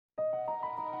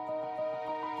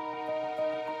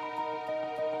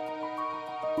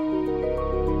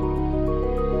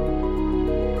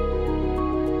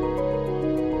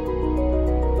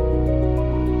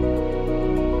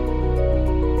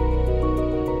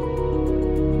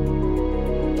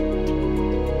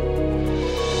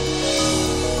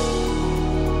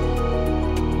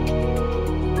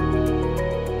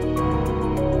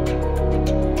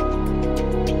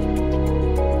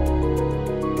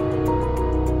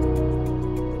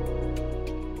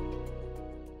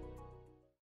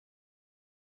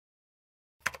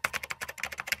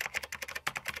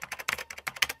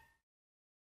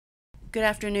Good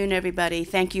afternoon, everybody.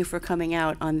 Thank you for coming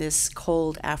out on this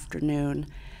cold afternoon.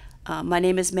 My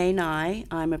name is May Nye.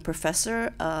 I'm a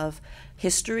professor of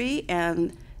history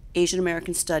and Asian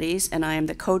American Studies, and I am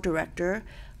the co-director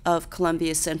of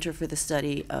Columbia's Center for the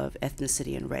Study of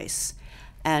Ethnicity and Race.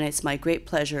 And it's my great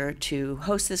pleasure to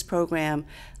host this program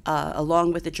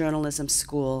along with the journalism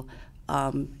school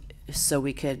so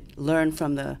we could learn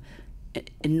from the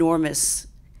enormous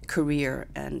career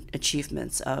and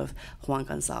achievements of Juan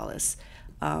Gonzalez.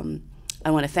 I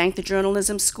want to thank the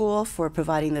journalism school for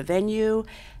providing the venue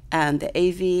and the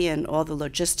AV and all the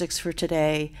logistics for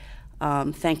today.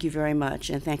 Thank you very much,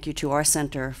 and thank you to our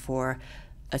center for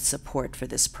support for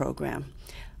this program.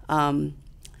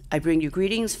 I bring you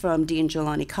greetings from Dean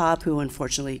Jelani Cobb, who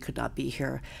unfortunately could not be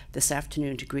here this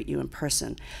afternoon to greet you in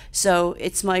person. So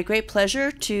it's my great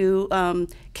pleasure to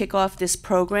kick off this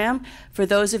program. For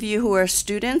those of you who are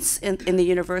students in the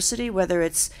university, whether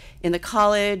it's in the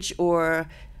college or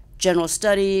general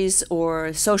studies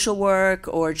or social work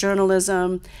or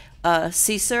journalism,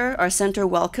 CSER, our center,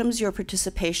 welcomes your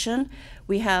participation.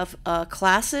 We have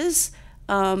classes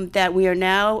that we are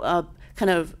now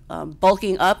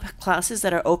bulking up, classes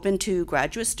that are open to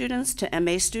graduate students, to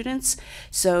MA students.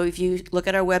 So if you look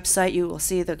at our website, you will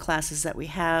see the classes that we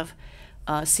have.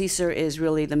 CSER is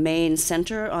really the main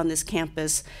center on this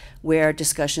campus where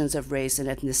discussions of race and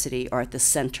ethnicity are at the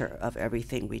center of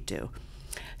everything we do.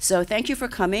 So thank you for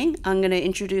coming. I'm going to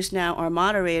introduce now our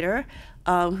moderator,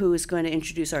 who is going to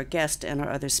introduce our guest and our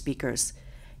other speakers.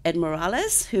 Ed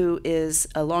Morales, who is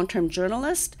a long-term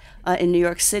journalist in New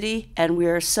York City, and we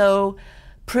are so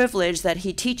privileged that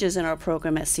he teaches in our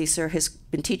program at CSER. He's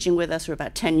been teaching with us for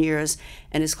about 10 years,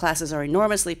 and his classes are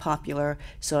enormously popular.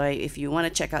 So if you want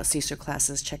to check out CSER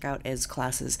classes, check out Ed's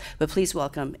classes. But please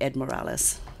welcome Ed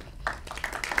Morales.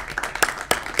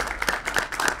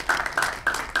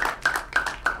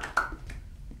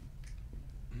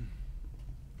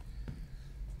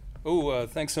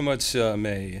 Thanks so much,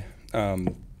 May.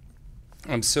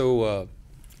 I'm so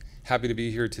happy to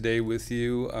be here today with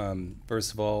you.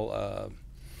 First of all,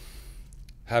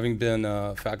 having been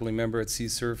a faculty member at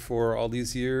CSER for all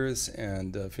these years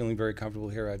and feeling very comfortable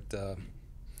here at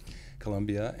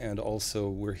Columbia. And also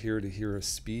we're here to hear a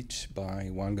speech by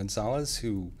Juan Gonzalez,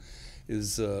 who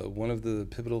is one of the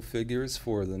pivotal figures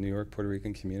for the New York Puerto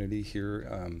Rican community here.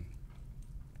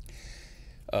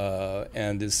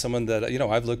 And is someone that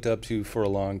I've looked up to for a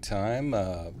long time.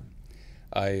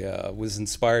 I was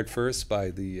inspired first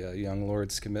by the young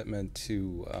Lord's commitment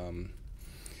to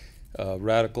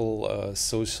radical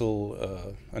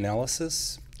social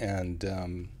analysis, and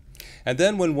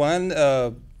then when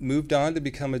Juan moved on to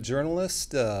become a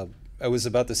journalist, it was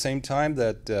about the same time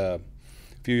that a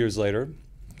few years later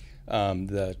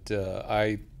that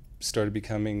I started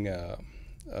becoming a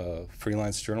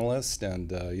freelance journalist,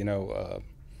 and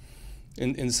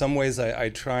in some ways I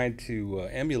tried to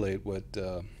emulate what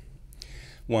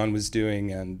Juan was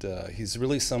doing, and he's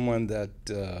really someone that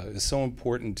is so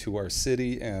important to our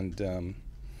city and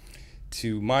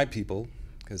to my people,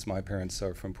 because my parents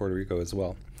are from Puerto Rico as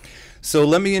well. So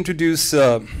let me introduce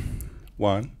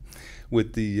Juan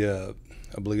with the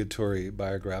obligatory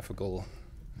biographical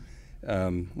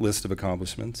list of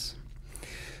accomplishments.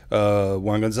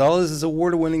 Juan Gonzalez is an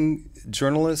award-winning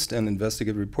journalist and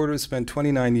investigative reporter who spent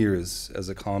 29 years as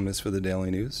a columnist for the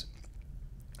Daily News.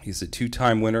 He's a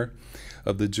two-time winner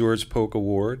of the George Polk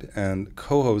Award and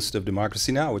co-host of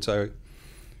Democracy Now!, which I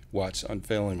watch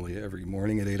unfailingly every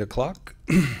morning at 8 o'clock.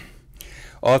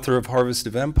 Author of Harvest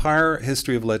of Empire,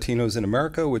 History of Latinos in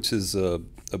America, which is a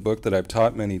book that I've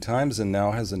taught many times and now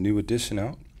has a new edition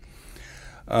out.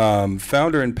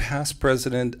 Founder and past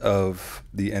president of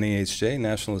the NAHJ,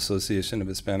 National Association of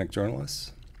Hispanic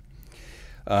Journalists.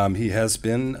 He has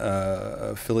been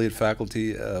affiliate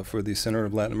faculty for the Center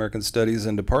of Latin American Studies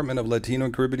and Department of Latino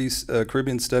and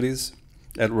Caribbean Studies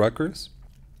at Rutgers.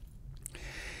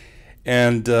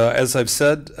 And as I've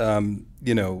said, Juan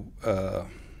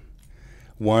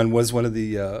was one of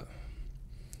the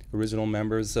original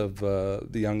members of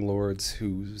the Young Lords,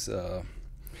 whose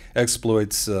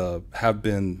exploits have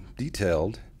been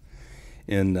detailed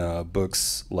in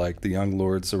books like The Young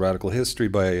Lords, A Radical History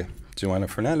by Joanna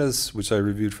Fernandez, which I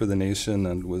reviewed for The Nation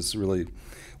and was really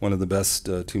one of the best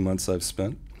 2 months I've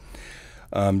spent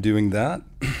doing that.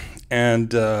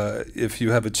 And if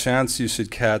you have a chance, you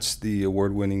should catch the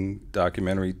award-winning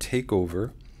documentary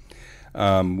Takeover,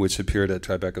 which appeared at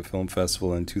Tribeca Film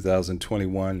Festival in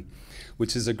 2021,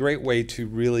 which is a great way to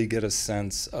really get a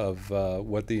sense of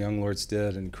what the Young Lords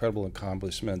did, incredible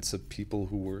accomplishments of people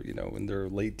who were, in their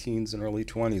late teens and early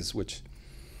 20s, which,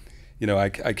 I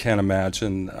can't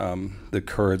imagine the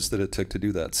courage that it took to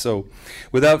do that. So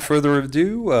without further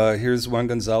ado, here's Juan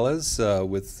Gonzalez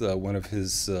with one of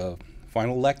his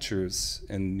final lectures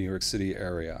in New York City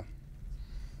area.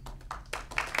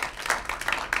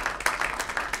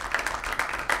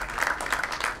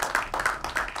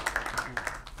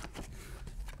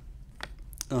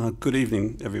 Good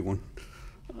evening, everyone.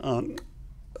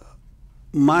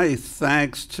 My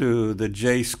thanks to the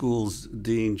J School's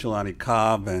Dean Jelani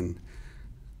Cobb and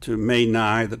to May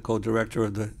Nye, the co-director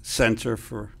of the Center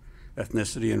for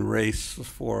Ethnicity and Race,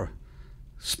 for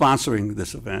sponsoring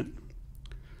this event.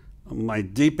 My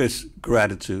deepest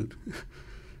gratitude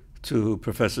to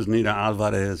Professors Nina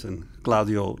Alvarez and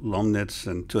Claudio Lomnitz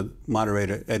and to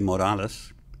moderator Ed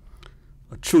Morales,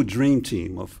 a true dream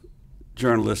team of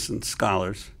journalists and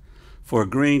scholars, for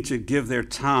agreeing to give their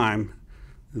time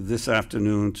this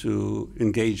afternoon to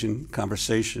engage in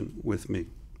conversation with me.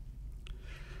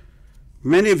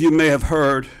 Many of you may have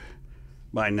heard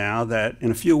by now that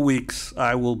in a few weeks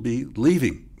I will be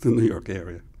leaving the New York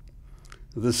area,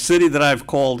 the city that I've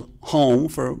called home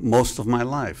for most of my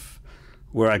life,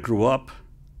 where I grew up,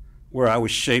 where I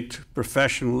was shaped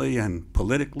professionally and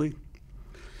politically,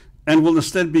 and will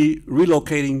instead be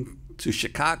relocating to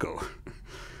Chicago,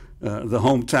 the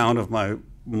hometown of my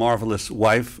marvelous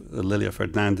wife, Lilia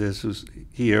Fernandez, who's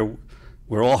here,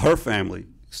 where all her family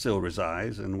still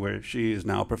resides and where she is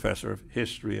now a professor of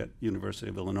history at University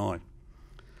of Illinois.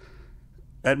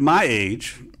 At my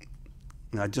age,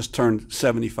 I just turned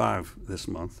 75 this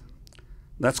month,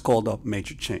 that's called a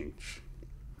major change.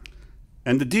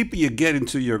 And the deeper you get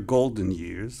into your golden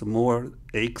years, the more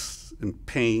aches and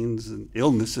pains and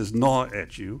illnesses gnaw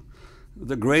at you,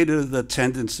 the greater the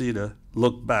tendency to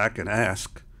look back and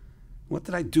ask, what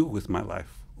did I do with my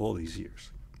life all these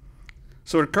years?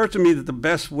 So it occurred to me that the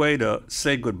best way to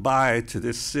say goodbye to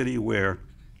this city where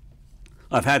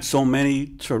I've had so many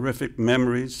terrific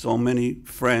memories, so many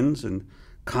friends and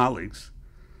colleagues,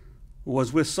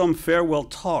 was with some farewell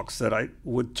talks that I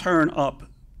would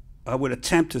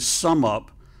attempt to sum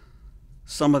up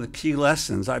some of the key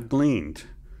lessons I've gleaned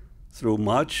through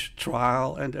much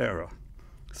trial and error,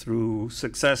 through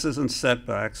successes and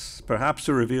setbacks, perhaps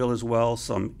to reveal as well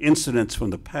some incidents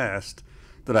from the past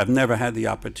that I've never had the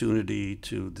opportunity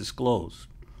to disclose,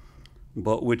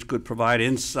 but which could provide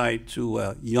insight to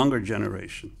a younger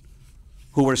generation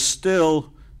who are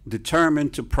still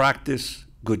determined to practice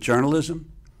good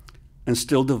journalism and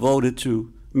still devoted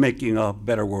to making a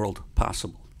better world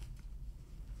possible.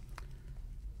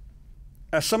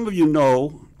 As some of you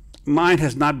know, mine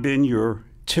has not been your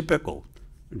typical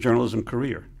journalism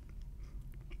career.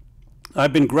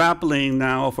 I've been grappling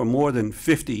now for more than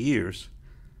 50 years,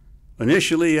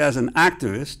 initially as an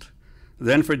activist,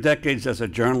 then for decades as a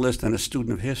journalist and a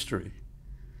student of history,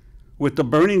 with the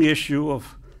burning issue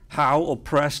of how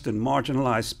oppressed and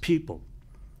marginalized people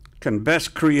can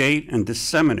best create and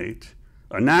disseminate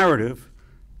a narrative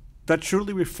that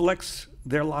truly reflects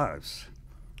their lives,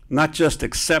 not just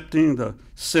accepting the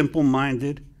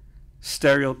simple-minded,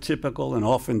 stereotypical, and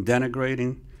often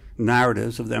denigrating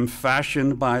narratives of them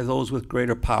fashioned by those with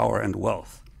greater power and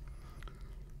wealth,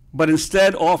 but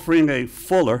instead offering a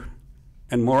fuller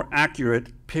and more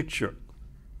accurate picture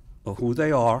of who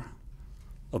they are,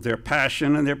 of their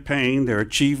passion and their pain, their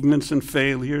achievements and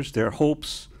failures, their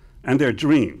hopes and their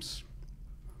dreams.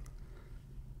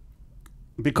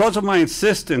 Because of my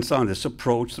insistence on this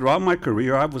approach throughout my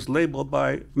career, I was labeled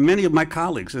by many of my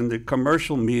colleagues in the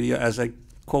commercial media as a,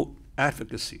 quote,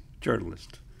 advocacy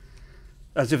journalist,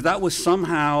 as if that was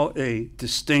somehow a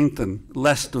distinct and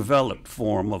less developed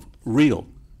form of real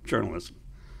journalism,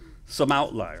 some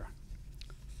outlier.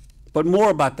 But more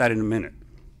about that in a minute.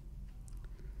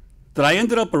 That I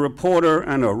ended up a reporter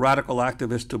and a radical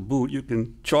activist to boot, you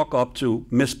can chalk up to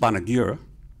Miss Banagura,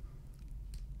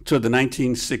 to the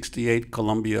 1968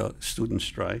 Columbia student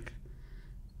strike,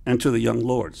 and to the Young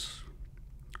Lords.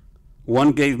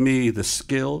 One gave me the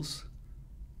skills,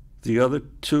 the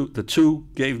two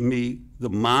gave me the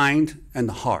mind and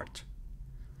the heart.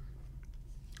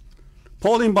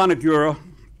 Pauline Banagura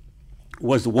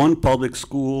was the one public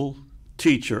school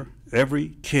teacher every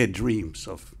kid dreams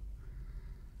of.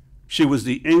 She was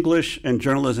the English and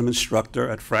journalism instructor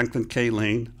at Franklin K.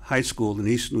 Lane High School in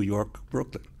East New York,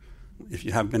 Brooklyn. If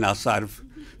you haven't been outside of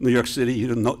New York City,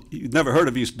 you'd never heard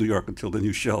of East New York until the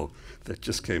new show that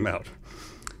just came out.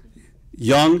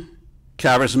 Young,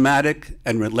 charismatic,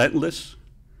 and relentless,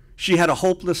 she had a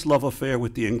hopeless love affair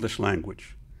with the English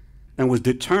language and was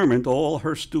determined all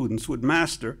her students would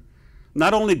master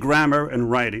not only grammar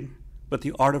and writing, but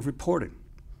the art of reporting.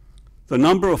 The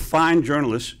number of fine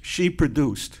journalists she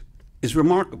produced is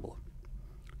remarkable.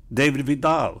 David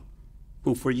Vidal,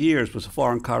 who for years was a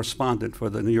foreign correspondent for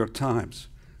the New York Times.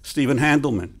 Stephen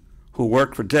Handelman, who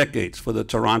worked for decades for the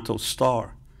Toronto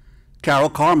Star. Carol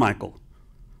Carmichael,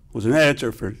 who was an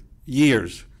editor for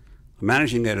years, a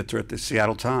managing editor at the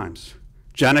Seattle Times.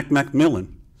 Janet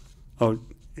McMillan, a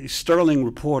sterling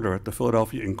reporter at the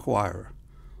Philadelphia Inquirer.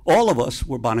 All of us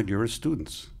were Bonagura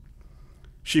students.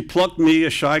 She plucked me, a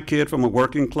shy kid from a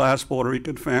working-class Puerto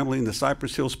Rican family in the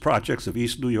Cypress Hills projects of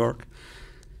East New York,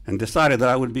 and decided that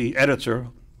I would be editor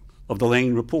of the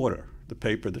Lane Reporter, the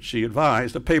paper that she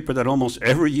advised, a paper that almost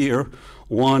every year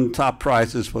won top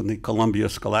prizes from the Columbia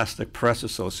Scholastic Press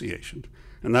Association.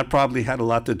 And that probably had a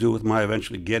lot to do with my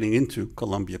eventually getting into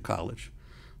Columbia College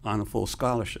on a full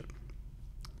scholarship.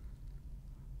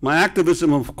 My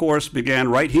activism, of course, began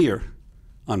right here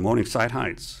on Morningside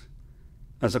Heights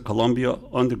as a Columbia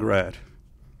undergrad.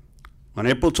 On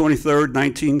April 23rd,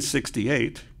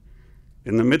 1968,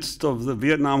 in the midst of the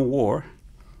Vietnam War,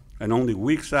 and only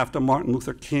weeks after Martin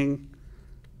Luther King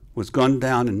was gunned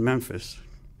down in Memphis,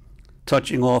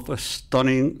 touching off a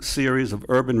stunning series of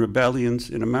urban rebellions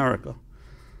in America,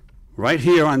 right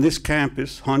here on this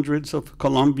campus, hundreds of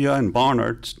Columbia and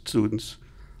Barnard students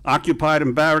occupied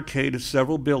and barricaded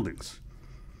several buildings.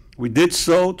 We did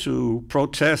so to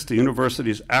protest the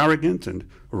university's arrogant and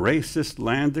racist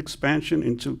land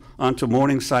expansion onto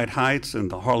Morningside Heights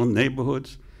and the Harlem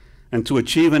neighborhoods, and to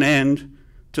achieve an end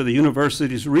to the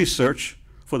university's research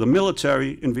for the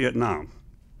military in Vietnam.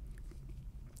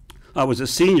 I was a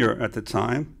senior at the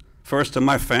time, first in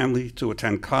my family to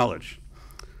attend college.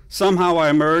 Somehow I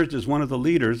emerged as one of the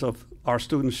leaders of our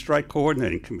student strike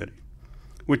coordinating committee,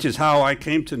 which is how I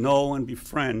came to know and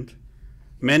befriend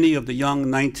many of the young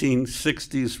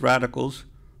 1960s radicals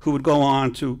who would go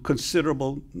on to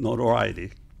considerable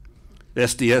notoriety.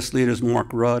 SDS leaders Mark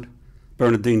Rudd,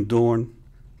 Bernardine Dorn,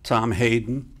 Tom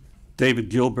Hayden, David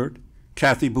Gilbert,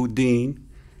 Kathy Boudin,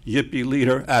 Yippie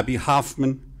leader Abby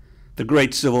Hoffman, the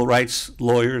great civil rights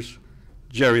lawyers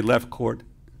Jerry Lefcourt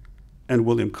and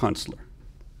William Kunstler.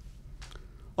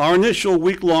 Our initial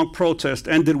week-long protest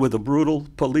ended with a brutal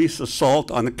police assault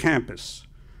on the campus,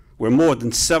 where more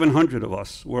than 700 of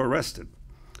us were arrested,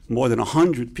 more than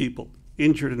 100 people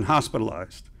injured and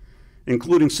hospitalized,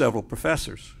 including several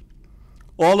professors,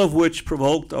 all of which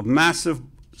provoked a massive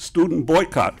student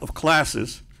boycott of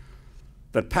classes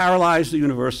that paralyzed the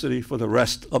university for the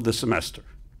rest of the semester,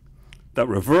 that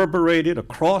reverberated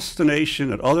across the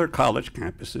nation at other college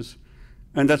campuses,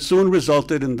 and that soon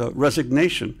resulted in the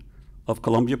resignation of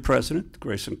Columbia President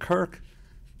Grayson Kirk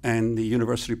and the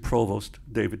university provost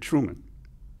David Truman.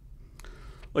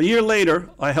 A year later,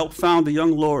 I helped found the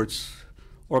Young Lords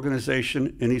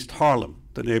organization in East Harlem,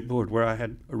 the neighborhood where I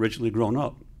had originally grown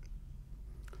up.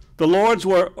 The Lords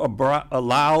were a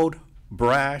loud,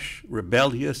 brash,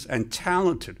 rebellious, and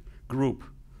talented group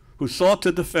who sought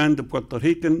to defend the Puerto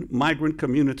Rican migrant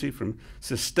community from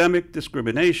systemic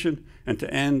discrimination and to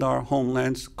end our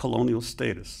homeland's colonial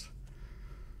status.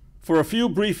 For a few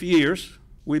brief years,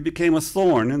 we became a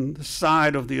thorn in the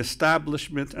side of the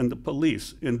establishment and the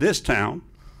police in this town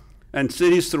and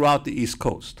cities throughout the East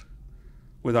Coast,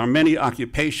 with our many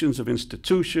occupations of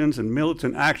institutions and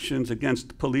militant actions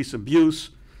against police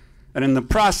abuse. And in the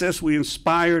process, we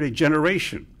inspired a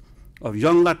generation of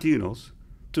young Latinos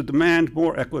to demand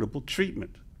more equitable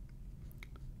treatment.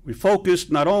 We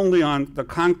focused not only on the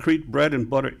concrete bread and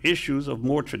butter issues of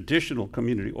more traditional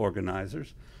community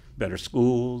organizers, better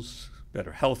schools,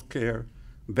 better health care,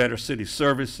 better city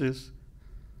services,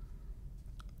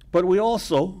 but we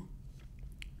also,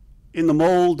 in the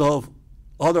mold of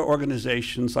other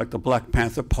organizations like the Black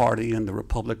Panther Party and the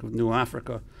Republic of New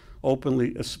Africa, openly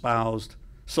espoused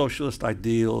socialist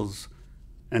ideals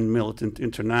and militant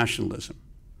internationalism,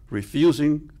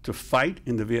 refusing to fight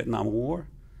in the Vietnam War,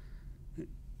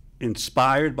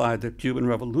 inspired by the Cuban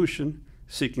Revolution,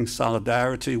 seeking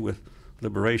solidarity with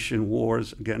liberation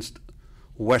wars against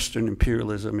Western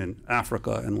imperialism in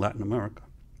Africa and Latin America.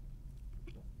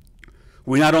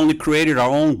 We not only created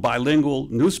our own bilingual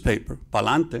newspaper,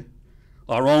 Palante,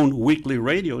 our own weekly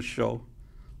radio show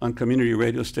on community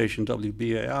radio station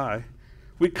WBAI,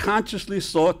 we consciously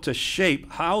sought to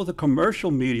shape how the commercial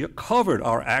media covered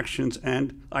our actions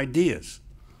and ideas.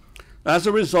 As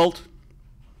a result,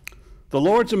 the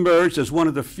Lords emerged as one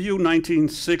of the few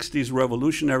 1960s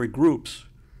revolutionary groups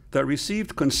that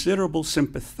received considerable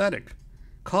sympathetic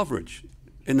coverage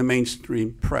in the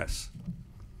mainstream press.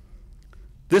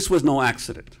 This was no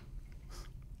accident.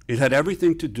 It had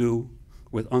everything to do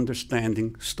with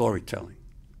understanding storytelling.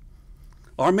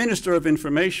 Our Minister of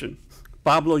Information,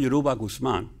 Pablo Yoruba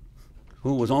Guzman,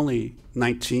 who was only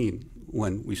 19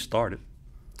 when we started,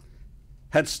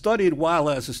 had studied while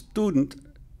as a student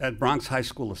at Bronx High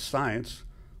School of Science,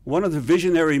 one of the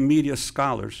visionary media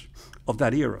scholars of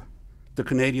that era, the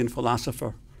Canadian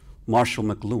philosopher Marshall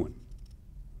McLuhan.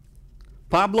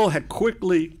 Pablo had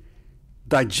quickly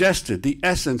digested the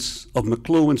essence of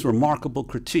McLuhan's remarkable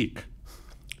critique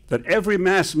that every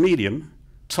mass medium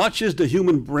touches the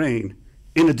human brain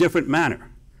in a different manner,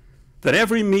 that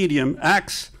every medium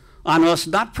acts on us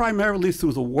not primarily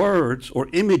through the words or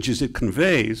images it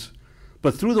conveys,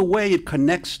 but through the way it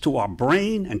connects to our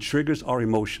brain and triggers our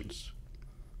emotions.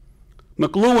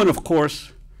 McLuhan, of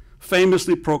course,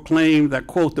 famously proclaimed that,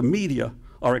 quote, the media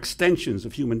are extensions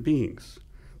of human beings,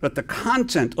 that the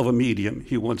content of a medium,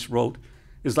 he once wrote,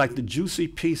 is like the juicy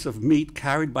piece of meat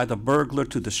carried by the burglar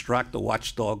to distract the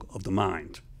watchdog of the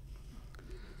mind.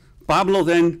 Pablo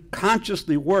then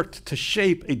consciously worked to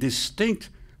shape a distinct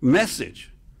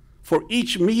message for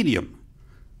each medium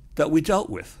that we dealt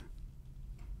with: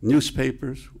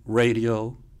 newspapers,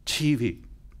 radio, TV.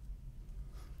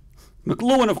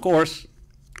 McLuhan, of course,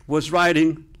 was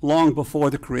writing long before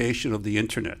the creation of the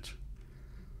internet,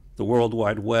 the World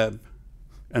Wide Web,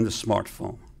 and the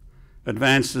smartphone,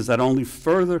 advances that only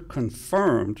further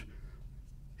confirmed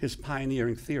his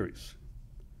pioneering theories.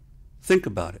 Think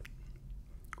about it.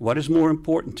 What is more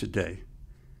important today?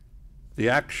 The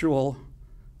actual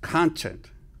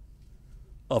content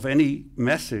of any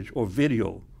message or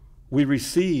video we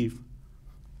receive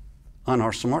on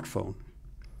our smartphone,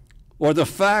 or the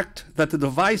fact that the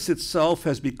device itself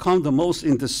has become the most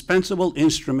indispensable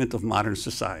instrument of modern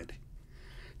society,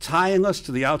 tying us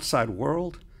to the outside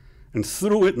world, and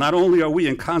through it, not only are we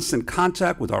in constant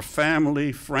contact with our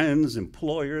family, friends,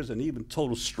 employers, and even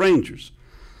total strangers,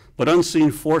 but unseen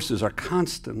forces are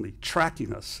constantly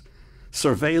tracking us,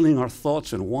 surveilling our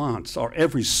thoughts and wants, our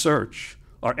every search,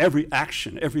 our every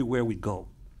action, everywhere we go.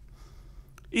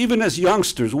 Even as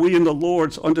youngsters, we in the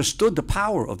Lords understood the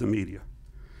power of the media,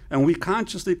 and we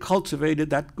consciously cultivated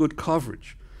that good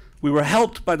coverage. We were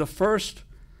helped by the first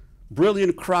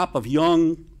brilliant crop of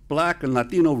young Black and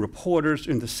Latino reporters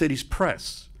in the city's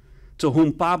press, to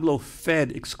whom Pablo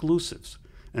fed exclusives,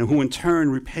 and who in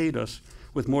turn repaid us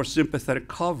with more sympathetic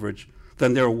coverage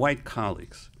than their white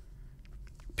colleagues.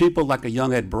 People like a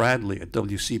young Ed Bradley at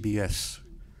WCBS,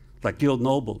 like Gil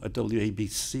Noble at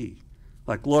WABC,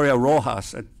 like Gloria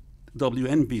Rojas at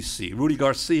WNBC, Rudy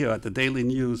Garcia at the Daily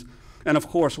News, and of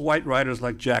course, white writers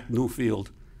like Jack Newfield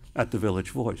at the Village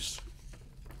Voice.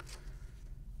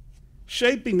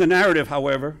 Shaping the narrative,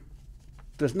 however,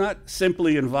 does not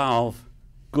simply involve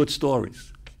good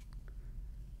stories.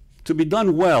 To be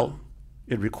done well,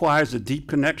 it requires a deep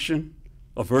connection,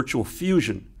 a virtual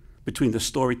fusion between the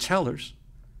storytellers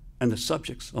and the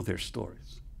subjects of their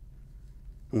stories.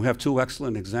 And we have two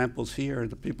excellent examples here,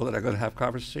 the people that are going to have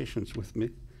conversations with me.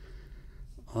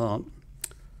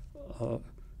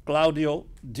 Claudio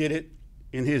did it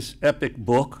in his epic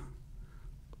book,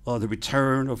 The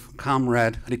Return of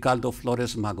Comrade Ricardo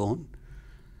Flores Magón.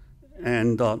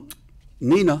 And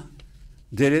Nina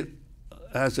did it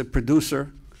as a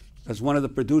producer, as one of the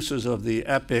producers of the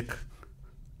epic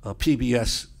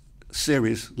PBS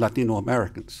series, Latino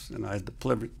Americans. And I had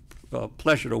the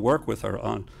pleasure to work with her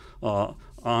on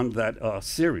that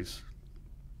series.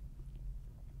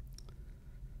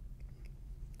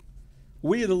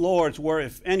 We, the Lords, were,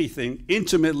 if anything,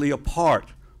 intimately a part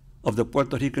of the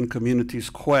Puerto Rican community's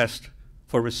quest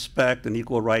for respect and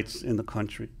equal rights in the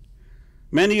country.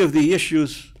 Many of the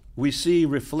issues we see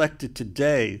reflected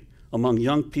today among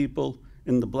young people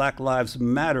in the Black Lives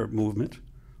Matter movement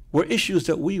were issues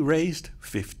that we raised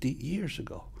 50 years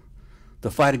ago. The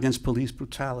fight against police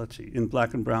brutality in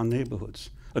Black and brown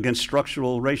neighborhoods, against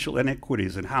structural racial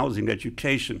inequities in housing,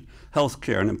 education,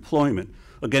 healthcare, and employment,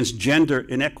 against gender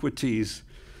inequities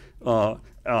and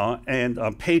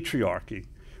patriarchy,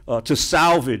 to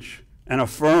salvage and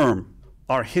affirm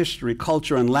our history,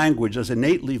 culture, and language as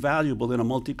innately valuable in a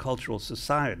multicultural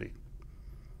society.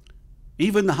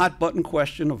 Even the hot-button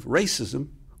question of racism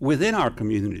within our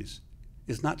communities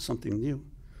is not something new.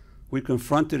 We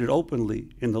confronted it openly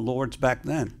in the Lords back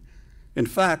then. In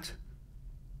fact,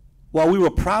 while we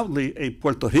were proudly a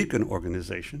Puerto Rican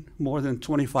organization, more than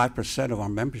 25% of our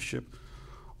membership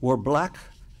were black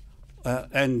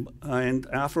and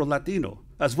Afro-Latino,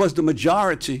 as was the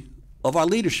majority of our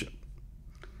leadership.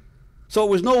 So it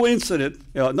was no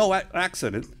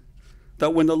accident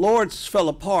that when the Lords fell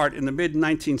apart in the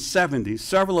mid-1970s,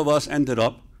 several of us ended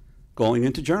up going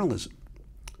into journalism.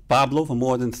 Pablo for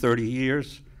more than 30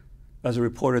 years as a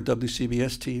reporter at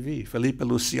WCBS TV. Felipe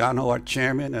Luciano, our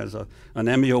chairman, as an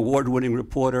Emmy Award-winning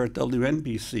reporter at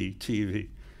WNBC TV.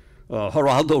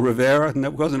 Geraldo Rivera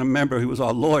wasn't a member, he was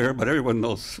our lawyer, but everyone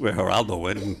knows where Geraldo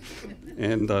went.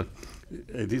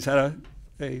 And he's had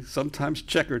a sometimes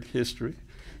checkered history.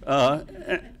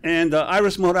 And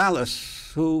Iris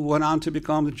Morales, who went on to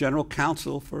become the general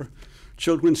counsel for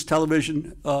Children's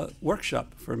Television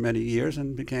Workshop for many years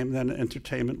and became then an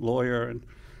entertainment lawyer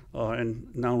and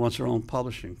now runs her own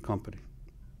publishing company.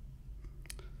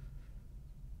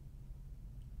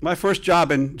 My first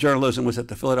job in journalism was at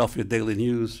the Philadelphia Daily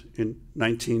News in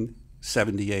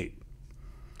 1978.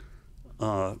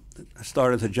 I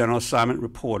started as a general assignment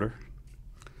reporter.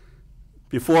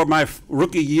 Before my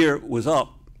rookie year was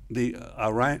up, the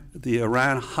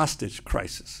Iran hostage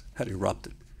crisis had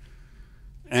erupted.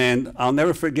 And I'll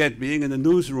never forget being in the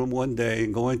newsroom one day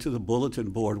and going to the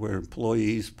bulletin board where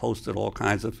employees posted all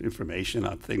kinds of information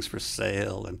on things for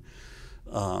sale and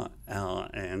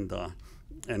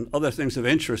other things of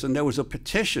interest. And there was a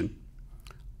petition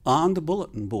on the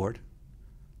bulletin board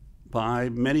by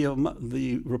many of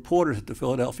the reporters at the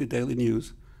Philadelphia Daily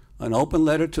News, an open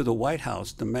letter to the White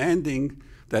House demanding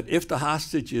that if the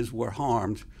hostages were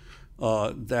harmed,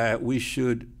 that we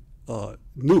should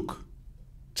nuke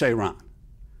Tehran.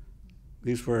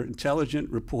 These were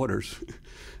intelligent reporters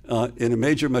in a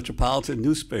major metropolitan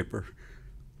newspaper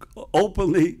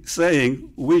openly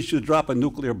saying we should drop a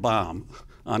nuclear bomb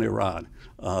on Iran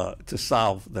to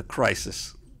solve the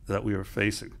crisis that we were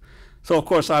facing. So, of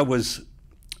course, I was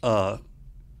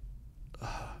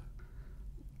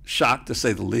shocked, to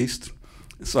say the least.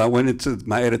 So I went into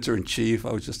my editor-in-chief.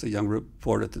 I was just a young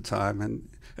reporter at the time, and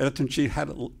editor-in-chief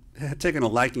had taken a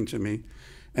liking to me.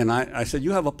 And I said,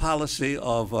 you have a policy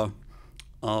of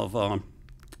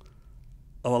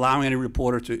allowing any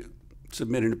reporter to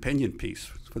submit an opinion piece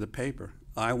for the paper.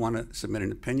 I want to submit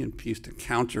an opinion piece to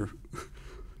counter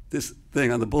this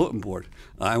thing on the bulletin board.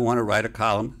 I want to write a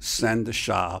column, send the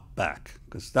Shah back,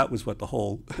 because that was what the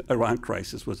whole Iran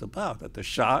crisis was about, that the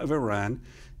Shah of Iran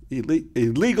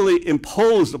illegally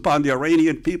imposed upon the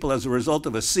Iranian people as a result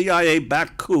of a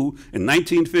CIA-backed coup in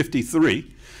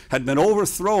 1953, had been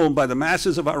overthrown by the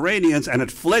masses of Iranians and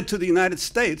had fled to the United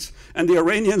States, and the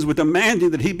Iranians were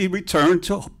demanding that he be returned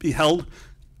to be held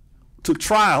to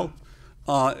trial,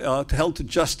 held to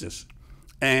justice.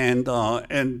 And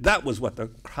that was what the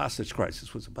hostage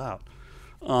crisis was about.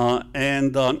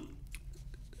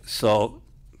 So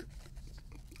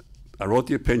I wrote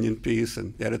the opinion piece,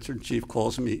 and the editor-in-chief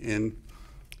calls me in,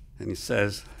 and he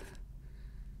says,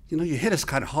 you know, you hit us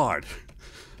kind of hard,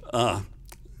 but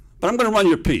I'm going to run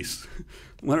your piece.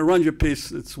 I'm going to run your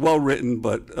piece. It's well written,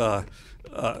 but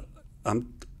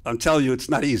I'm telling you, it's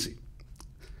not easy.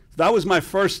 That was my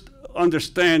first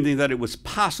understanding that it was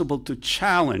possible to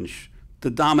challenge the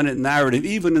dominant narrative,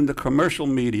 even in the commercial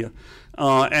media,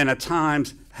 and at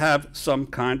times have some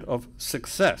kind of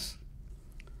success.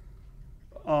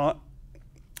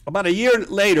 About a year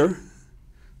later,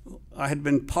 I had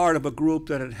been part of a group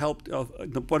that had helped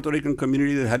the Puerto Rican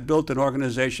community that had built an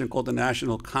organization called the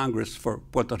National Congress for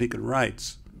Puerto Rican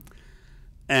Rights.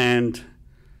 And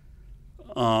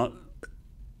at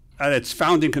its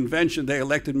founding convention, they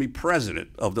elected me president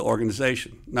of the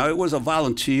organization. Now, it was a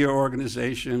volunteer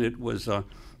organization. It was and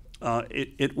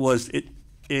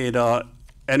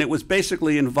it was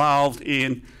basically involved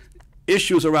in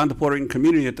issues around the Puerto Rican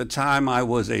community. At the time, I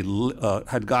was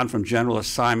had gone from general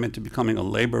assignment to becoming a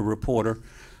labor reporter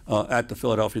at the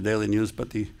Philadelphia Daily News, but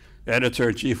the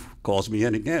editor-in-chief calls me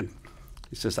in again.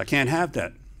 He says, I can't have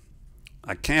that.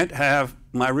 I can't have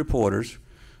my reporters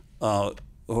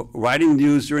writing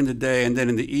news during the day and then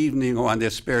in the evening or on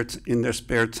their in their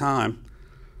spare time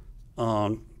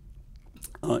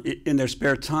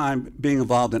being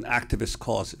involved in activist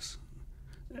causes.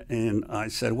 And I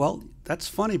said, well, that's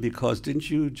funny, because didn't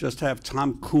you just have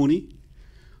Tom Cooney,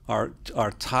 our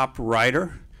top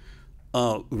writer,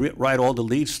 write all the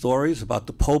lead stories about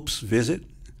the Pope's visit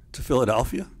to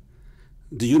Philadelphia?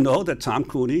 Do you know that Tom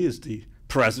Cooney is the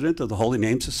president of the Holy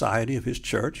Name Society of his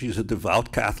church? He's a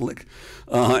devout Catholic.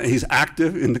 He's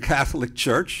active in the Catholic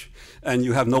Church, and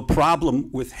you have no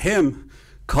problem with him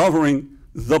covering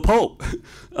the Pope.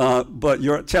 But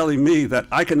you're telling me that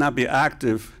I cannot be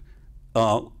active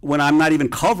when I'm not even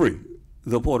covering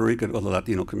the Puerto Rican or the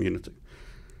Latino community.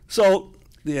 So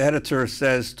the editor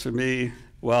says to me,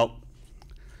 well,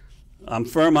 I'm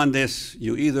firm on this.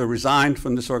 You either resign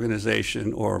from this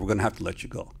organization or we're going to have to let you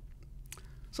go.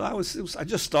 So I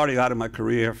just started out in my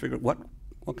career, figured, what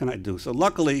can I do? So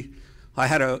luckily, I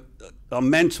had a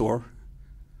mentor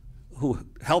who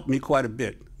helped me quite a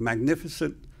bit,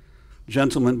 magnificent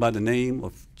gentleman by the name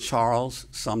of Charles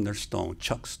Sumner Stone,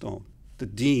 Chuck Stone, the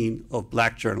dean of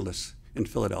black journalists in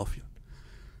Philadelphia.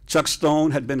 Chuck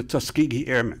Stone had been a Tuskegee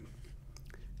Airman.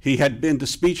 He had been the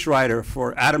speechwriter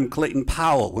for Adam Clayton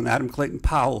Powell when Adam Clayton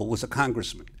Powell was a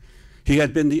congressman. He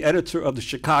had been the editor of the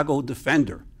Chicago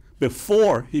Defender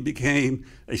before he became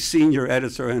a senior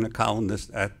editor and a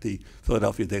columnist at the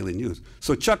Philadelphia Daily News.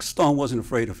 So Chuck Stone wasn't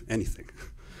afraid of anything.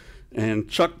 And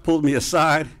Chuck pulled me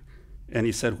aside and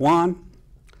he said, Juan,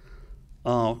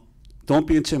 don't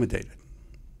be intimidated,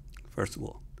 first of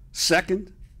all.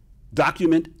 Second,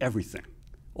 document everything.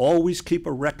 Always keep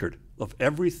a record of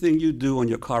everything you do on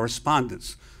your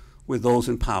correspondence with those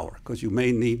in power, because you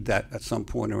may need that at some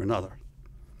point or another.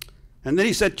 And then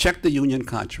he said, check the union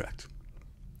contract.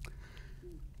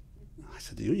 I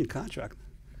said, the union contract?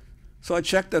 So I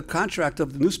checked the contract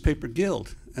of the Newspaper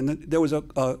Guild, and there was a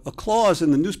clause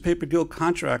in the Newspaper Guild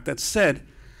contract that said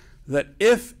that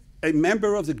if a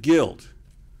member of the Guild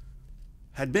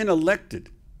had been elected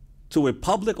to a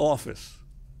public office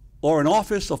or an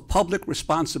office of public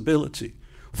responsibility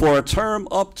for a term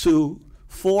up to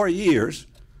 4 years,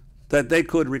 that they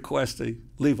could request a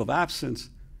leave of absence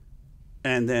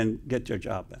and then get their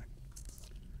job back.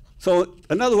 So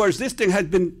in other words, this thing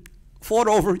had been fought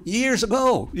over years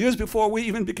ago, years before we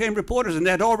even became reporters, and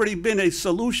there had already been a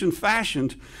solution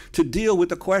fashioned to deal with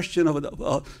the question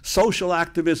of social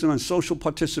activism and social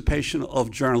participation of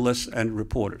journalists and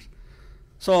reporters.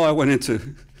 So I went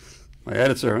into my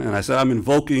editor and I said, I'm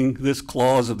invoking this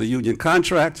clause of the union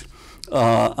contract.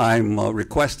 I'm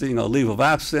requesting a leave of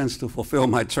absence to fulfill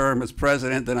my term as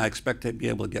president, and I expect to be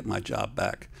able to get my job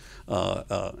back.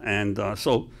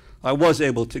 So I was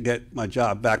able to get my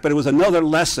job back, but it was another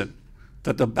lesson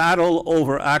that the battle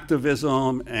over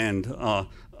activism and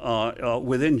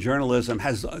within journalism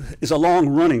is a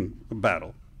long-running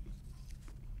battle.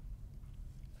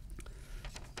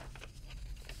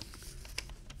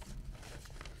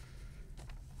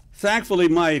 Thankfully,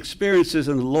 my experiences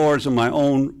in the Lords and my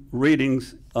own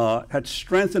readings had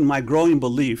strengthened my growing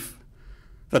belief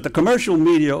that the commercial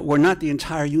media were not the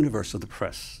entire universe of the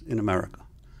press in America.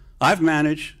 I've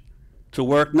managed to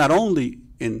work not only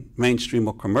in mainstream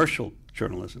or commercial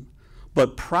journalism,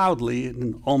 but proudly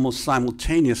and almost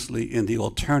simultaneously in the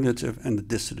alternative and the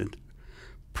dissident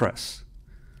press.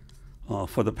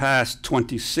 For the past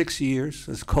 26 years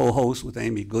as co-host with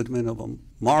Amy Goodman of a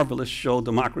marvelous show,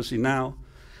 Democracy Now!,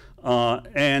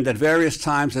 and at various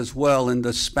times as well in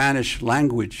the Spanish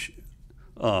language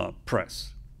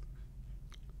press.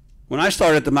 When I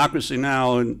started Democracy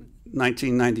Now! In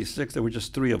 1996, there were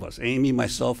just 3 of us, Amy,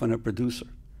 myself, and a producer.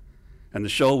 And the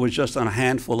show was just on a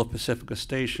handful of Pacifica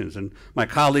stations. And my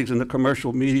colleagues in the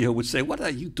commercial media would say, what are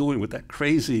you doing with that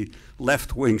crazy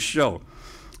left-wing show?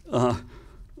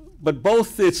 But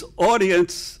both its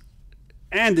audience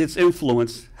and its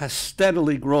influence has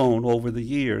steadily grown over the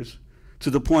years, to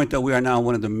the point that we are now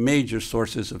one of the major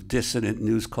sources of dissident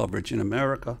news coverage in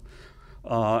America.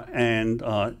 DN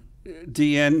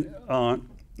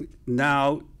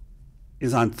now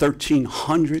is on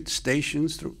 1,300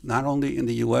 stations, not only in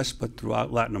the US, but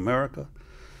throughout Latin America.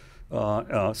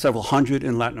 Several hundred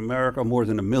in Latin America, more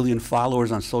than 1 million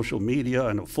followers on social media,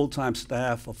 and a full-time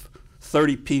staff of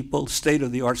 30 people,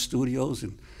 state-of-the-art studios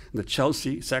in the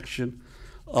Chelsea section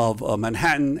of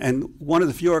Manhattan, and one of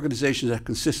the few organizations that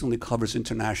consistently covers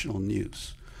international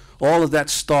news. All of that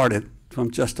started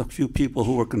from just a few people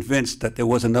who were convinced that there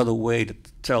was another way to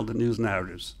tell the news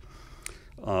narratives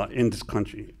in this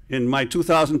country. In my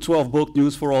 2012 book,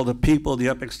 News for All the People, The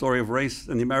Epic Story of Race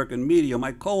in the American Media,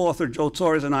 my co-author Joe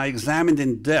Torres and I examined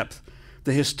in depth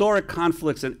the historic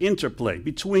conflicts and interplay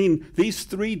between these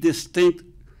 3 distinct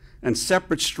and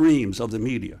separate streams of the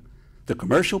media: the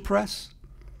commercial press,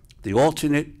 the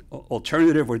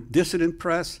alternative or dissident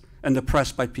press, and the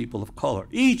press by people of color,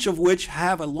 each of which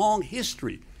have a long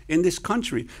history in this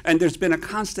country, and there's been a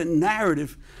constant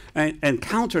narrative and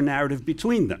counter-narrative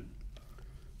between them.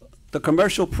 The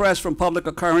commercial press from public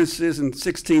occurrences in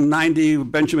 1690,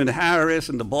 Benjamin Harris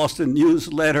and the Boston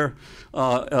Newsletter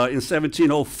in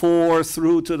 1704,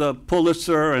 through to the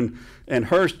Pulitzer and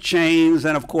Hearst chains,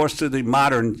 and of course to the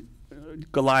modern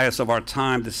Goliaths of our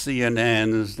time, the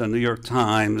CNNs, the New York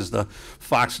Times, the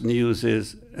Fox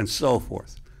Newses, and so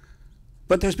forth.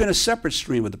 But there's been a separate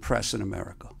stream of the press in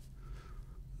America.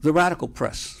 The radical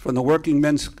press, from the working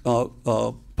men's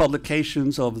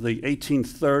publications of the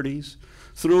 1830s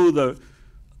through the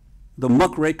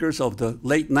muckrakers of the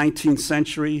late 19th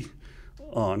century,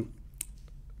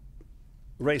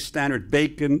 Ray Stannard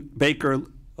Baker,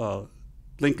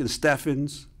 Lincoln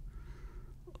Steffens,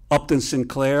 Upton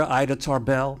Sinclair, Ida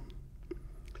Tarbell,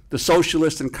 the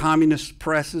socialist and communist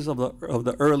presses of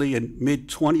the early and mid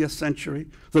 20th century,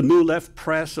 the New Left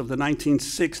press of the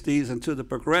 1960s, and to the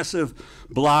progressive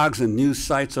blogs and news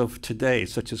sites of today,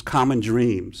 such as Common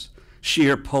Dreams,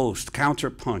 Sheer Post,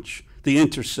 Counterpunch, The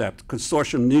Intercept,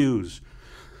 Consortium News.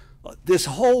 This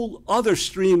whole other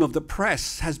stream of the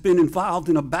press has been involved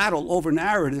in a battle over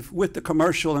narrative with the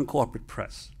commercial and corporate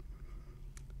press.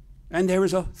 And there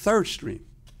is a third stream.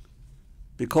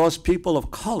 Because people of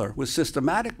color were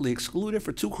systematically excluded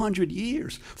for 200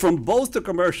 years from both the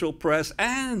commercial press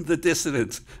and the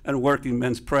dissident and working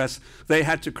men's press, they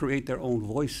had to create their own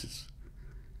voices.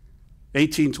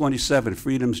 1827,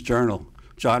 Freedom's Journal,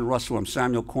 John Russell and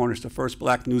Samuel Cornish, the first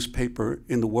black newspaper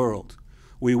in the world.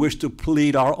 We wish to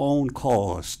plead our own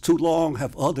cause. Too long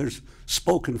have others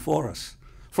spoken for us.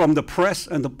 From the press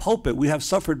and the pulpit, we have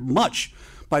suffered much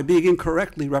by being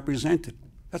incorrectly represented.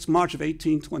 That's March of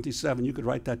 1827. You could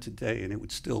write that today and it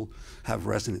would still have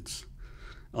resonance.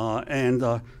 On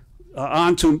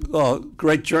to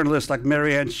great journalists like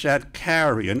Marianne Shadd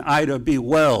Carey and Ida B.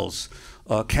 Wells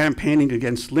campaigning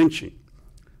against lynching.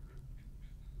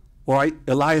 Or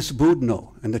Elias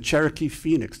Boudinot and the Cherokee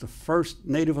Phoenix, the first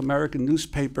Native American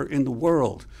newspaper in the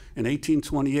world in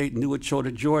 1828 in New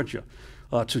Echota, Georgia.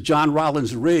 To John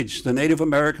Rollins Ridge, the Native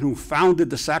American who founded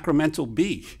the Sacramento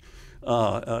Bee.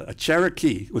 A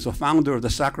Cherokee was a founder of the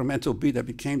Sacramento Bee that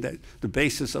became the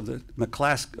basis of the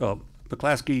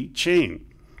McClaskey chain.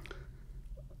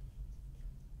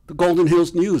 The Golden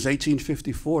Hills News,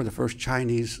 1854, the first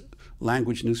Chinese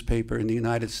language newspaper in the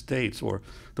United States, or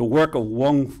the work of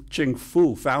Wong Ching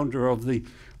Fu, founder of the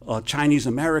Chinese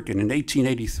American in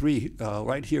 1883,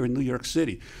 right here in New York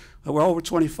City. There were over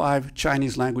 25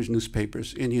 Chinese language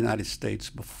newspapers in the United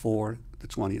States before the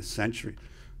 20th century.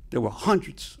 There were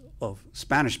hundreds of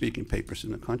Spanish-speaking papers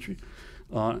in the country.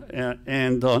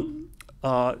 And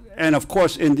of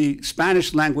course, in the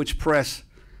Spanish language press,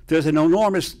 there's an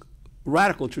enormous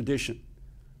radical tradition,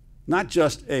 not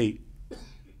just a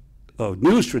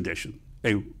news tradition,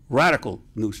 a radical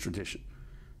news tradition.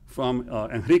 From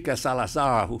Enrique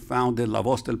Salazar, who founded La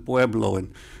Voz del Pueblo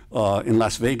in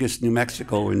Las Vegas, New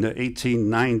Mexico in the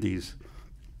 1890s,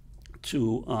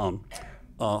 to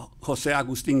Jose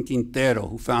Agustin Quintero,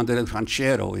 who founded El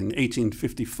Ranchero in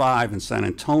 1855 in San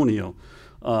Antonio,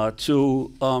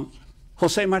 to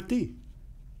Jose Marti,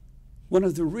 one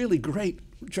of the really great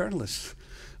journalists,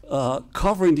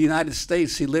 covering the United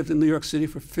States. He lived in New York City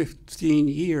for 15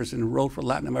 years and wrote for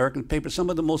Latin American papers, some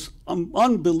of the most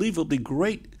unbelievably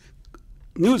great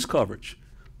news coverage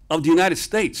of the United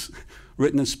States,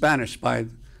 written in Spanish by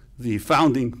the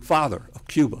founding father of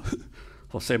Cuba,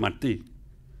 Jose Marti.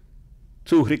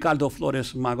 To Ricardo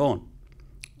Flores Magón,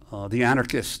 the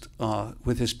anarchist,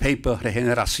 with his paper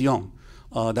Regeneración,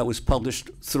 that was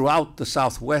published throughout the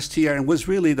Southwest here and was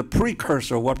really the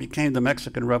precursor of what became the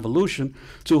Mexican Revolution.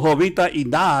 To Jovita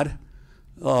Idar,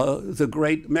 the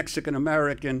great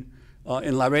Mexican-American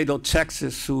in Laredo,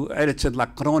 Texas, who edited La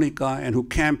Crónica and who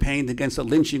campaigned against the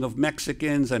lynching of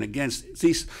Mexicans and against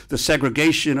the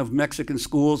segregation of Mexican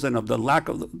schools and of the lack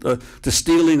of the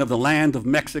stealing of the land of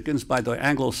Mexicans by the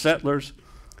Anglo settlers.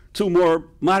 To more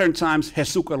modern times,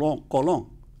 Jesus Colón,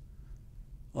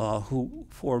 who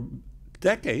for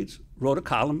decades wrote a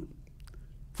column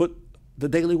for the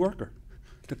Daily Worker,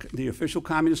 the official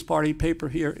Communist Party paper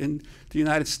here in the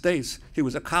United States. He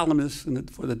was a columnist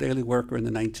for the Daily Worker in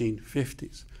the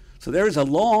 1950s. So there is a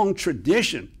long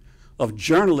tradition of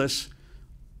journalists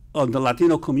of the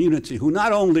Latino community who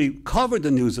not only covered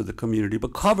the news of the community,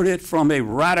 but covered it from a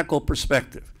radical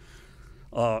perspective.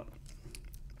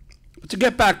 But to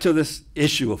get back to this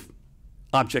issue of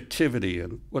objectivity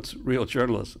and what's real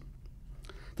journalism,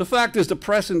 the fact is the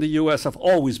press in the US have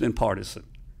always been partisan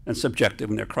and subjective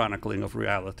in their chronicling of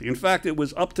reality. In fact, it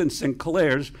was Upton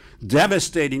Sinclair's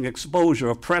devastating exposure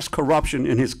of press corruption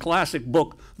in his classic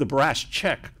book, The Brass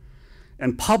Check,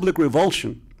 and public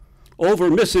revulsion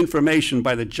over misinformation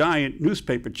by the giant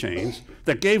newspaper chains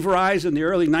that gave rise in the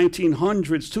early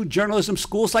 1900s to journalism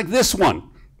schools like this one,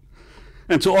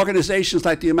 and to organizations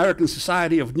like the American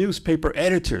Society of Newspaper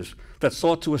Editors that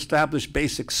sought to establish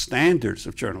basic standards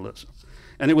of journalism.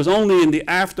 And it was only in the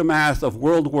aftermath of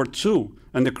World War II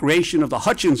and the creation of the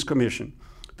Hutchins Commission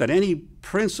that any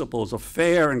principles of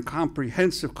fair and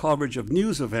comprehensive coverage of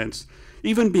news events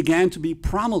even began to be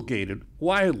promulgated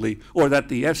widely, or that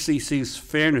the FCC's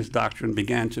fairness doctrine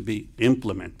began to be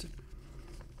implemented.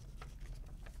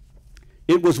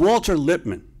 It was Walter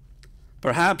Lippmann,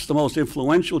 perhaps the most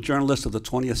influential journalist of the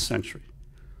 20th century,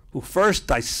 who first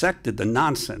dissected the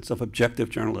nonsense of objective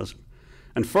journalism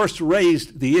and first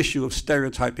raised the issue of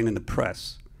stereotyping in the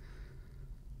press.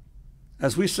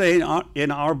 As we say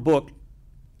in our book,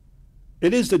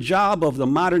 it is the job of the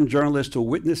modern journalist to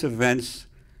witness events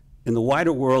in the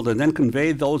wider world and then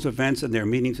convey those events and their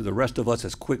meaning to the rest of us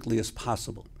as quickly as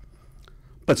possible.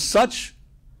 But such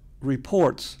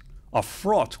reports are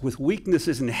fraught with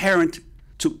weaknesses inherent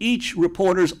to each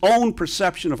reporter's own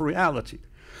perception of reality,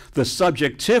 the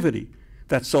subjectivity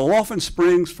that so often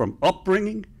springs from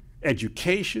upbringing,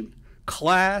 education,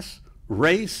 class,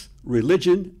 race,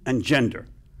 religion, and gender.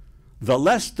 The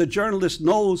less the journalist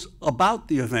knows about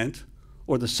the event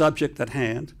or the subject at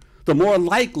hand, the more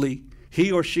likely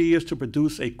he or she is to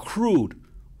produce a crude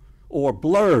or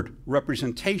blurred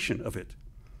representation of it.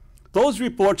 Those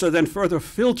reports are then further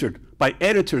filtered by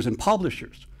editors and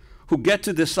publishers who get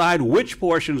to decide which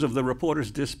portions of the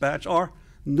reporter's dispatch are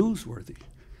newsworthy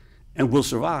and will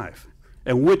survive,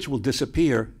 and which will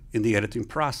disappear in the editing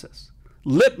process.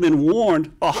 Lippmann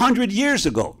warned 100 years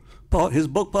ago. His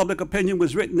book, Public Opinion,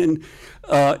 was written in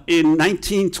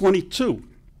 1922.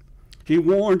 He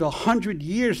warned 100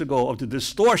 years ago of the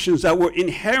distortions that were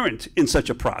inherent in such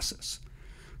a process.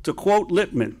 To quote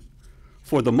Lippmann,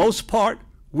 "For the most part,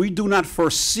 we do not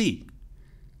first see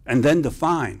and then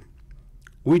define.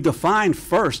 We define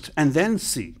first and then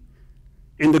see.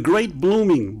 In the great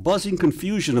blooming, buzzing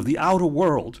confusion of the outer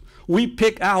world, we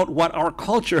pick out what our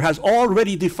culture has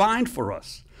already defined for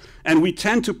us, and we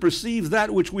tend to perceive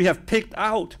that which we have picked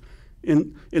out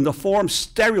in the form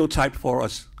stereotyped for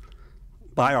us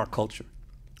by our culture.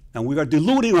 And we are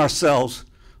deluding ourselves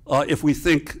if we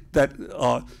think that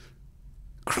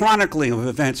chronicling of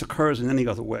events occurs in any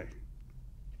other way."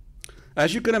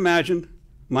 As you can imagine,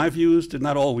 my views did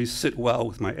not always sit well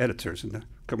with my editors in the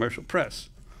commercial press.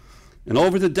 And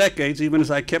over the decades, even as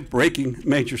I kept breaking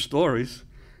major stories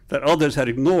that others had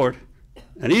ignored,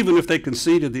 and even if they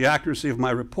conceded the accuracy of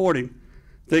my reporting,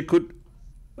 they could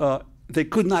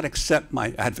not accept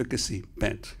my advocacy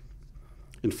bent.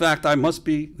 In fact, I must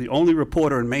be the only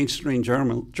reporter in mainstream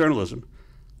journalism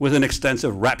with an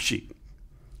extensive rap sheet,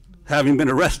 having been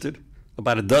arrested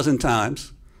about a dozen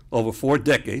times over 4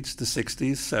 decades, the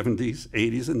 60s, 70s,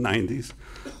 80s, and 90s,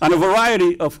 on a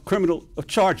variety of criminal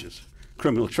charges: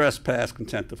 criminal trespass,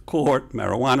 contempt of court,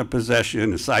 marijuana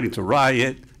possession, inciting to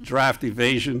riot, draft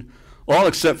evasion, all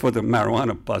except for the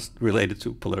marijuana bust related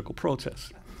to political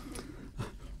protests.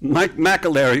 Mike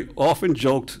McAlery often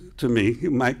joked to me.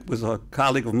 Mike was a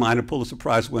colleague of mine, a Pulitzer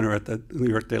Prize winner at the New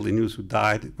York Daily News, who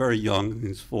died very young, in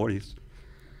his 40s.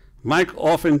 Mike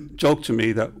often joked to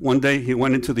me that one day he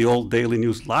went into the old Daily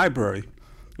News library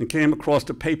and came across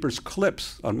the paper's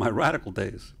clips on my radical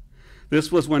days.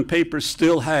 This was when papers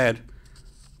still had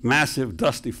massive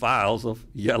dusty files of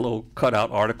yellow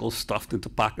cutout articles stuffed into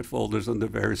pocket folders under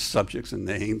various subjects and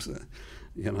names.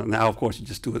 Now, of course, you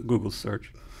just do a Google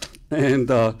search. And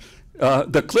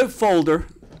the clip folder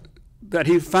that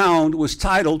he found was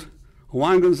titled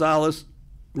Juan Gonzalez,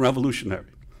 Revolutionary.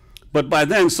 But by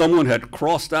then, someone had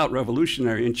crossed out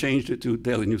revolutionary and changed it to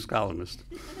Daily News columnist.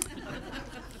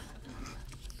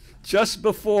 Just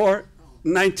before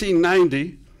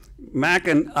 1990, Mac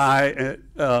and I,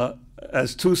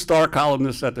 as 2 star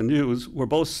columnists at the News, were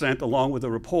both sent, along with a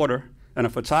reporter and a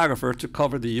photographer, to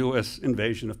cover the U.S.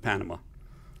 invasion of Panama.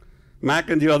 Mac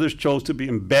and the others chose to be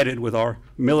embedded with our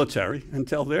military and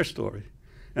tell their story.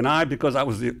 And I, because I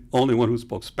was the only one who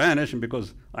spoke Spanish, and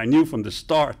because I knew from the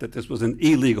start that this was an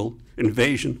illegal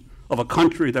invasion of a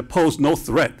country that posed no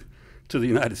threat to the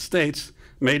United States,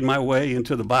 made my way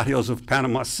into the barrios of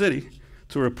Panama City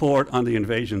to report on the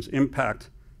invasion's impact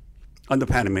on the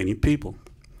Panamanian people.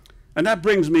 And that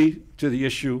brings me to the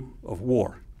issue of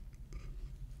war.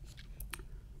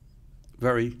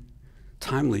 Very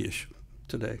timely issue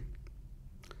today.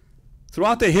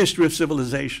 Throughout the history of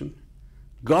civilization,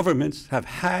 governments have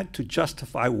had to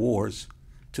justify wars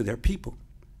to their people.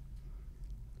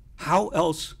 How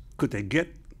else could they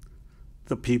get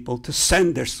the people to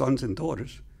send their sons and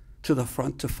daughters to the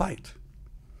front to fight?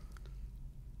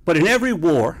 But in every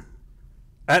war,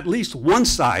 at least one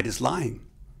side is lying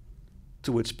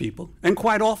to its people, and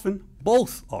quite often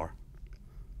both are.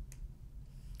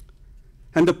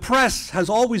 And the press has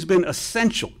always been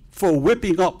essential for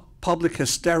whipping up public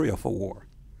hysteria for war.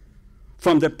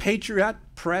 From the patriot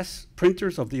press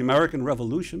printers of the American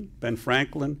Revolution, Ben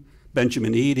Franklin,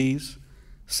 Benjamin Eades,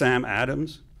 Sam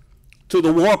Adams, to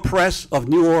the war press of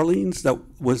New Orleans that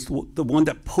was the one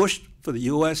that pushed for the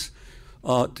U.S.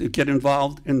 To get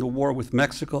involved in the war with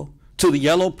Mexico, to the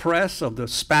yellow press of the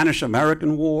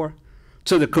Spanish-American War,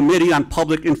 to the Committee on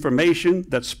Public Information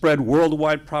that spread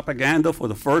worldwide propaganda for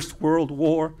the First World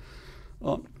War,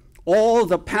 all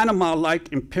the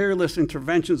Panama-like imperialist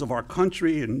interventions of our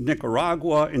country in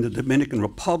Nicaragua, in the Dominican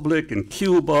Republic, in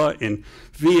Cuba, in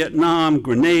Vietnam,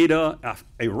 Grenada,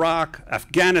 Iraq,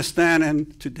 Afghanistan,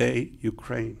 and today,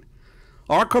 Ukraine.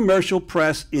 Our commercial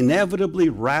press inevitably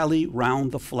rally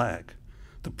round the flag,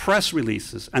 the press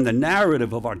releases, and the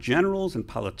narrative of our generals and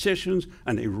politicians,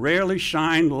 and they rarely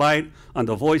shine light on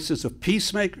the voices of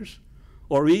peacemakers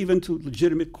or even to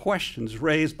legitimate questions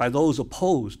raised by those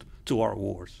opposed to our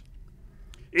wars.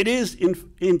 It is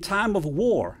in time of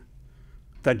war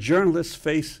that journalists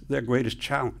face their greatest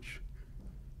challenge.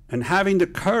 And having the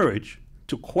courage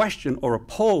to question or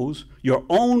oppose your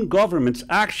own government's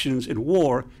actions in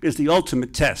war is the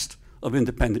ultimate test of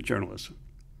independent journalism.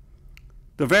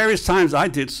 The various times I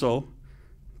did so,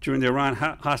 during the Iran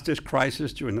hostage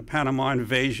crisis, during the Panama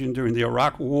invasion, during the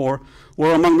Iraq War,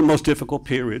 were among the most difficult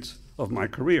periods of my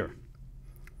career.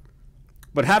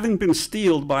 But having been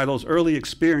steeled by those early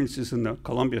experiences in the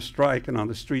Columbia strike and on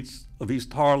the streets of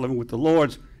East Harlem with the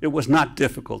Lords, it was not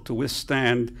difficult to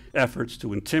withstand efforts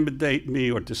to intimidate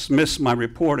me or dismiss my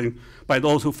reporting by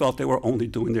those who felt they were only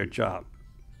doing their job.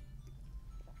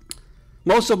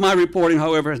 Most of my reporting,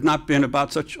 however, has not been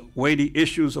about such weighty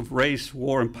issues of race,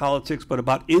 war, and politics, but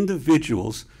about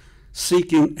individuals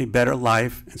seeking a better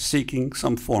life and seeking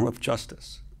some form of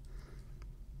justice.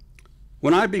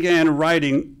 When I began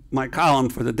writing my column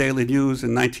for the Daily News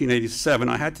in 1987,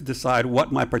 I had to decide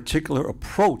what my particular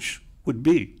approach would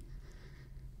be.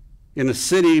 In a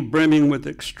city brimming with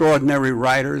extraordinary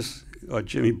writers,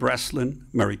 Jimmy Breslin,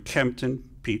 Murray Kempton,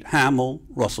 Pete Hamill,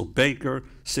 Russell Baker,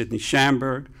 Sidney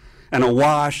Schamberg, and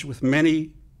awash with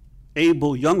many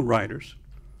able young writers,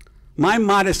 my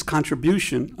modest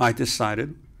contribution, I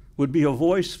decided, would be a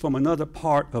voice from another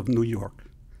part of New York,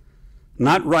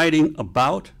 not writing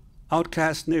about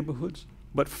outcast neighborhoods,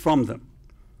 but from them,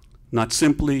 not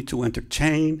simply to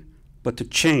entertain, but to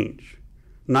change,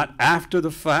 not after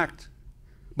the fact,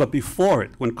 but before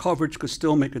it, when coverage could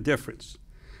still make a difference.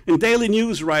 In daily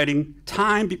news writing,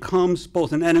 time becomes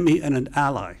both an enemy and an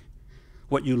ally.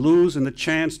 What you lose in the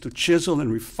chance to chisel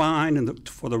and refine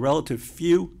for the relative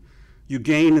few, you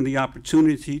gain in the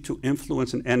opportunity to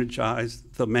influence and energize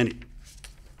the many.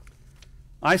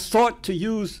 I sought to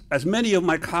use as many of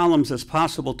my columns as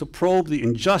possible to probe the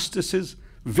injustices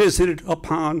visited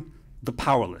upon the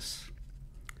powerless.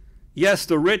 Yes,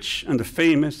 the rich and the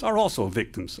famous are also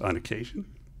victims on occasion,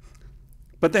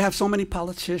 but they have so many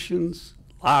politicians,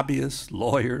 lobbyists,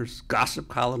 lawyers, gossip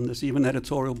columnists, even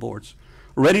editorial boards,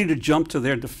 ready to jump to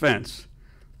their defense,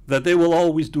 that they will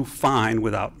always do fine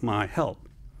without my help.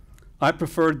 I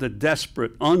preferred the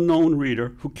desperate, unknown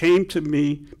reader who came to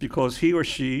me because he or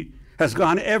she has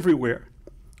gone everywhere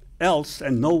else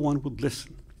and no one would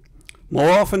listen.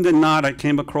 More often than not, I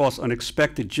came across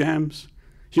unexpected gems,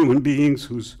 human beings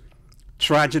whose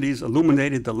tragedies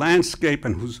illuminated the landscape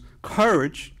and whose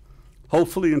courage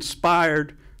hopefully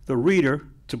inspired the reader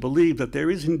to believe that there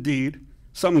is indeed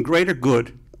some greater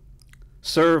good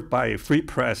served by a free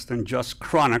press than just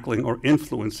chronicling or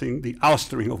influencing the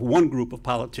ousting of one group of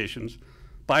politicians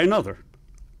by another.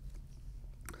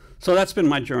 So that's been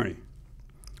my journey.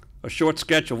 A short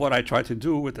sketch of what I tried to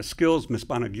do with the skills Ms.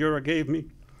 Bonagura gave me,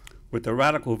 with the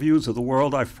radical views of the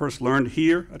world I first learned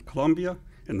here at Columbia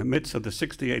in the midst of the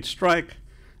 '68 strike,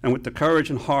 and with the courage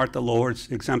and heart the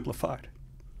Lords exemplified.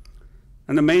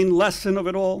 And the main lesson of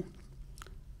it all: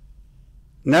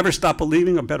 never stop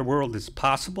believing a better world is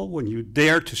possible when you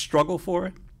dare to struggle for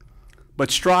it,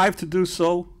 but strive to do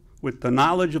so with the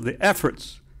knowledge of the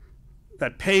efforts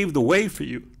that paved the way for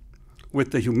you,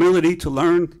 with the humility to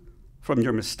learn from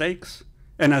your mistakes,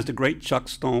 and as the great Chuck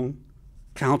Stone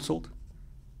counseled,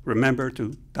 remember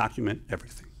to document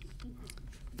everything.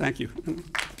 Thank you.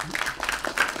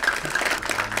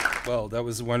 Well, that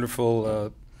was a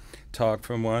wonderful talk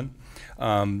from Juan.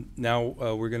 Now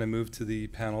we're going to move to the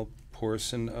panel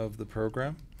portion of the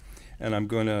program, and I'm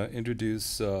going to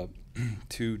introduce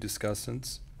two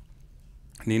discussants.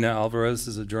 Nina Alvarez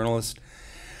is a journalist,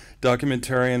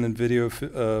 documentarian, and video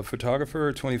photographer.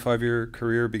 Her 25-year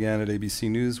career began at ABC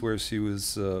News, where she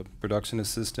was production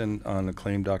assistant on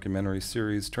acclaimed documentary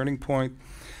series Turning Point.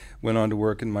 Went on to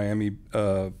work in Miami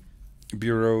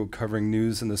bureau covering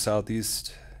news in the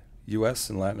Southeast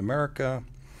U.S. and Latin America.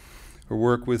 Her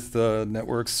work with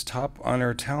networks Top on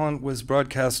Air Talent was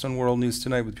broadcast on World News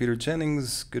Tonight with Peter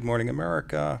Jennings, Good Morning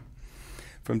America,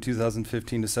 From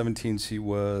 2015 to 17, she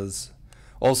was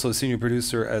also a senior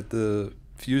producer at the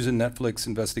Fusion Netflix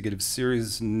investigative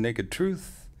series Naked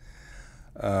Truth,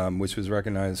 which was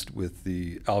recognized with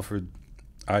the Alfred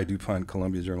I. DuPont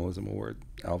Columbia Journalism Award.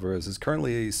 Alvarez is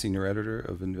currently a senior editor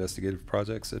of investigative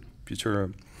projects at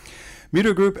Futura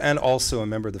Media Group and also a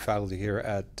member of the faculty here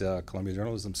at Columbia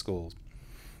Journalism School.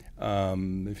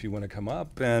 If you want to come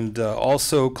up. And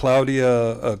also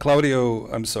Claudio,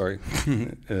 I'm sorry,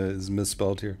 is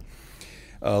misspelled here.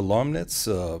 Lomnitz,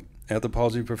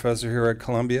 anthropology professor here at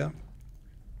Columbia.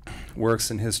 Works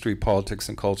in history, politics,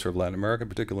 and culture of Latin America,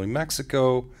 particularly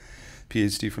Mexico.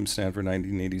 PhD from Stanford,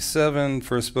 1987.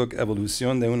 First book,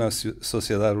 Evolución de una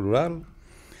Sociedad Rural.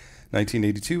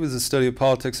 1982 was a study of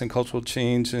politics and cultural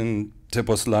change in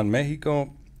Tepoztlán,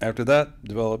 Mexico. After that,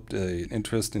 developed an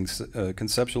interest in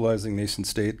conceptualizing nation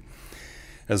state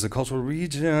as a cultural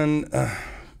region,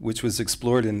 which was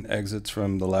explored in Exits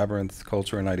from the Labyrinth,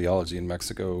 Culture and Ideology in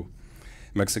Mexican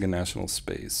national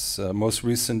space. Most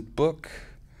recent book,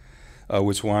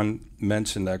 which Juan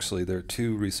mentioned, actually, there are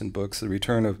two recent books, The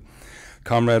Return of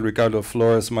Comrade Ricardo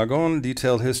Flores Magón,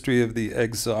 Detailed History of the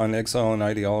on Exile and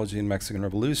Ideology in Mexican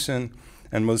Revolution,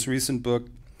 and most recent book,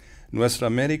 Nuestra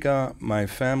América, My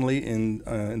Family in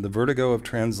the Vertigo of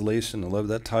Translation. I love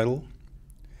that title,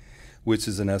 which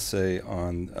is an essay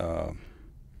on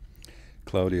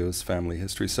Claudio's family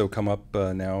history. So come up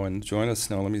now and join us.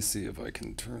 Now let me see if I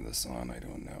can turn this on. I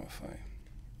don't know if I...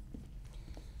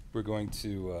 We're going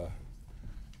to...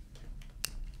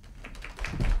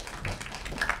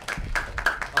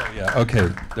 Oh yeah, okay,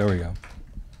 there we go.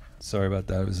 Sorry about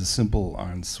that, it was a simple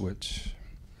on switch.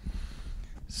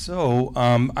 So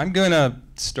I'm going to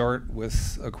start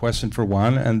with a question for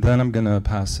Juan, and then I'm going to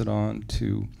pass it on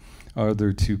to our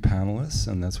other two panelists,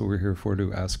 and that's what we're here for,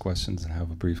 to ask questions and have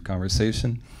a brief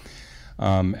conversation.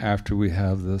 After we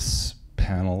have this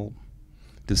panel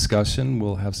discussion,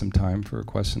 we'll have some time for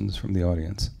questions from the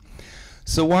audience.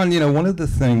 So Juan, you know, one of the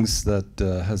things that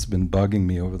has been bugging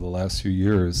me over the last few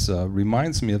years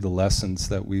reminds me of the lessons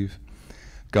that we've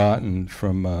gotten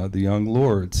from the Young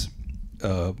Lords.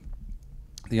 The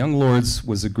Young Lords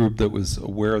was a group that was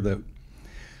aware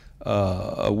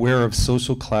of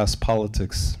social class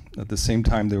politics. At the same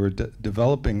time, they were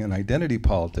developing an identity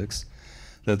politics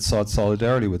that sought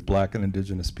solidarity with Black and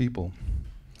Indigenous people.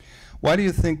 Why do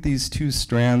you think these two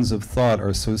strands of thought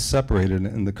are so separated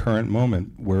in the current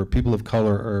moment, where people of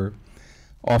color are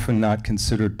often not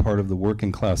considered part of the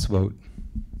working class vote?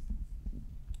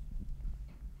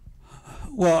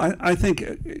 Well, I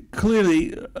think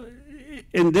clearly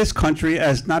in this country,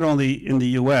 as not only in the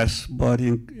U.S., but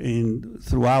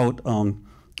throughout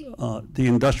the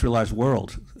industrialized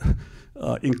world,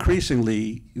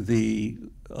 increasingly the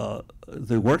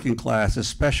working class,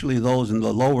 especially those in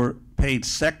the lower paid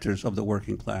sectors of the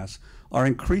working class, are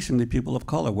increasingly people of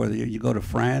color. Whether you go to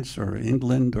France or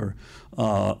England or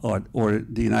the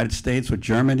United States or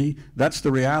Germany, that's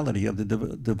the reality of the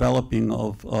developing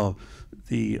of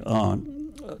the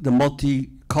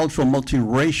multicultural,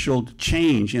 multiracial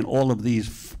change in all of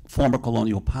these former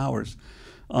colonial powers.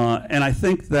 And I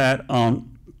think that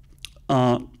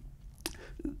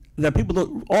that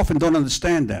people often don't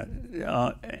understand that.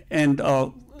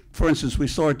 For instance, we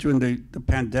saw it during the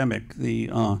pandemic, the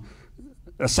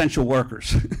essential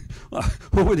workers.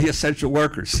 Who were the essential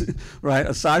workers, right?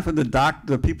 Aside from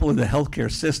the people in the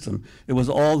healthcare system, it was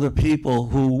all the people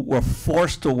who were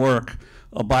forced to work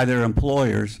by their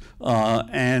employers,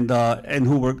 and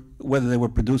who were, whether they were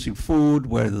producing food,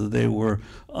 whether they were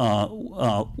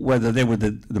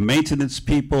the maintenance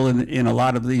people in a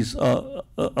lot of these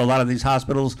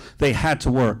hospitals, they had to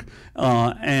work,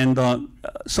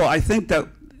 so I think that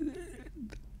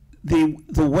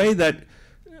the way that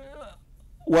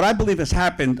what I believe has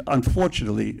happened,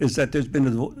 unfortunately, is that there's been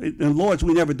in Lords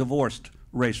we never divorced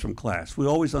race from class. We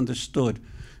always understood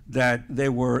that they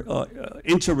were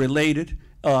interrelated,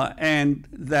 and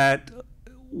that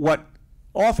what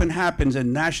often happens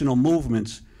in national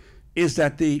movements is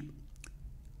that the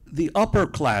upper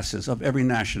classes of every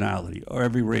nationality or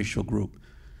every racial group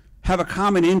have a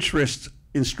common interest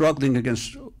in struggling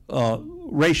against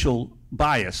racial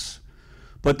bias,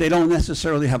 but they don't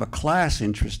necessarily have a class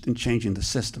interest in changing the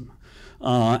system.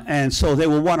 And so they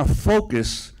will want to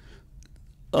focus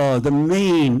the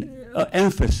main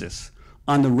emphasis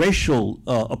on the racial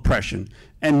oppression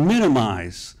and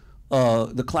minimize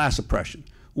the class oppression.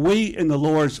 We in the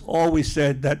Lords always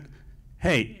said that,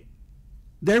 hey,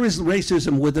 there is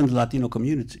racism within the Latino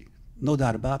community, no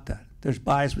doubt about that. There's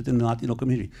bias within the Latino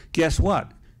community. Guess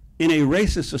what? in a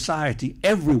racist society,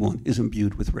 everyone is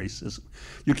imbued with racism.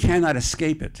 You cannot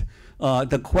escape it.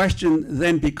 The question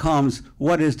then becomes,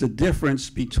 what is the difference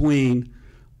between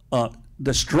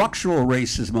the structural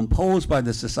racism imposed by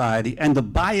the society and the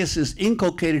biases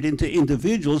inculcated into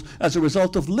individuals as a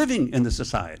result of living in the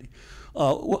society?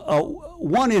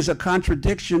 One is a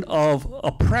contradiction of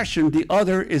oppression. The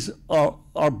other is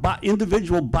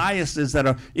individual biases that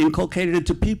are inculcated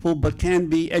into people but can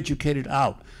be educated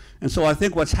out. And so I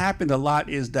think what's happened a lot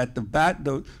is that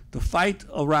the fight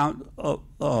around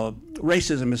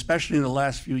racism, especially in the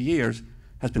last few years,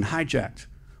 has been hijacked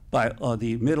by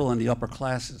the middle and the upper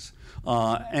classes.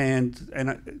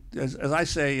 And as I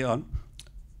say,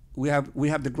 we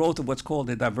have the growth of what's called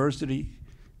the diversity.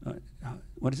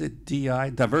 What is it?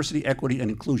 DI, diversity, equity, and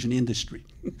inclusion industry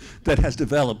that has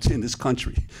developed in this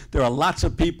country. There are lots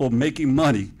of people making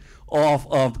money off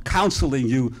of counseling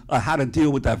you how to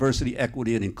deal with diversity,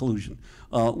 equity, and inclusion.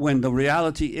 When the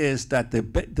reality is that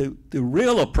the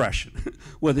real oppression,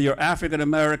 whether you're African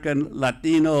American,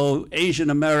 Latino, Asian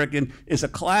American, is a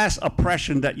class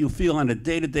oppression that you feel on a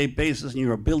day-to-day basis in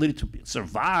your ability to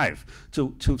survive,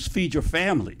 to feed your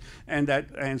family.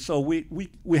 And so we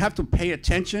have to pay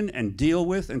attention and deal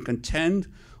with and contend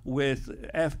with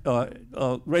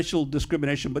racial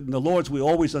discrimination. But in the Lords, we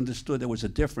always understood there was a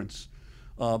difference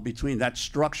between that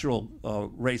structural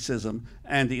racism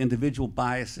and the individual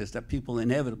biases that people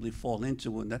inevitably fall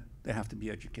into and that they have to be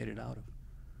educated out of.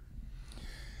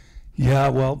 Yeah,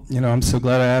 well, I'm so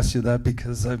glad I asked you that,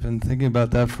 because I've been thinking about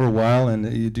that for a while, and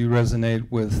you do resonate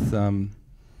with, the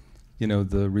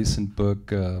recent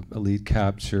book, Elite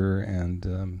Capture,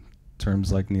 and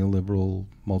terms like neoliberal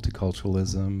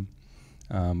multiculturalism,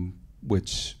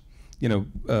 which,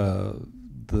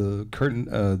 the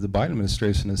Biden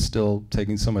administration is still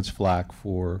taking so much flack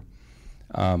for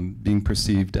being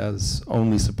perceived as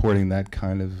only supporting that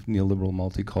kind of neoliberal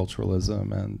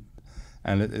multiculturalism,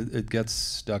 and it gets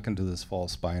stuck into this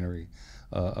false binary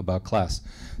about class.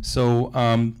 So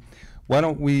why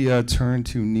don't we turn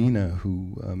to Nina,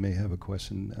 who may have a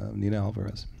question. Nina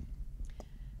Alvarez.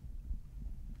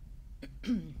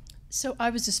 So I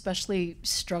was especially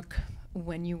struck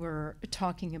when you were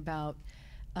talking about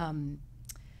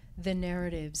the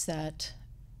narratives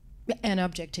and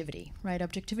objectivity, right?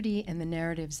 Objectivity and the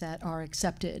narratives that are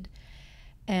accepted.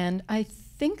 And I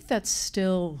think that's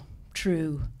still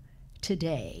true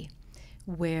today,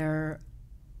 where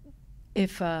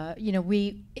if,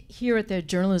 we here at the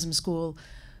journalism school,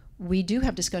 we do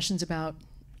have discussions about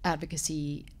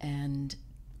advocacy and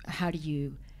how do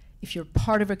you, if you're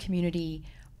part of a community,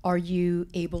 are you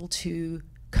able to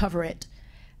cover it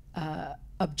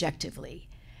objectively?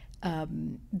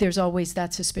 There's always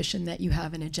that suspicion that you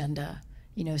have an agenda.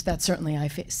 That certainly I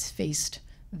faced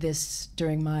this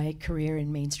during my career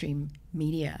in mainstream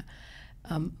media.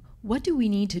 What do we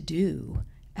need to do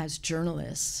as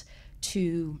journalists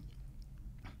to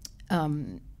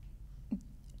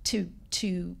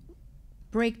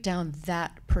break down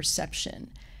that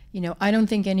perception? I don't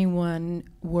think anyone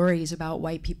worries about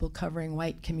white people covering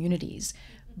white communities,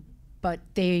 but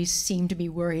they seem to be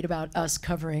worried about us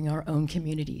covering our own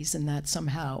communities, and that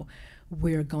somehow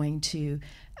we're going to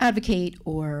advocate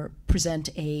or present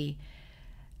a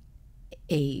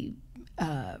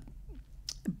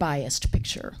biased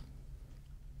picture.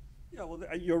 Yeah, well,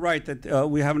 you're right that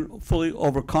we haven't fully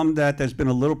overcome that. There's been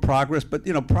a little progress, but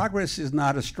progress is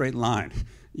not a straight line.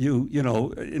 In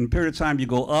a period of time you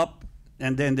go up,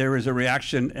 and then there is a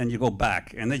reaction, and you go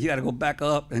back, and then you got to go back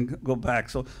up and go back.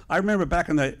 So I remember back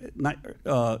in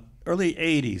the early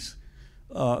 '80s,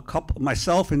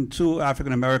 myself and two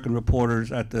African American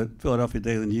reporters at the Philadelphia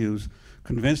Daily News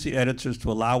convinced the editors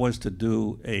to allow us to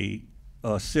do a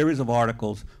series of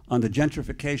articles on the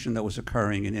gentrification that was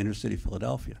occurring in inner city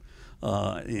Philadelphia.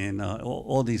 In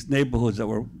all these neighborhoods that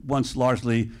were once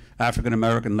largely African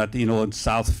American, Latino in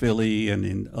South Philly, and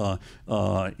in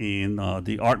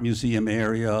the Art Museum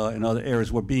area and other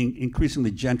areas were being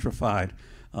increasingly gentrified,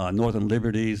 Northern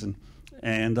Liberties,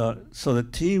 and so the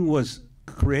team was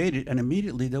created, and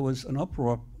immediately there was an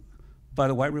uproar by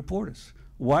the white reporters.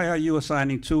 Why are you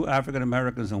assigning two African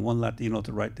Americans and one Latino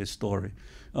to write this story?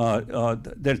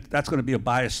 That's going to be a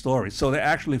biased story. So they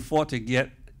actually fought to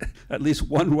get at least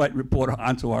one white reporter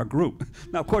onto our group.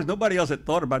 Now, of course, nobody else had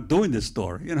thought about doing this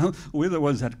story. We're the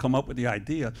ones that had come up with the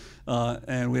idea,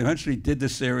 and we eventually did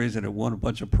this series, and it won a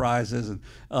bunch of prizes.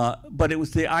 But it was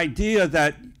the idea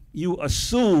that you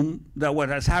assume that what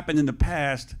has happened in the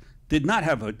past did not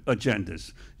have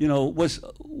agendas,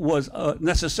 was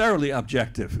necessarily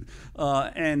objective,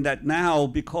 and that now,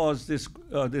 because this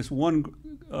one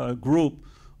group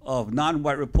of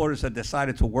non-white reporters that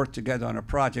decided to work together on a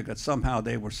project that somehow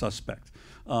they were suspect.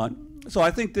 So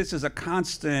I think this is a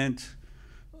constant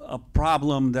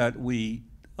problem that we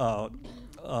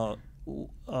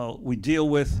deal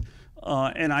with,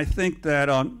 and I think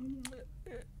that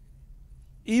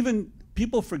even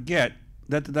people forget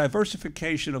that the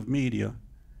diversification of media,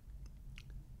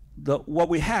 what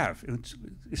we have, it's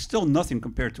still nothing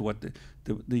compared to what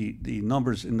the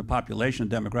numbers in the population,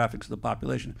 demographics of the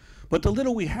population. But the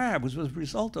little we have was a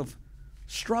result of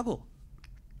struggle,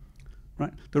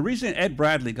 right? The reason Ed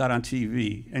Bradley got on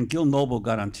TV and Gil Noble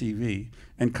got on TV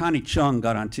and Connie Chung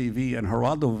got on TV and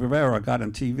Geraldo Rivera got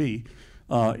on TV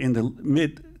in the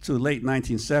mid to late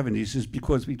 1970s is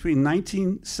because between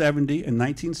 1970 and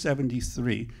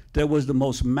 1973, there was the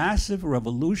most massive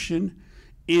revolution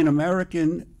in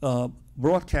American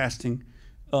broadcasting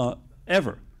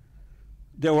ever.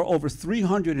 There were over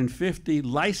 350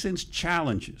 license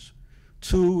challenges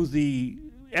to the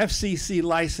FCC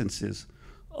licenses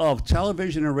of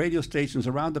television and radio stations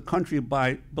around the country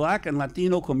by Black and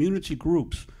Latino community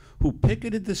groups who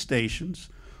picketed the stations,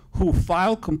 who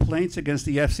filed complaints against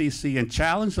the FCC and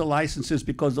challenged the licenses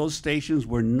because those stations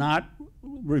were not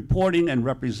reporting and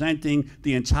representing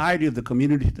the entirety of the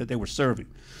community that they were serving.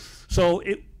 So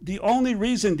the only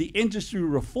reason the industry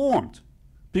reformed,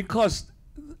 because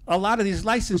a lot of these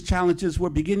license challenges were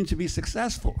beginning to be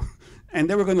successful and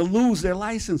they were going to lose their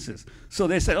licenses. So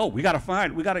they said, oh, we got to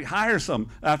hire some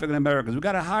African Americans, we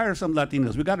got to hire some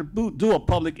Latinos, we got to do a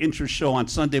public interest show on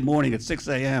Sunday morning at 6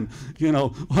 a.m., you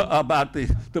know, about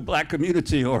the Black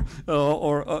community or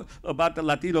about the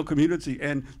Latino community.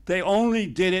 And they only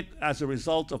did it as a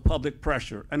result of public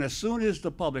pressure. And as soon as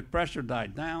the public pressure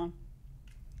died down,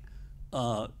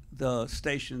 the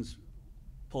stations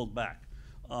pulled back.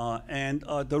 And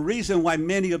the reason why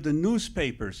many of the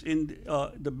newspapers,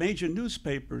 the major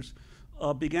newspapers,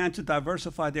 began to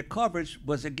diversify their coverage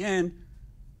was, again,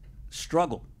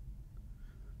 struggle.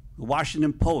 The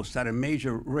Washington Post had a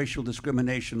major racial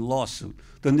discrimination lawsuit.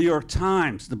 The New York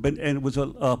Times, and it was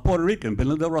a Puerto Rican,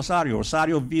 Belinda Rosario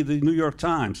v. the New York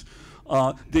Times.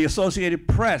 The Associated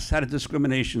Press had a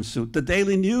discrimination suit. The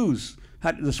Daily News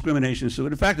had a discrimination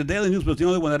suit. In fact, the Daily News was the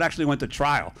only one that actually went to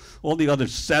trial. All the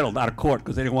others settled out of court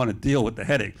because they didn't want to deal with the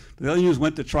headache. The Daily News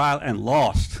went to trial and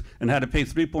lost and had to pay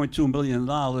 $3.2 million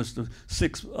to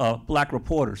 6 Black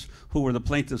reporters who were the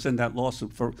plaintiffs in that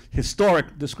lawsuit for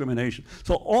historic discrimination.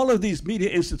 So all of these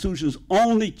media institutions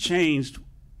only changed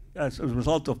as a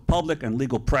result of public and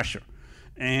legal pressure.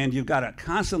 And you've got to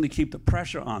constantly keep the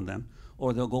pressure on them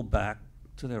or they'll go back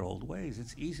to their old ways.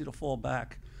 It's easy to fall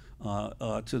back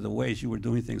to the ways you were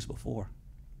doing things before.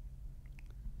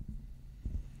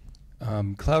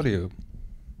 Claudio.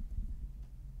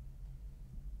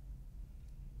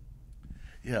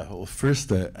 Yeah, well,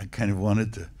 first I kind of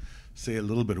wanted to say a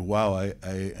little bit of wow,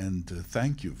 and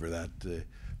thank you for that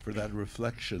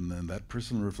reflection and that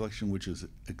personal reflection, which is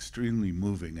extremely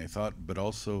moving, I thought, but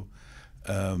also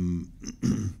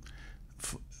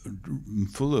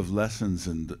full of lessons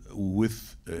and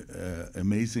with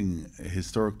amazing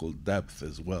historical depth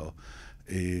as well.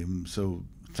 So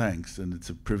thanks, and it's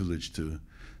a privilege to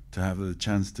have the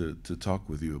chance to talk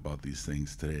with you about these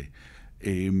things today.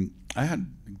 I had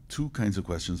 2 kinds of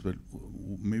questions, but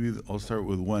maybe I'll start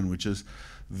with one, which is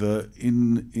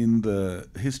in the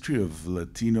history of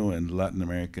Latino and Latin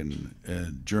American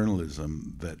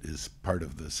journalism that is part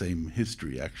of the same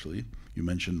history, actually. You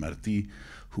mentioned Martí,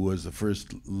 who was the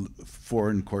first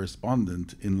foreign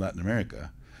correspondent in Latin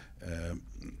America,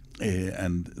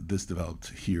 and this developed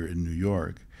here in New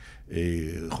York.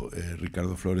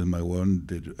 Ricardo Flores Magón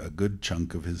did a good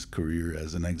chunk of his career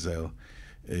as an exile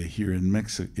here in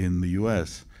the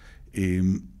U.S.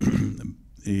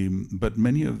 But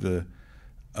many of the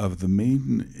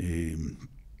main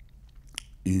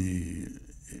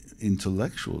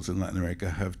intellectuals in Latin America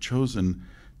have chosen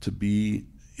to be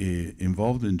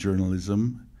involved in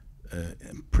journalism,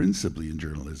 principally in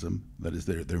journalism. That is,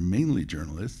 they're mainly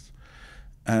journalists,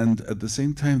 and at the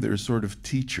same time they're sort of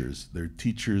teachers. They're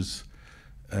teachers.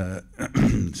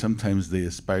 Sometimes they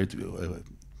aspire to.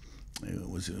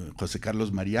 Was José Carlos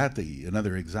Mariátegui,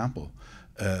 another example,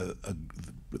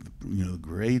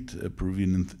 great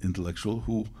Peruvian intellectual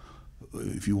who,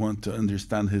 if you want to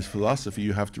understand his philosophy,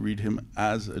 you have to read him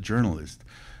as a journalist.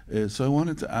 So I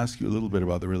wanted to ask you a little bit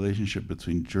about the relationship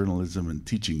between journalism and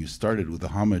teaching. You started with a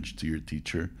homage to your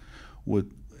teacher.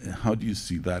 How do you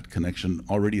see that connection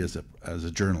already as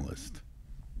a journalist?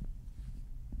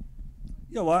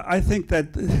 Yeah, well, I think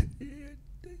that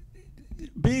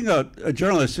being a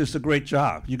journalist is a great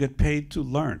job. You get paid to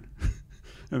learn.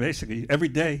 Basically, every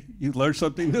day you learn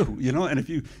something new, you know, and if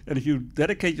you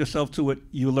dedicate yourself to it,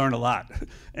 you learn a lot.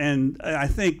 And I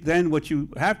think then what you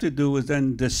have to do is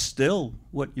then distill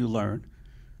what you learn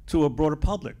to a broader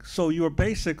public. So you're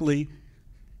basically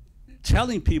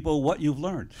telling people what you've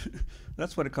learned.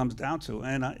 That's what it comes down to.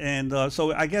 And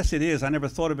so I guess it is. I never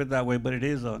thought of it that way, but it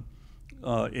is a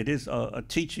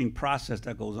teaching process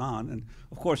that goes on. And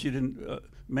of course, you didn't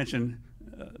mention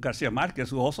Garcia Marquez,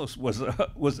 who also was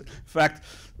in fact,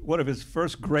 one of his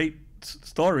first great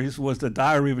stories was The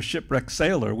Diary of a Shipwrecked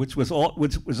Sailor, which was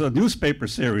a newspaper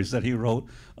series that he wrote,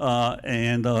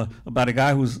 and about a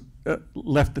guy who's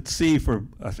left at sea for,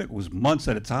 I think it was months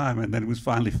at a time, and then he was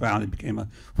finally found. He became a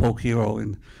folk hero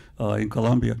in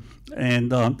Colombia.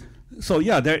 And so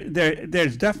yeah,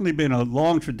 there's definitely been a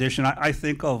long tradition. I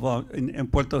think of in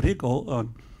Puerto Rico,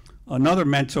 another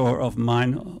mentor of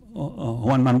mine,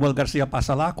 Juan Manuel Garcia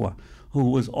Pasalacqua, who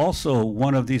was also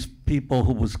one of these people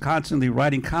who was constantly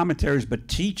writing commentaries but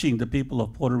teaching the people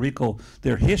of Puerto Rico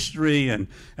their history and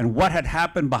what had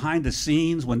happened behind the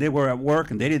scenes when they were at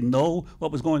work and they didn't know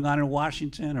what was going on in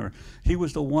Washington. Or he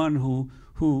was the one who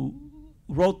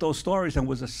wrote those stories and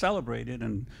was celebrated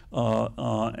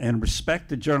and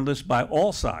respected journalist by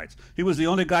all sides. He was the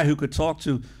only guy who could talk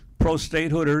to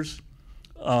pro-statehooders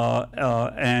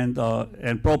and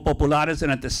pro-populares,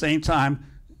 and at the same time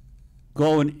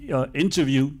go and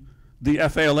interview the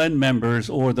FALN members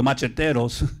or the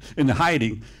macheteros in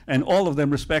hiding, and all of them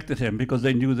respected him because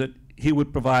they knew that he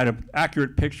would provide an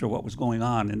accurate picture of what was going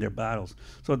on in their battles.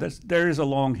 So there is a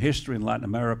long history in Latin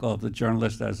America of the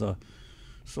journalist as a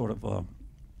sort of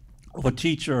a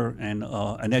teacher and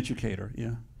an educator.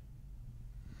 Yeah.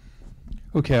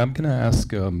 Okay, I'm going to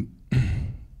ask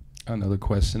another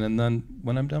question, and then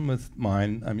when I'm done with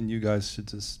mine, I mean, you guys should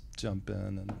just jump in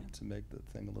and to make the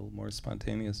thing a little more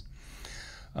spontaneous.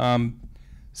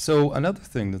 So another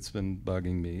thing that's been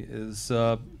bugging me is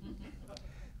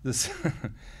this.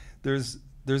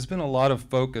 There's been a lot of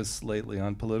focus lately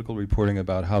on political reporting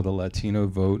about how the Latino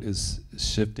vote is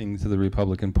shifting to the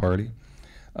Republican Party,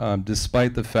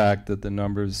 despite the fact that the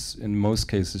numbers in most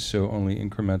cases show only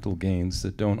incremental gains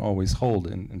that don't always hold.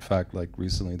 In fact, like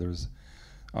recently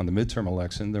on the midterm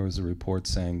election, there was a report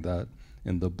saying that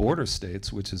in the border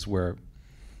states, which is where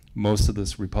most of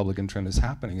this Republican trend is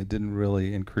happening, it didn't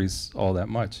really increase all that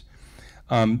much.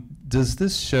 Does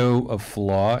this show a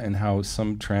flaw in how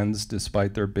some trends,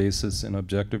 despite their basis in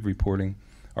objective reporting,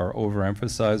 are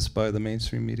overemphasized by the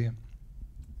mainstream media?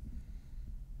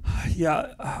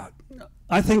 Yeah,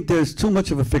 I think there's too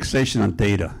much of a fixation on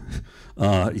data,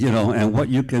 you know, and what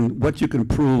you can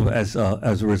prove as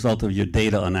a result of your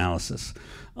data analysis.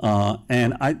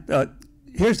 And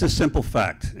here's the simple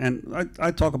fact, and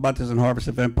I talk about this in Harvest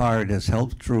of Empire. It has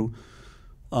held true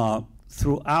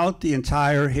throughout the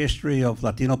entire history of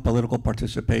Latino political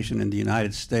participation in the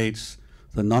United States.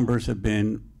 The numbers have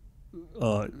been,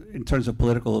 in terms of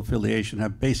political affiliation,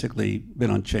 have basically been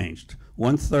unchanged.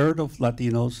 1/3 of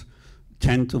Latinos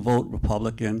tend to vote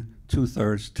Republican,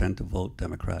 2/3 tend to vote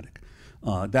Democratic.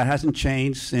 That hasn't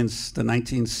changed since the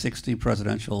 1960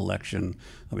 presidential election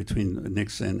between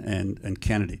Nixon and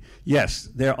Kennedy. Yes,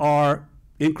 there are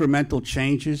incremental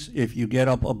changes. If you get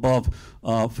up above,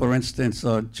 for instance,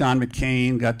 John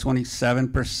McCain got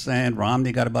 27%,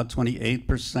 Romney got about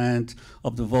 28%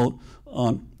 of the vote.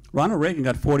 Ronald Reagan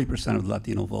got 40% of the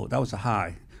Latino vote. That was a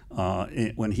high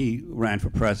when he ran for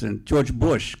president. George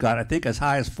Bush got, I think, as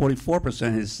high as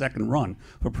 44% in his second run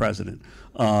for president.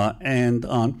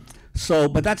 So,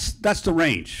 but that's the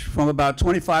range, from about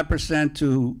 25%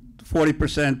 to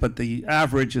 40%, but the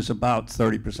average is about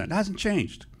 30%. It hasn't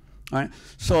changed. All right.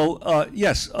 So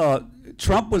yes,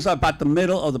 Trump was about the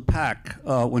middle of the pack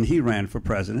when he ran for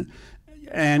president,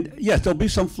 and yes, there'll be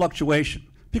some fluctuation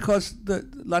because the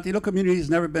Latino community has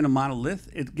never been a monolith.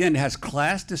 It has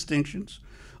class distinctions.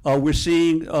 We're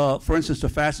seeing, for instance, the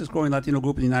fastest growing Latino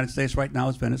group in the United States right now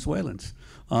is Venezuelans.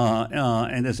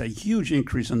 And there's a huge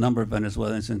increase in the number of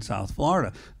Venezuelans in South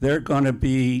Florida. They're going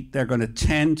to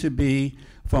tend to be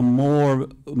from more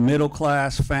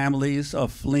middle-class families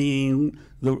fleeing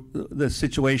the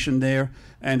situation there,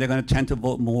 and they're going to tend to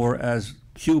vote more as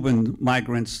Cuban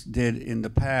migrants did in the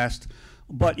past.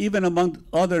 But even among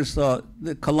others, the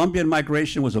Colombian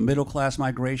migration was a middle-class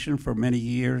migration for many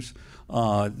years.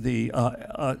 So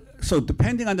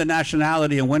depending on the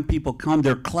nationality and when people come,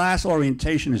 their class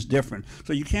orientation is different.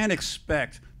 So you can't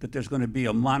expect that there's going to be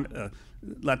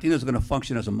Latinos are going to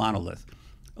function as a monolith.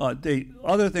 The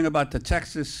other thing about the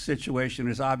Texas situation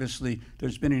is obviously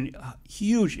there's been a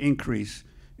huge increase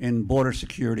in border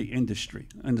security industry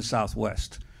in the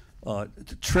Southwest.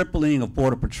 The tripling of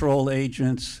Border Patrol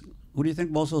agents, Who do you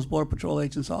think most of those Border Patrol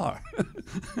agents are?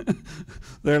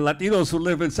 They're Latinos who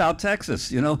live in South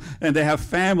Texas, you know, and they have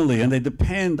family and they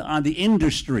depend on the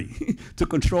industry to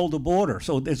control the border.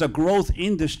 So there's a growth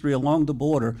industry along the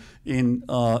border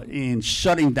in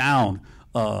shutting down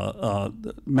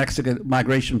Mexican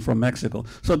migration from Mexico.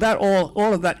 So that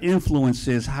all of that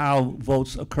influences how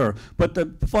votes occur. But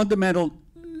the fundamental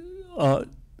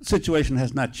situation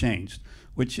has not changed,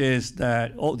 which is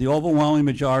that the overwhelming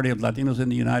majority of Latinos in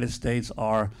the United States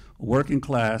are working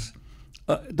class.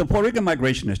 The Puerto Rican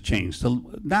migration has changed.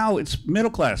 So now it's middle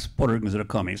class Puerto Ricans that are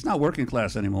coming. It's not working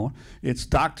class anymore. It's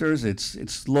doctors,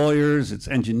 it's lawyers, it's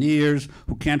engineers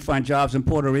who can't find jobs in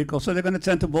Puerto Rico. So they're going to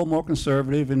tend to vote more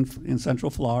conservative in Central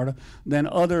Florida than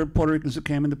other Puerto Ricans who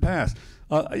came in the past.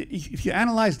 If you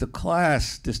analyze the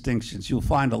class distinctions, you'll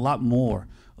find a lot more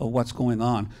of what's going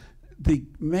on. The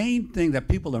main thing that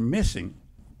people are missing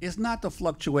is not the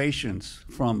fluctuations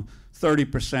from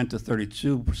 30% to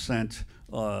 32%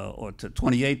 or to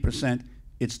 28%.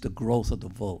 It's the growth of the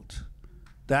vote.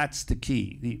 That's the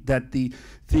key. The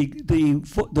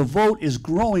vote is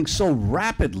growing so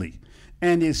rapidly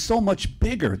and is so much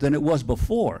bigger than it was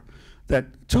before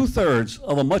that 2/3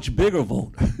 of a much bigger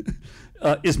vote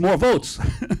is more votes,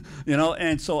 you know.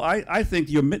 And so I think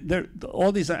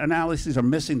all these analyses are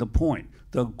missing the point.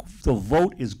 The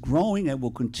vote is growing and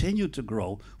will continue to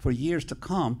grow for years to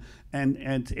come, and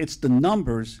it's the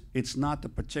numbers, it's not the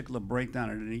particular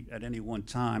breakdown at any one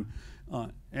time.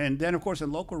 And then, of course,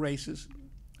 in local races,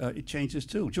 it changes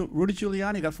too. Rudy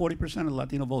Giuliani got 40% of the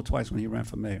Latino vote twice when he ran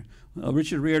for mayor.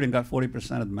 Richard Riordan got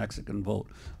 40% of the Mexican vote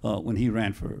when he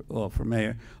ran for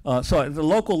mayor. So at the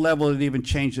local level, it even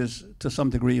changes to some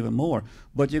degree even more.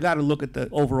 But you got to look at the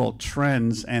overall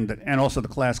trends and also the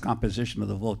class composition of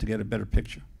the vote to get a better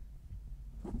picture.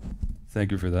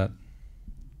 Thank you for that.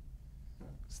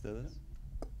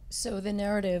 So the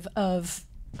narrative of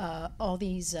all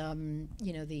these,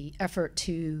 you know, the effort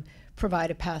to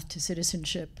provide a path to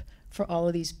citizenship for all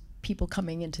of these people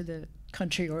coming into the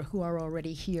country or who are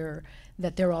already here,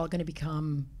 that they're all going to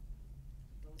become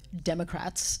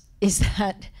Democrats. Is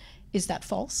that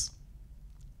false?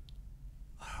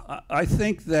 I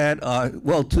think that,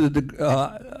 well,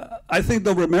 I think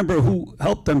they'll remember who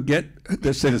helped them get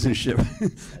their citizenship,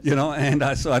 you know, and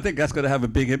so I think that's going to have a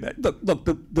big impact. Look,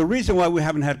 the reason why we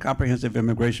haven't had comprehensive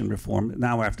immigration reform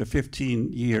now after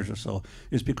 15 years or so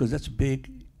is because that's a big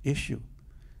issue.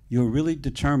 You're really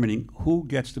determining who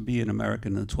gets to be an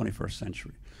American in the 21st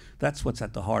century. That's what's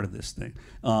at the heart of this thing.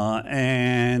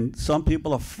 And some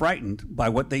people are frightened by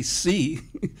what they see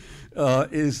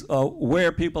is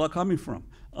where people are coming from.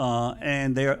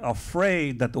 And they're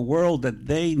afraid that the world that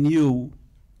they knew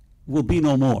will be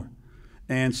no more.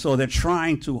 And so they're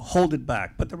trying to hold it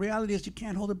back. But the reality is you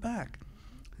can't hold it back.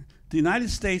 The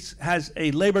United States has a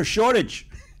labor shortage.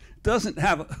 It doesn't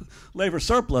have a labor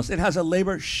surplus. It has a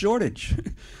labor shortage.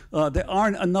 There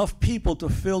aren't enough people to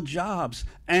fill jobs.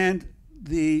 And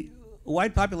the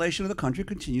white population of the country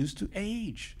continues to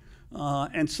age.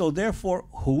 And so therefore,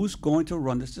 who's going to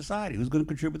run this society? Who's going to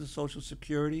contribute to Social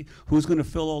Security? Who's going to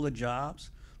fill all the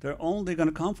jobs? They're only going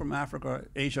to come from Africa,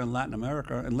 Asia, and Latin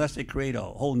America unless they create a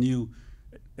whole new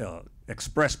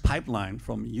express pipeline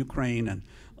from Ukraine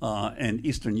and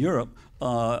Eastern Europe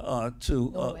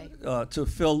to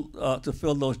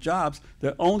fill those jobs.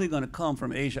 They're only going to come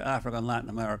from Asia, Africa, and Latin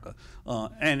America.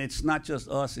 And it's not just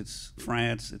us. It's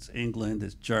France, it's England,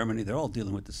 it's Germany. They're all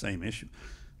dealing with the same issue.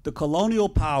 The colonial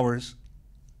powers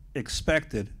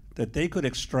expected that they could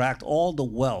extract all the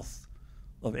wealth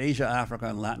of Asia, Africa,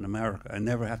 and Latin America and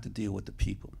never have to deal with the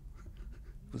people.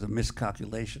 It was a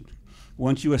miscalculation.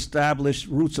 Once you establish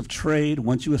routes of trade,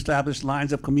 once you establish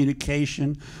lines of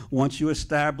communication, once you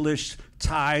establish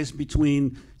ties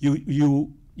between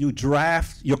you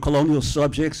draft your colonial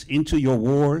subjects into your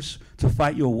wars to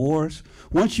fight your wars.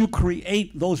 Once you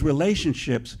create those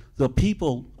relationships, the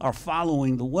people are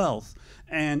following the wealth.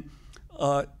 And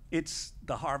it's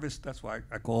the harvest. That's why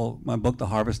I call my book The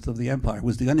Harvest of the Empire. It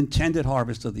was the unintended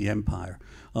harvest of the empire.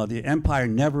 The empire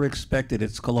never expected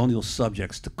its colonial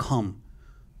subjects to come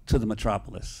to the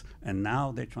metropolis. And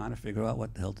now they're trying to figure out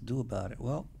what the hell to do about it.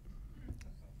 Well,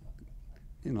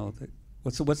 you know,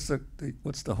 what's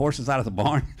the horses out of the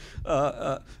barn?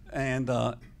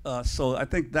 So I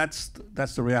think that's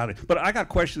the reality. But I got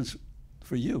questions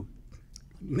for you.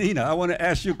 Nina, I want to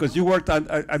ask you, because you worked on,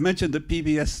 I mentioned the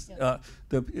PBS,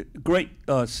 the great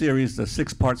series, the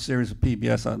 6-part series of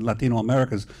PBS on Latino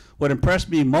Americans. What impressed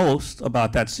me most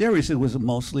about that series, it was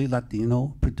mostly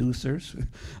Latino producers,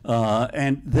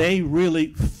 and they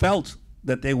really felt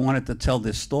that they wanted to tell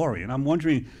this story. And I'm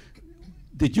wondering,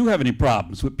 did you have any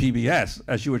problems with PBS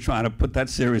as you were trying to put that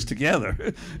series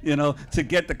together, you know, to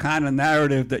get the kind of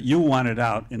narrative that you wanted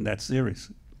out in that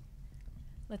series?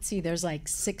 Let's see, there's like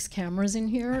 6 cameras in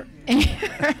here. And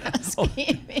you're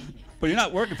asking me. But you're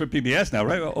not working for PBS now,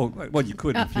 right? Oh, well, you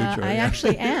could in the future. I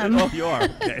actually am. Oh, you are.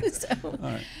 Okay. So, all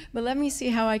right. But let me see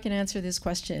how I can answer this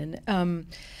question.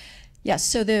 Yes,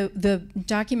 so the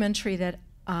documentary that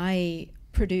I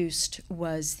produced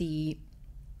was the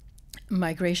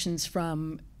migrations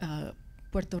from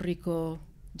Puerto Rico,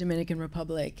 Dominican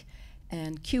Republic,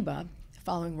 and Cuba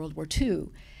following World War II.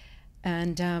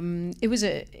 And it was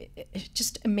a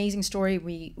just amazing story.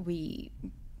 We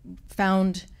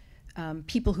found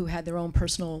people who had their own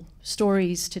personal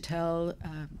stories to tell.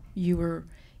 You were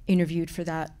interviewed for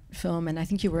that film, and I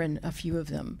think you were in a few of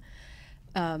them.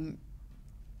 And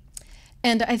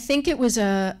I think it was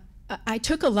I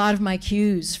took a lot of my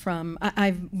cues from,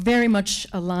 I've very much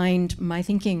aligned my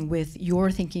thinking with your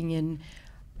thinking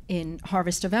in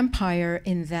Harvest of Empire,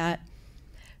 in that,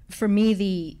 for me,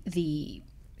 the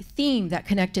theme that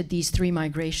connected these 3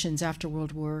 migrations after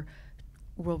World War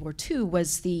II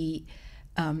was the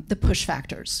push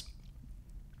factors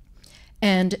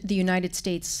and the United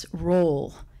States'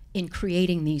 role in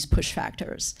creating these push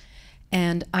factors.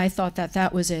 And I thought that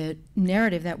that was a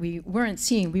narrative that we weren't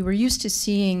seeing. We were used to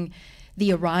seeing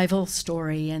the arrival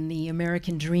story and the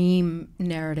American dream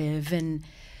narrative, and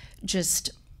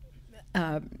just,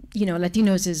 you know,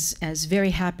 Latinos as very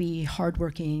happy,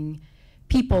 hardworking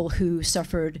people who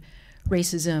suffered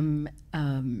racism,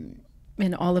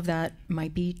 and all of that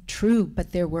might be true,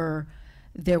 but there were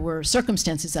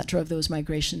circumstances that drove those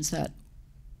migrations that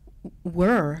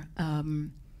were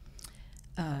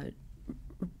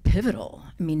pivotal.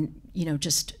 I mean, you know,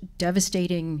 just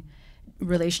devastating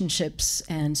relationships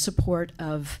and support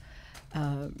of,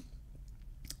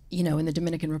 you know, in the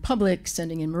Dominican Republic,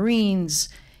 sending in Marines,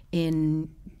 in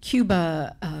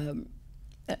Cuba,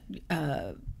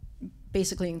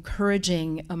 basically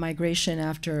encouraging a migration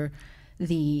after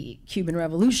the Cuban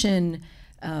Revolution,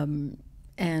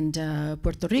 and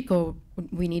Puerto Rico,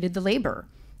 we needed the labor.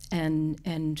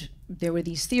 And there were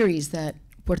these theories that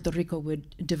Puerto Rico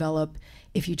would develop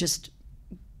if you just,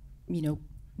 you know,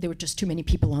 there were just too many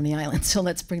people on the island, so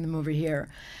let's bring them over here.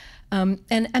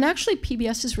 And actually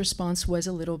PBS's response was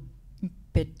a little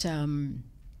bit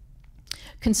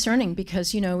concerning,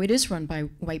 because, you know, it is run by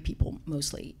white people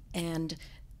mostly. And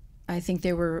I think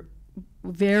they were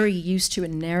very used to a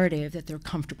narrative that they're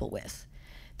comfortable with.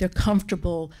 They're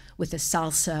comfortable with the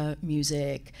salsa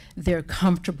music. They're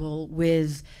comfortable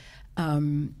with,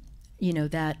 you know,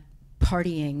 that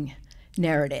partying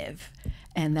narrative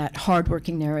and that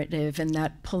hardworking narrative and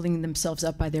that pulling themselves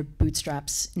up by their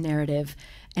bootstraps narrative,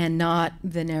 and not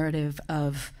the narrative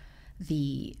of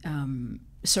the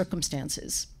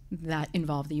circumstances that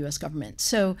involve the U.S. government.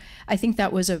 So I think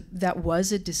that was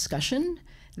a discussion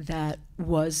that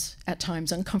was at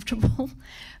times uncomfortable,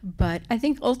 but I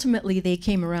think ultimately they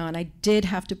came around. I did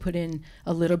have to put in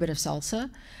a little bit of salsa,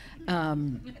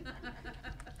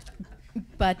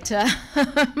 but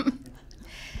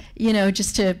you know,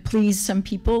 just to please some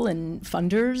people and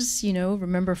funders. You know,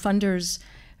 remember funders,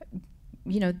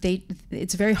 you know,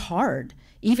 it's very hard,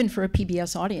 even for a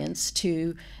PBS audience,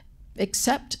 to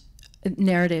accept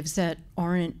narratives that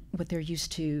aren't what they're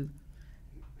used to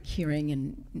hearing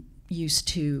and used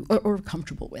to or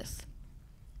comfortable with.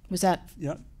 Was that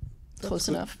close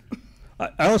enough?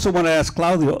 I also want to ask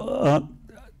Claudio,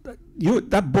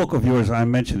 that book of yours I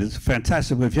mentioned is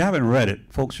fantastic, but if you haven't read it,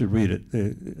 folks should read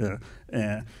it.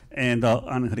 And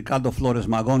on Ricardo Flores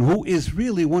Magón, who is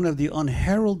really one of the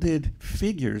unheralded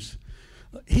figures.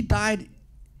 He died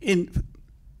in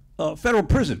federal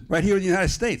prison right here in the United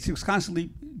States. He was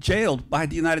constantly jailed by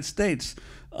the United States.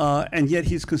 And yet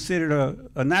he's considered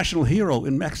a national hero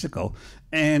in Mexico,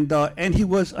 and he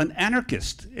was an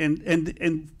anarchist,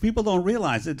 and people don't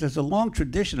realize that there's a long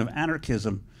tradition of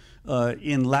anarchism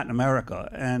in Latin America,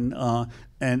 and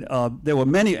there were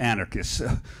many anarchists.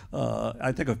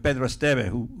 I think of Pedro Esteve,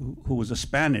 who was a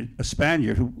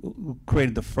Spaniard who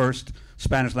created the first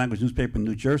Spanish language newspaper in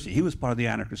New Jersey. He was part of the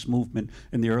anarchist movement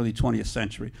in the early 20th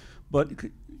century. But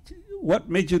what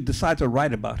made you decide to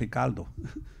write about Ricardo?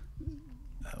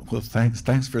 Well,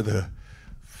 thanks for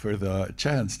the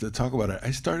chance to talk about it.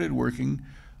 I started working.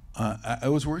 I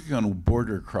was working on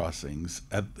border crossings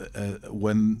at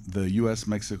when the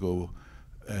U.S.-Mexico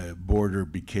border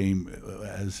became,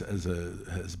 as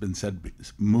has been said,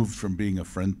 moved from being a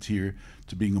frontier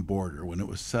to being a border. When it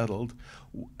was settled,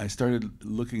 I started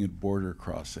looking at border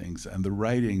crossings and the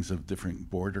writings of different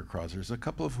border crossers, a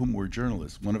couple of whom were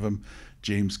journalists. One of them,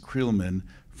 James Creelman,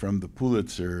 from the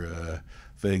Pulitzer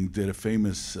thing, did a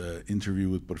famous interview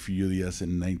with Porfirio Diaz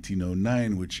in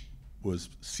 1909, which was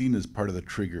seen as part of the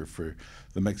trigger for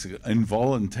the Mexican,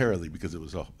 involuntarily, because it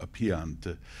was a peon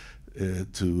to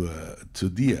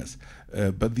Diaz.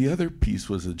 But the other piece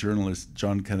was a journalist,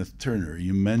 John Kenneth Turner.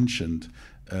 You mentioned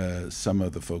some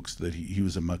of the folks that he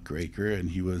was a muckraker and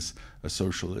he was a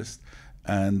socialist.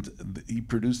 And he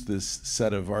produced this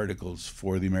set of articles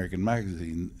for the American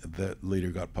magazine that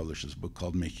later got published as a book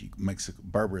called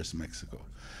Barbarous Mexico,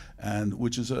 and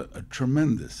which is a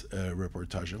tremendous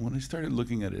reportage. And when I started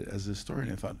looking at it as a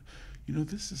historian, I thought, you know,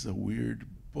 this is a weird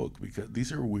book, because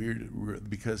these are weird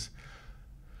because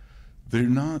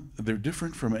they're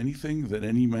different from anything that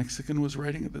any Mexican was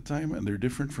writing at the time, and they're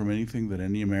different from anything that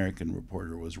any American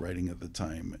reporter was writing at the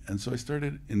time. And so I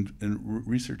started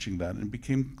researching that, and it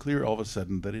became clear all of a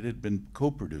sudden that it had been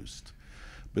co-produced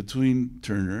between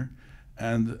Turner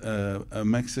and a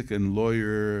Mexican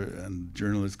lawyer and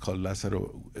journalist called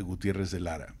Lázaro Gutiérrez de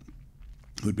Lara,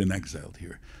 who had been exiled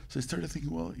here. So I started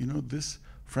thinking, well, you know, this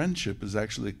friendship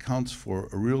actually accounts for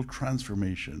a real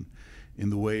transformation in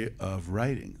the way of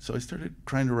writing. So I started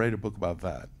trying to write a book about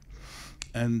that.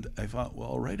 And I thought, well,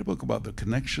 I'll write a book about the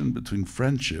connection between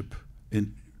friendship,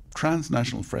 in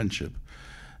transnational friendship,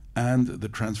 and the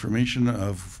transformation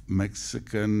of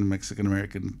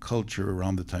Mexican-American culture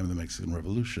around the time of the Mexican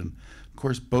Revolution. Of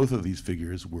course, both of these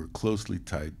figures were closely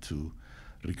tied to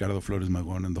Ricardo Flores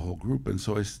Magón and the whole group. And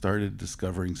so I started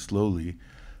discovering slowly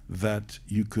that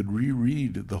you could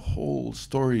reread the whole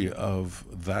story of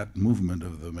that movement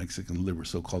of the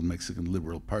so-called Mexican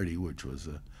Liberal Party, which was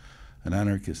an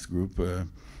anarchist group, or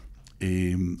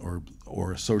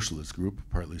a socialist group,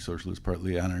 partly socialist,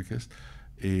 partly anarchist,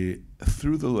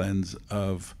 through the lens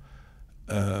of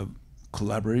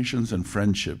collaborations and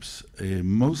friendships,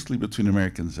 mostly between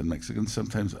Americans and Mexicans,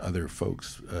 sometimes other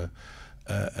folks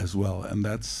as well. And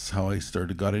that's how I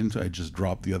got into it. I just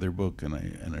dropped the other book and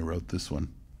I wrote this one.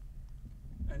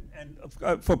 And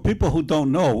for people who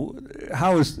don't know,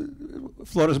 how is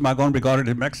Flores Magón regarded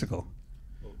in Mexico?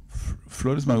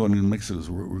 Flores Magón in Mexico is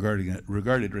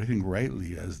regarded, I think,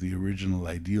 rightly as the original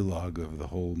ideologue of the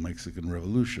whole Mexican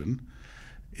Revolution,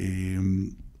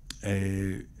 and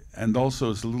also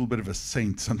as a little bit of a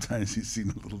saint. Sometimes he's seen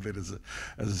a little bit as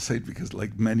a saint, because,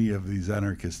 like many of these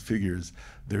anarchist figures,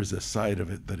 there's a side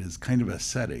of it that is kind of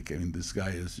ascetic. I mean, this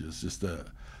guy is just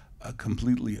a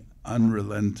completely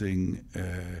unrelenting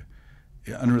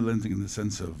in the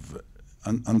sense of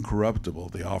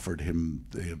uncorruptible. They offered him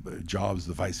jobs,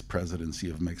 the vice presidency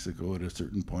of Mexico. At a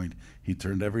certain point, he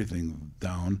turned everything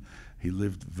down. He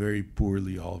lived very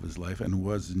poorly all of his life and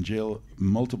was in jail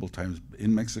multiple times,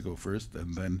 in Mexico first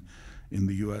and then in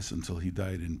the US until he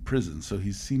died in prison. So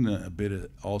he's seen a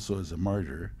bit also as a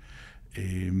martyr. But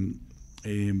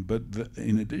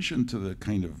in addition to the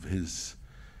kind of his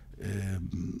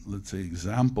let's say,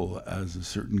 example as a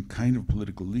certain kind of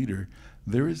political leader,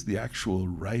 there is the actual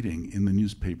writing in the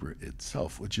newspaper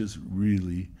itself, which is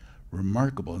really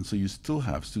remarkable. And so you still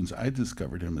have students. I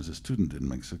discovered him as a student in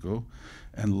Mexico,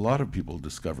 and a lot of people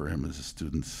discover him as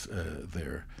students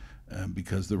there,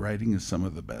 because the writing is some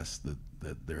of the best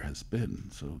that there has been.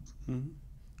 So,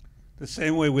 the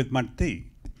same way with Martí.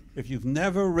 If you've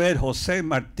never read Jose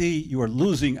Martí, you are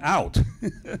losing out.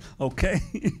 Okay,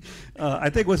 I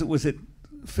think was it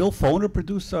Phil Foner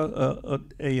produced a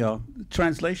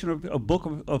translation of a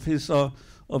book of his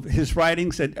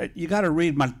writings. And you got to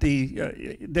read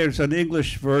Martí. There's an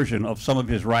English version of some of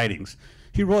his writings.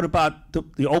 He wrote about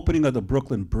the opening of the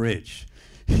Brooklyn Bridge.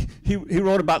 He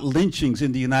wrote about lynchings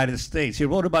in the United States. He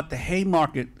wrote about the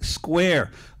Haymarket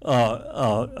Square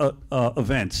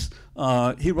events.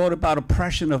 He wrote about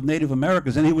oppression of Native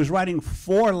Americans, and he was writing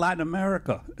for Latin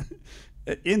America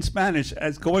in Spanish,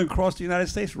 as going across the United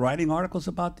States, writing articles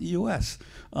about the U.S.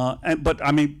 But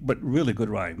really good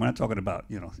writing. We're not talking about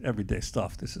everyday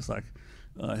stuff. This is like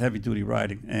heavy-duty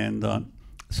writing, and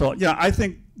so I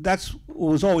think that's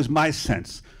was always my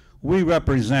sense. We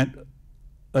represent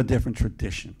a different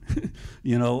tradition,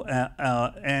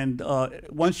 and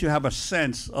once you have a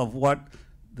sense of what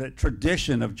the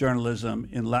tradition of journalism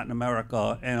in Latin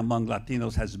America and among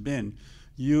Latinos has been,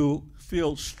 you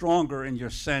feel stronger in your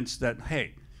sense that,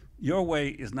 hey, your way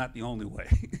is not the only way,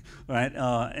 right?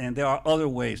 And there are other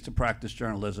ways to practice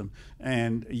journalism,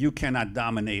 and you cannot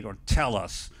dominate or tell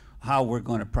us how we're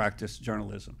going to practice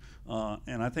journalism.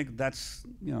 And I think that's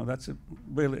a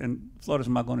really, and Flores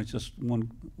Magón is just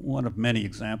one of many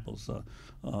examples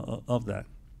of that.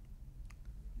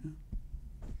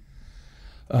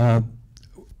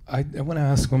 I want to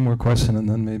ask one more question, and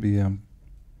then maybe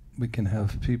we can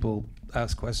have people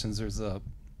ask questions. There's a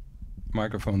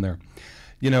microphone there.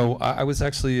 You know, I was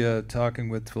actually talking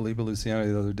with Felipe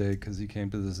Luciano the other day because he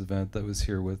came to this event that was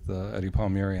here with Eddie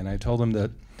Palmieri, and I told him that,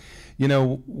 you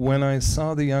know, when I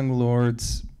saw the Young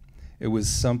Lords, it was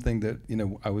something that, you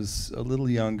know, I was a little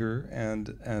younger,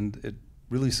 and it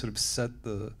really sort of set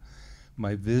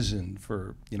my vision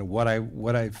for, you know, what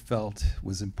I felt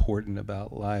was important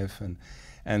about life,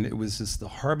 and it was just the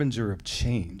harbinger of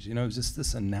change. You know, it was just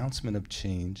this announcement of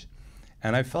change.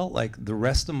 And I felt like the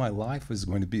rest of my life was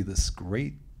going to be this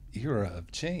great era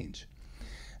of change.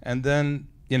 And then,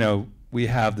 you know, we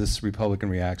have this Republican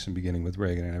reaction beginning with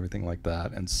Reagan and everything like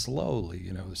that. And slowly,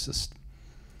 you know, it's just,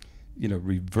 you know,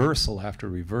 reversal after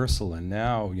reversal. And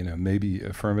now, you know, maybe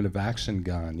affirmative action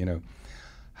gone. You know,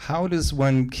 how does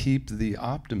one keep the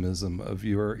optimism of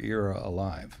your era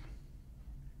alive?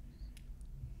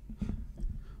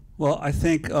 Well, I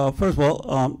think, first of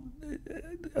all,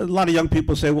 a lot of young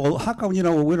people say, well, how come, you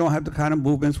know, we don't have the kind of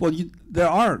movements? Well, there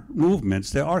are movements.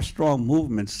 There are strong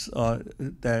movements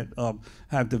that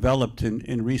have developed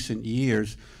in recent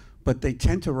years, but they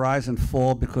tend to rise and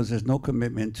fall because there's no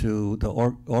commitment to the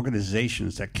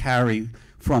organizations that carry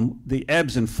from the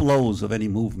ebbs and flows of any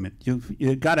movement.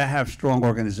 You've got to have strong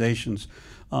organizations,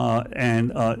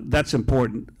 and that's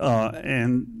important.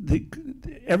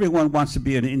 Everyone wants to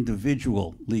be an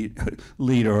individual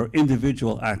leader or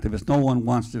individual activist. No one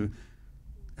wants to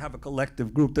have a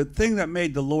collective group. The thing that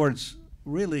made the Lords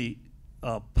really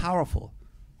powerful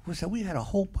was that we had a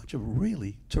whole bunch of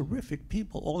really terrific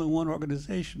people all in one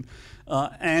organization.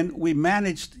 And we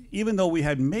managed, even though we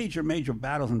had major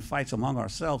battles and fights among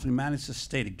ourselves, we managed to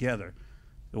stay together.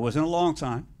 It wasn't a long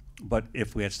time, but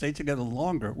if we had stayed together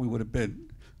longer, we would have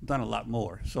done a lot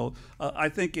more. So I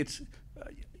think it's,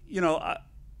 you know,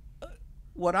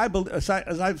 what I believe, as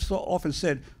I've so often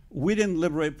said, we didn't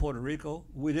liberate Puerto Rico.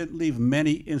 We didn't leave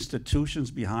many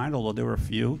institutions behind, although there were a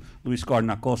few. Luis Garden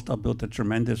Acosta built a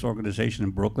tremendous organization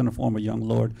in Brooklyn, a former Young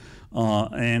Lord.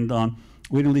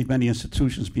 We didn't leave many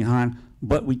institutions behind,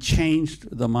 but we changed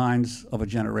the minds of a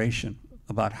generation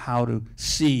about how to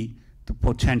see the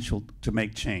potential to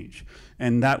make change.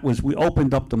 And that was, we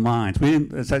opened up the minds. We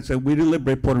didn't, as I said, we didn't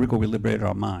liberate Puerto Rico, we liberated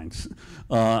our minds.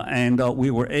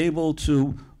 We were able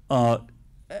to,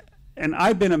 and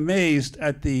I've been amazed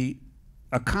at the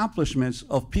accomplishments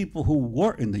of people who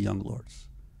were in the Young Lords,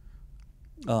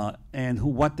 and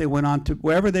what they went on to,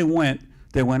 wherever they went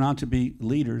on to be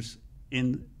leaders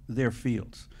in their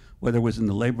fields, whether it was in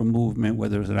the labor movement,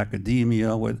 whether it was in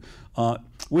academia.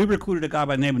 We recruited a guy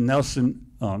by the name of Nelson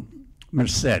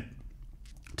Merced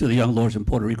to the Young Lords in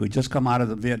Puerto Rico. He'd just come out of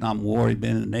the Vietnam War. He'd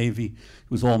been in the Navy. He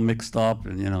was all mixed up,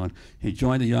 and, you know, he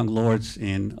joined the Young Lords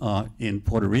in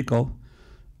Puerto Rico.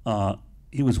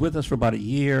 He was with us for about a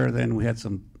year. Then we had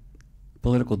some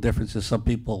political differences. Some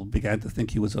people began to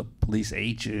think he was a police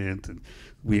agent, and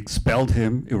we expelled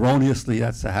him erroneously.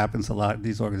 That happens a lot in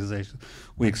these organizations.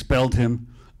 We expelled him,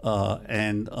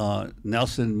 and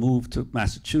Nelson moved to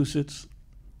Massachusetts.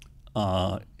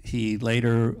 He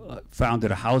later founded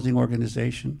a housing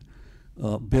organization,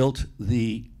 built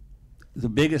the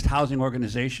biggest housing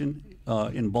organization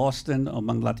in Boston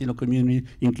among the Latino community,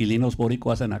 Inquilinos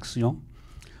Boricuas en Acción.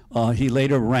 He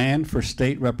later ran for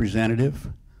state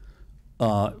representative,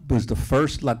 was the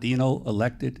first Latino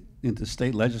elected into the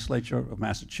state legislature of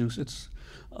Massachusetts,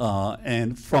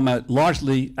 and from a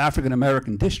largely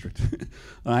African-American district,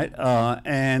 right?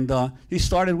 He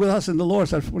started with us in the Lords.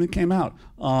 That's when he came out.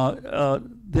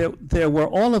 There were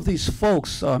all of these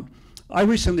folks. I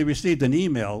recently received an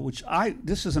email,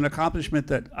 this is an accomplishment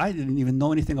that I didn't even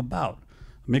know anything about.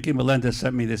 Mickey Melendez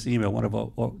sent me this email, one of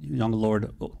our Young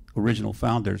Lord original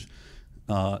founders,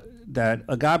 that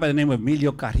a guy by the name of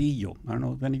Emilio Carrillo, I don't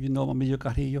know if any of you know Emilio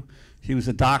Carrillo. He was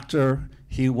a doctor.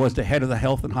 He was the head of the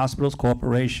Health and Hospitals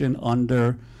Corporation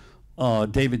under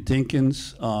David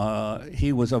Dinkins.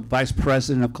 He was a vice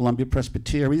president of Columbia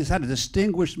Presbyterian. He just had a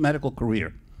distinguished medical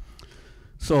career.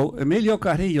 So Emilio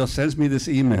Carrillo sends me this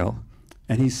email,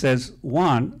 and he says,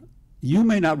 Juan, you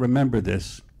may not remember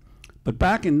this, but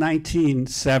back in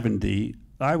 1970,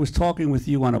 I was talking with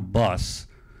you on a bus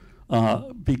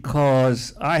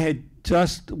because I had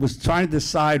was trying to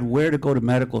decide where to go to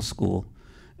medical school,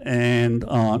 and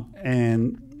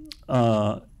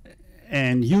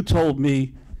you told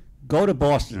me go to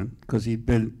Boston because he'd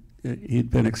been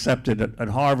accepted at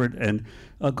Harvard, and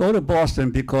go to Boston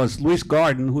because Luis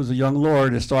Garden, who's a Young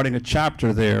Lord, is starting a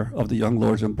chapter there of the Young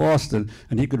Lords in Boston,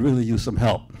 and he could really use some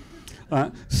help.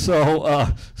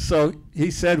 So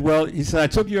he said, I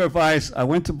took your advice. I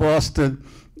went to Boston,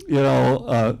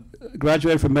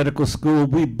 graduated from medical school.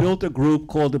 We built a group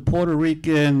called the Puerto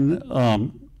Rican,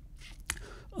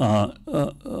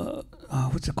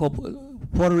 what's it called?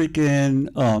 Puerto Rican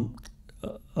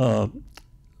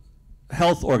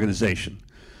health organization.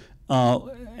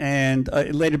 And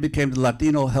it later became the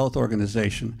Latino Health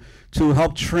Organization to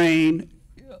help train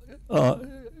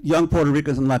young Puerto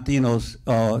Ricans and Latinos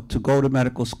to go to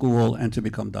medical school and to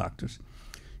become doctors.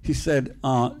 He said,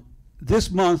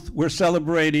 this month we're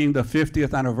celebrating the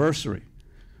 50th anniversary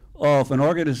of an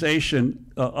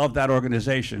organization, of that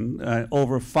organization.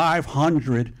 Over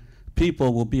 500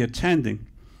 people will be attending.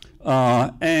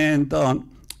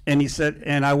 And he said,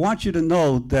 and I want you to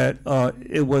know that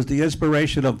it was the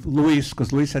inspiration of Luis,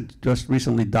 because Luis had just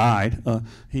recently died.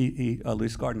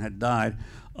 Luis Garden had died,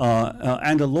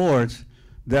 and the Lord's,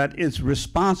 that is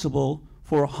responsible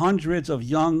for hundreds of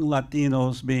young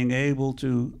Latinos being able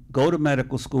to go to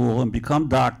medical school and become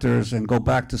doctors and go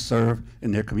back to serve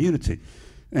in their community.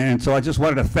 And so I just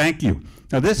wanted to thank you.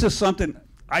 Now, this is something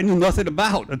I knew nothing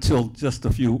about until just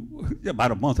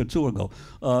about a month or two ago,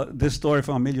 this story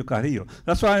from Emilio Carrillo.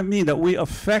 That's what I mean, that we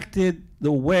affected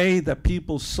the way that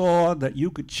people saw that you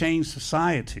could change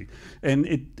society. And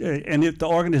if the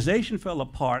organization fell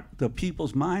apart, the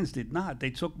people's minds did not. They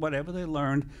took whatever they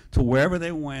learned to wherever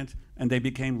they went, and they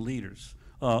became leaders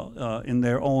in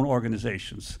their own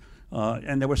organizations.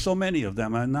 And there were so many of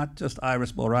them, and not just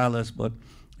Iris Morales, but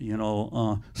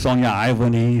Sonia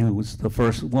Ivany, who was the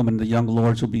first woman, the Young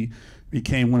Lords, who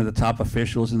became one of the top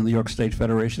officials in the New York State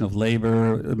Federation of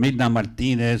Labor. Midna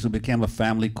Martinez, who became a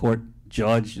family court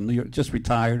judge in New York, just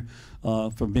retired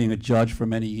from being a judge for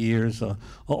many years.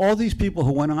 All these people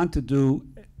who went on to do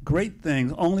great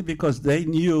things only because they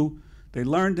knew, they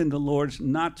learned in the Lords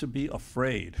not to be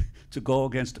afraid to go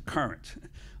against the current.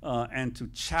 And to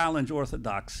challenge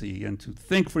orthodoxy and to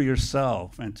think for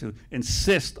yourself and to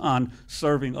insist on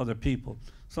serving other people.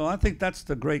 So I think that's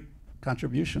the great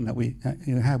contribution that we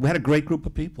had. We had a great group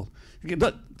of people. You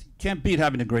can't beat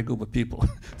having a great group of people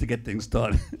to get things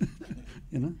done.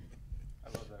 I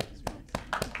love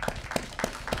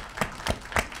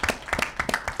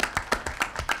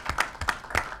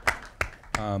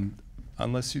that.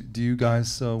 Unless do you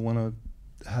guys want to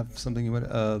have something you would,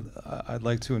 I'd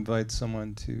like to invite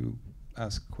someone to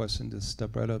ask a question to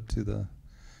step right up to the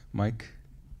mic.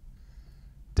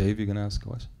 Dave, you gonna ask a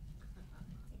question?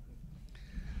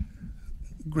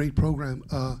 Great program.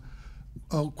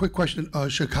 Quick question,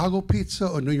 Chicago pizza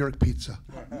or New York pizza?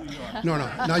 No.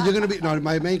 Now you're gonna be, no,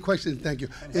 my main question, thank you,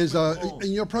 is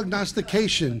in your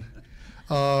prognostication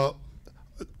for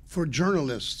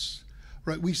journalists,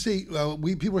 right, we see,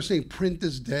 people are saying print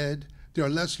is dead. There are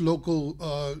less local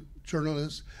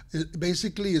journalists.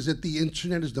 Basically, is it the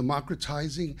internet is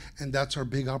democratizing, and that's our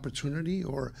big opportunity?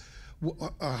 Or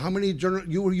how many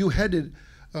you headed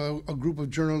a group of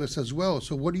journalists as well.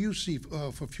 So what do you see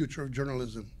for future of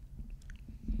journalism?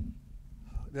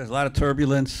 There's a lot of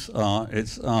turbulence.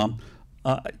 There's a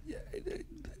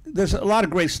lot of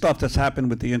great stuff that's happened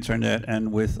with the internet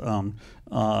and with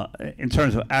in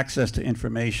terms of access to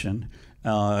information.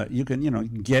 You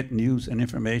can get news and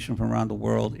information from around the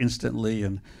world instantly,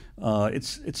 and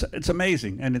it's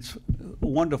amazing, and it's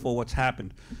wonderful what's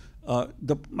happened.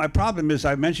 My problem is,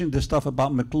 I mentioned this stuff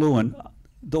about McLuhan.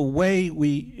 The way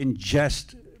we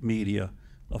ingest media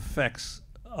affects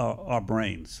our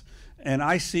brains, and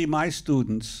I see my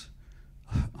students.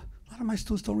 A lot of my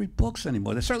students don't read books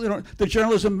anymore. They certainly don't. They're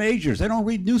journalism majors. They don't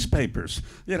read newspapers.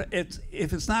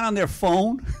 If it's not on their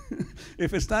phone,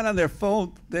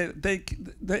 they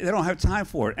don't have time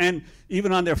for it. And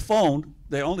even on their phone,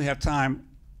 they only have time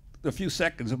a few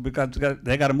seconds because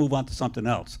they got to move on to something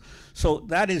else. So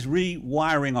that is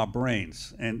rewiring our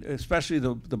brains, and especially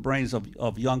the brains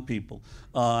of young people.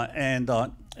 And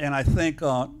I think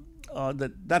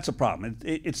that's a problem.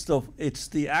 It's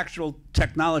the actual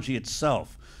technology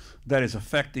itself that is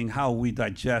affecting how we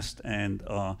digest and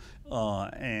how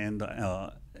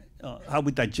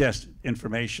we digest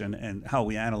information and how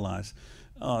we analyze.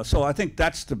 So I think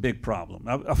that's the big problem.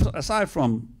 Aside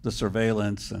from the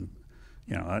surveillance, and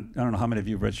I don't know how many of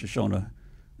you have read Shoshona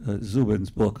Zubin's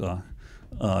book,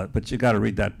 but you got to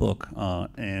read that book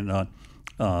and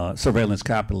Surveillance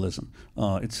Capitalism.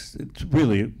 It's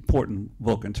really important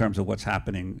book in terms of what's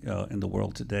happening in the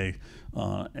world today,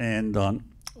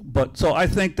 But so I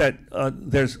think that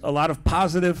there's a lot of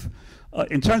positive,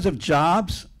 in terms of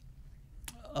jobs,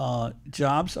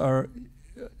 jobs are,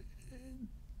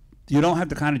 you don't have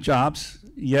the kind of jobs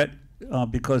yet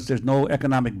because there's no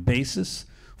economic basis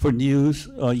for news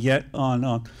yet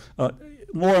on,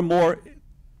 more and more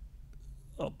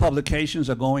publications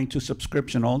are going to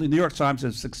subscription only. New York Times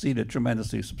has succeeded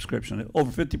tremendously with subscription. Over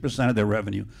 50% of their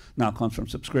revenue now comes from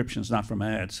subscriptions, not from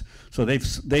ads. So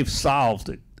they've solved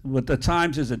it. But the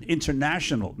Times is an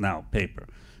international now paper.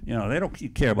 You know, they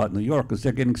don't care about New York because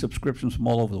they're getting subscriptions from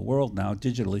all over the world now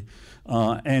digitally.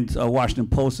 And Washington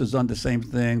Post has done the same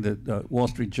thing, the Wall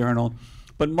Street Journal.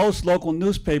 But most local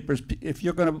newspapers, if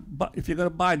you're going to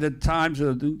buy the Times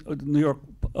or the New York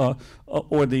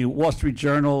or the Wall Street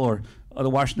Journal or the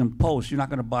Washington Post, you're not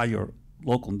going to buy your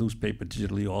local newspaper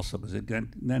digitally also, because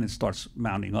then it starts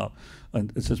mounting up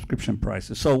subscription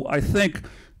prices. So I think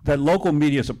that local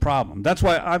media is a problem. That's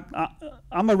why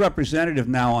I'm a representative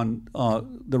now on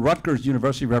the Rutgers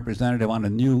University representative on a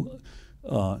new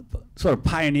sort of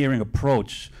pioneering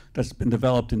approach that's been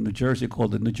developed in New Jersey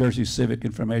called the New Jersey Civic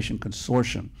Information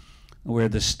Consortium, where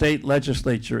the state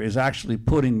legislature is actually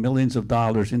putting millions of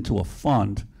dollars into a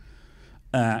fund,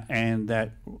 and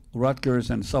that Rutgers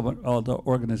and some other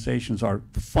organizations are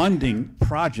funding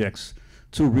projects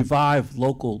to revive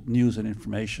local news and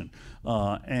information.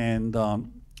 And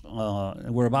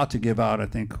we're about to give out, I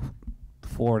think,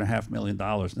 $4.5 million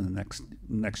in the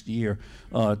next year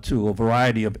to a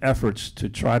variety of efforts to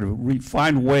try to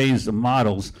find ways and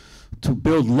models to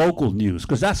build local news,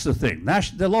 because that's the thing.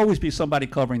 There'll always be somebody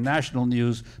covering national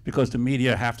news because the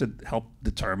media have to help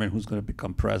determine who's going to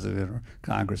become president or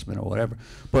congressman or whatever.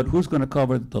 But who's going to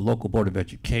cover the local board of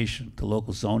education, the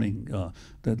local zoning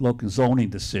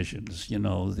decisions? You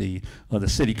know, the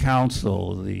city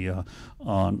council, the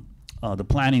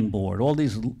planning board. All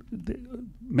these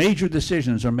major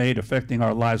decisions are made affecting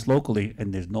our lives locally,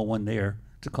 and there's no one there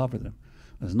to cover them.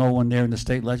 There's no one there in the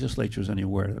state legislatures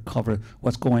anywhere to cover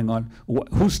what's going on,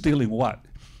 who's stealing what.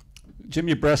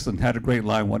 Jimmy Breslin had a great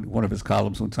line, one of his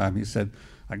columns one time. He said,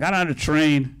 I got on a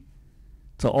train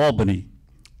to Albany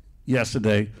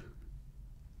yesterday,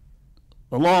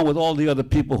 along with all the other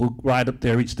people who ride up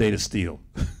there each day to steal.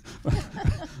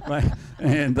 Right?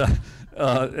 And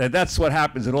that's what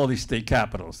happens in all these state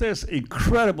capitals. There's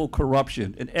incredible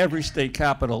corruption in every state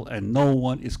capital, and no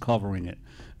one is covering it.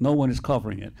 No one is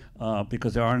covering it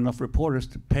because there aren't enough reporters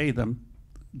to pay them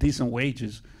decent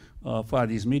wages for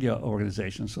these media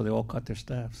organizations, so they all cut their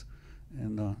staffs.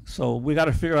 And so we got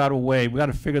to figure out a way. We got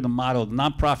to figure the model. The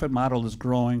nonprofit model is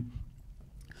growing,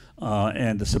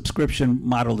 and the subscription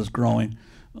model is growing,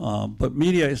 but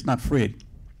media is not free.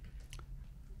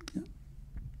 Yeah.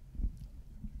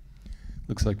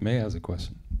 Looks like May has a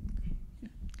question.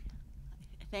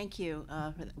 Thank you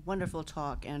for the wonderful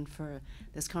talk and for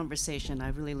this conversation.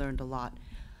 I really learned a lot.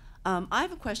 I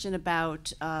have a question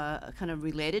about kind of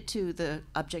related to the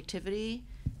objectivity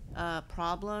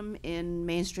problem in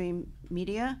mainstream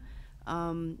media.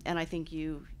 And I think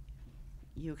you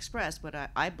expressed what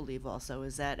I believe also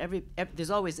is that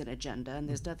there's always an agenda and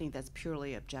there's nothing that's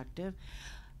purely objective.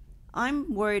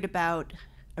 I'm worried about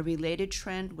a related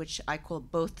trend, which I call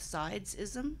both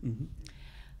sidesism. Mm-hmm.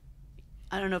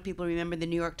 I don't know if people remember the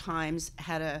New York Times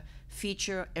had a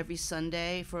feature every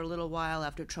Sunday for a little while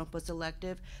after Trump was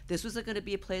elected. This was going to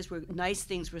be a place where nice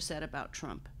things were said about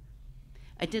Trump.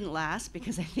 It didn't last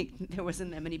because I think there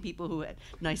wasn't that many people who had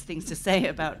nice things to say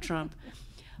about Trump.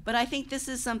 But I think this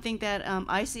is something that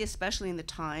I see especially in the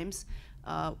Times,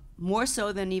 more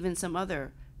so than even some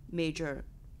other major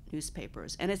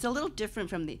newspapers. And it's a little different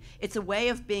from it's a way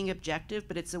of being objective,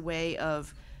 but it's a way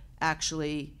of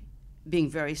actually being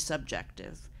very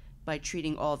subjective by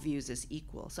treating all views as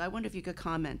equal. So I wonder if you could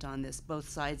comment on this, both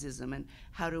sidesism, and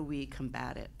how do we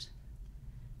combat it?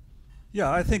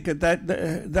 Yeah, I think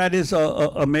that is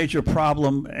a major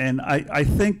problem, and I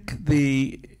think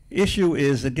the issue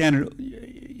is, again,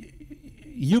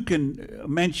 you can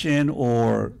mention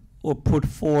or put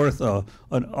forth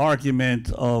an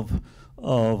argument of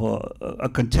a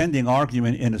contending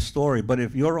argument in a story, but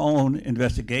if your own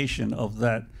investigation of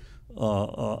that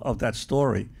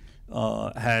story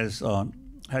has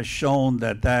shown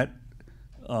that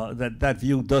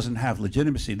view doesn't have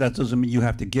legitimacy, that doesn't mean you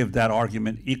have to give that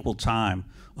argument equal time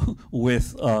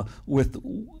with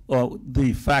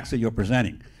the facts that you're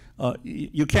presenting.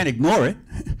 You can't ignore it.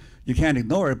 You can't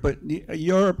ignore it, but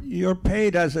you're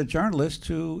paid as a journalist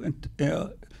to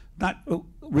not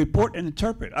report and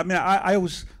interpret. I mean, I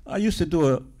used to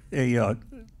do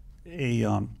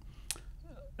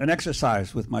an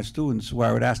exercise with my students where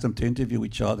I would ask them to interview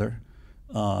each other,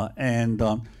 and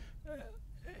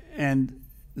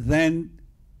then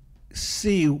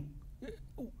see,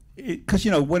 because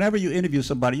whenever you interview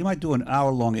somebody, you might do an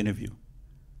hour-long interview.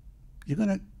 You're going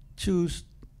to choose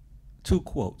 2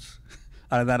 quotes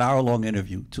out of that hour-long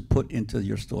interview to put into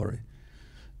your story.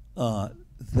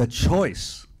 The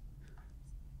choice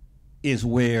is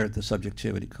where the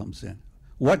subjectivity comes in.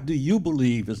 What do you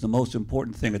believe is the most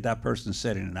important thing that person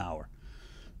said in an hour?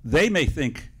 They may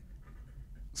think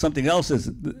something else is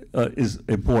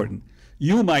important.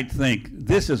 you might think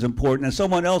this is important, and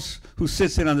someone else who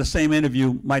sits in on the same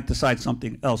interview might decide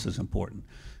something else is important.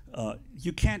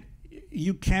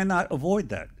 You cannot avoid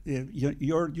that.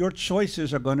 Your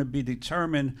choices are going to be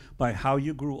determined by how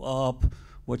you grew up,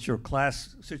 what your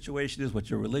class situation is, what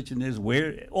your religion is,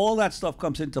 where all that stuff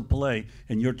comes into play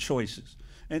in your choices.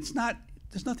 And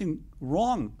there's nothing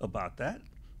wrong about that.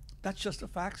 That's just the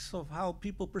facts of how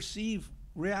people perceive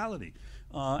reality.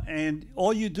 And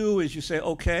all you do is you say,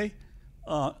 okay,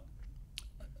 I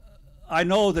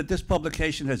know that this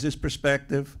publication has this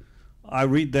perspective. I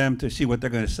read them to see what they're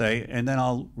going to say, and then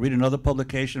I'll read another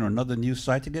publication or another news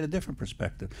site to get a different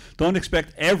perspective. Don't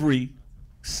expect every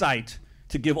site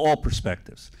to give all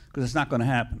perspectives, because it's not going to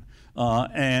happen.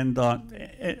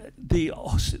 The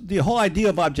whole idea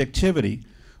of objectivity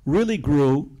really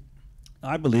grew,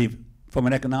 I believe, from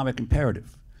an economic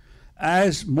imperative.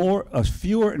 As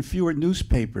fewer and fewer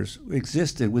newspapers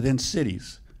existed within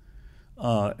cities,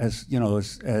 as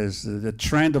the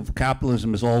trend of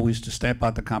capitalism is always to stamp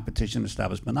out the competition and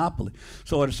establish monopoly.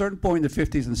 So at a certain point in the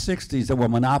 50s and 60s, there were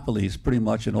monopolies pretty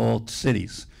much in all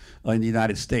cities in the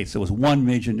United States. There was one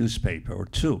major newspaper or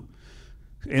two.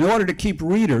 In order to keep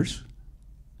readers,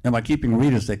 and by keeping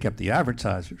readers, they kept the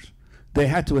advertisers, they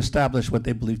had to establish what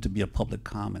they believed to be a public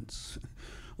commons,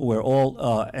 where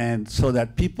and so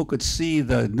that people could see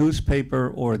the newspaper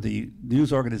or the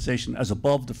news organization as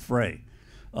above the fray.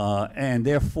 And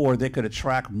therefore they could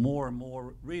attract more and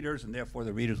more readers, and therefore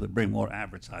the readers would bring more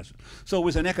advertisers. So it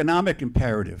was an economic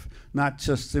imperative, not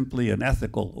just simply an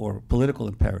ethical or political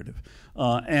imperative.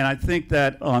 And I think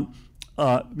that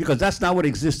because that's not what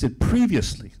existed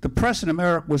previously. The press in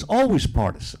America was always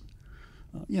partisan.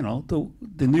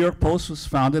 The New York Post was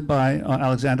founded by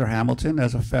Alexander Hamilton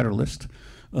as a Federalist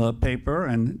paper,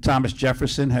 and Thomas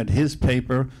Jefferson had his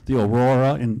paper, the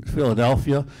Aurora, in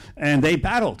Philadelphia, and they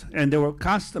battled, and there were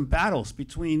constant battles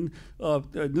between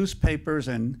newspapers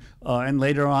and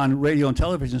later on radio and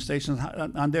television stations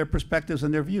on their perspectives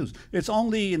and their views. It's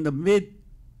only in the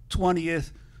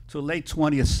mid-20th to late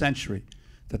 20th century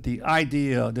that the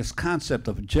idea, this concept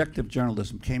of objective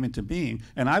journalism came into being,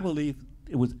 and I believe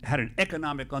it had an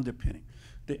economic underpinning.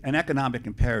 An economic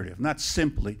imperative, not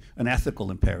simply an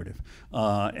ethical imperative,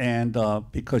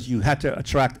 because you had to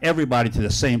attract everybody to the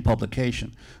same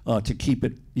publication to keep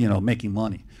it, making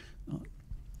money.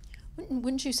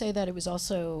 Wouldn't you say that it was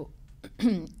also,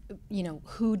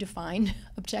 who defined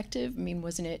objective? I mean,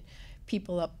 wasn't it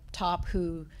people up top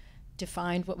who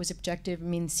defined what was objective? I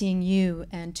mean, seeing you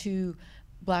and two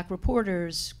black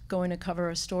reporters going to cover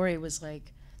a story was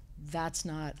like, that's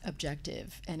not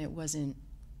objective, and it wasn't.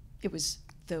 It was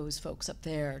those folks up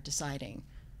there deciding,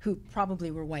 who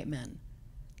probably were white men.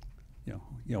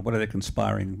 What are they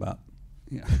conspiring about?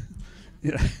 Yeah,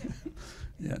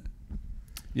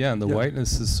 and the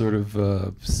whiteness is sort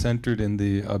of centered in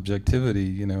the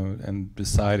objectivity, and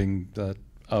deciding that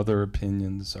other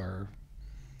opinions are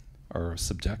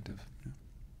subjective.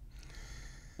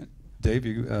 Dave,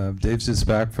 Dave's just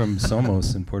back from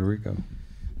Somos in Puerto Rico.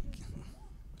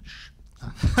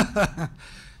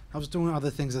 I was doing other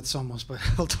things at Somos, but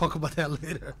I'll talk about that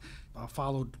later. I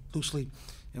followed loosely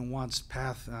in Juan's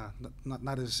path,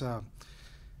 not as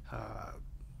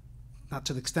not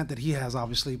to the extent that he has,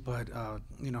 obviously, but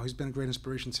he's been a great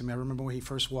inspiration to me. I remember when he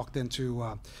first walked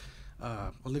into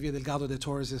Olivia Delgado de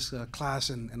Torres' class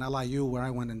in LIU, where I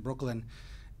went in Brooklyn,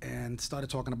 and started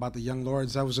talking about the Young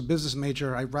Lords. I was a business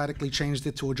major. I radically changed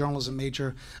it to a journalism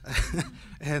major,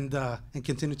 and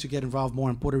continued to get involved more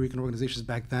in Puerto Rican organizations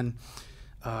back then.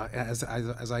 As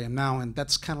I am now, and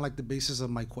that's kind of like the basis of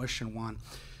my question, Juan.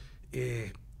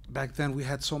 Back then, we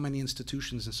had so many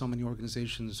institutions and so many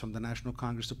organizations, from the National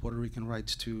Congress to Puerto Rican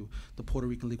Rights to the Puerto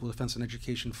Rican Legal Defense and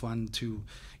Education Fund to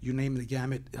you name the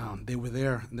gamut. They were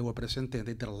there, and they were presente, and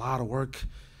they did a lot of work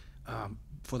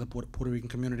for the Puerto Rican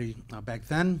community back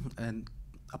then and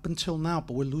up until now,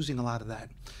 but we're losing a lot of that.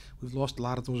 We've lost a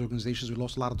lot of those organizations. We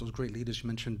lost a lot of those great leaders. You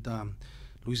mentioned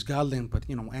Luis Galden, but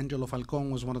Angelo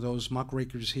Falcon was one of those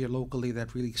muckrakers here locally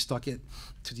that really stuck it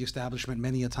to the establishment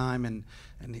many a time, and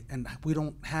we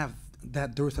don't have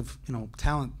that dearth of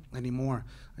talent anymore,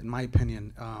 in my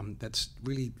opinion. That's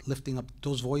really lifting up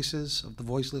those voices of the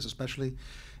voiceless, especially,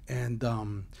 and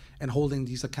holding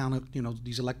these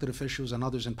these elected officials and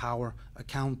others in power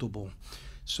accountable.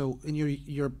 So in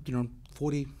your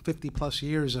 40, 50 plus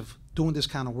years of doing this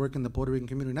kind of work in the Puerto Rican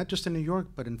community, not just in New York,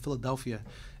 but in Philadelphia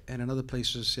and in other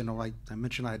places, like I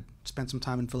mentioned, I spent some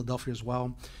time in Philadelphia as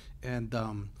well, and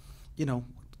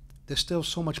there's still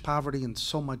so much poverty and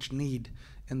so much need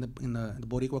in the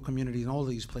Boricua community in all of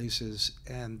these places,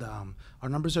 and our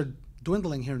numbers are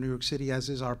dwindling here in New York City, as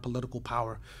is our political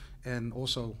power, and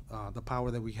also the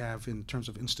power that we have in terms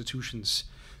of institutions.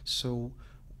 So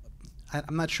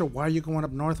I'm not sure why you're going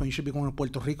up north when you should be going to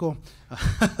Puerto Rico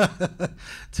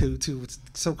to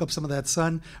soak up some of that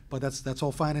sun, but that's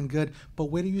all fine and good. But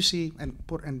where do you see,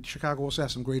 and Chicago also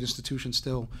has some great institutions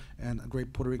still and a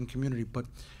great Puerto Rican community, but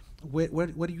where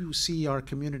do you see our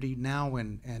community now,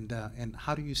 and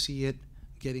how do you see it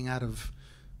getting out of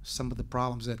some of the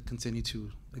problems that continue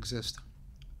to exist?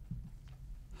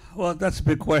 Well, that's a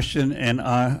big question, and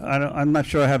I'm not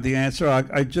sure I have the answer.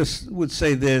 I just would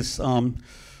say this.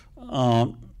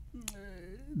 The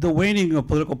waning of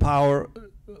political power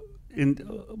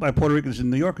by Puerto Ricans in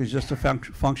New York is just a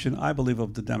function, I believe,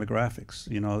 of the demographics.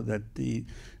 You know, that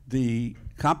the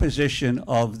composition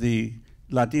of the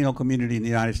Latino community in the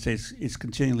United States is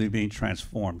continually being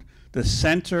transformed. The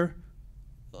center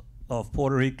of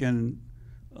Puerto Rican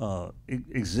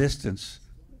existence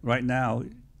right now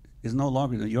is no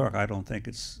longer New York. I don't think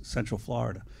it's Central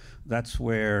Florida. That's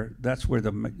where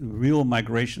the real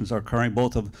migrations are occurring,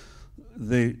 both of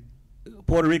the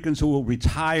Puerto Ricans who were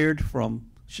retired from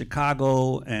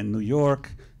Chicago and New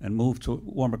York and moved to a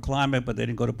warmer climate, but they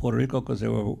didn't go to Puerto Rico because they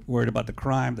were worried about the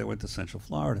crime. They went to Central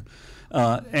Florida.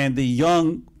 And the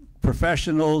young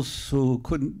professionals who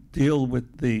couldn't deal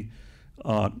with the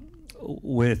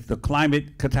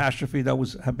climate catastrophe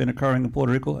that have been occurring in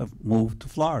Puerto Rico have moved to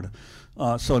Florida.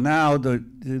 So now the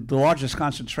largest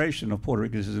concentration of Puerto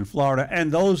Ricans is in Florida,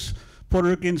 and those Puerto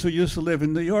Ricans who used to live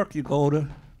in New York, you go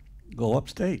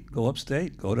upstate, go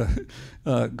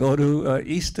to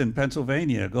Easton,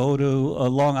 Pennsylvania, go to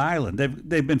Long Island.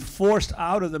 They've been forced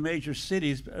out of the major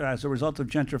cities as a result of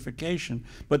gentrification,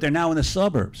 but they're now in the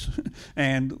suburbs.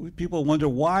 And people wonder,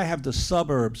 why have the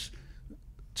suburbs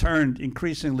turned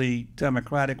increasingly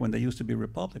Democratic when they used to be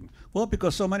Republican? Well,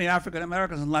 because so many African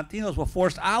Americans and Latinos were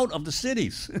forced out of the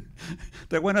cities.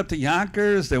 They went up to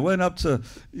Yonkers, they went up to,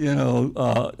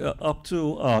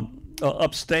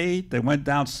 upstate, they went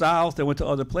down south, they went to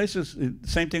other places.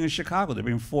 Same thing in Chicago, they're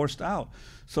being forced out.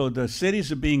 So the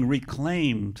cities are being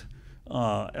reclaimed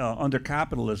under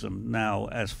capitalism now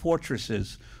as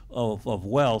fortresses of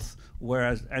wealth,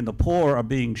 and the poor are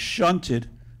being shunted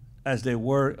as they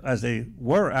were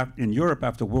in Europe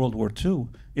after World War II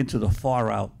into the far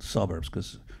out suburbs,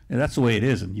 because that's the way it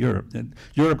is in Europe. And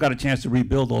Europe got a chance to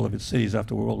rebuild all of its cities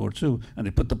after World War II, and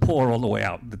they put the poor all the way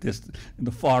out in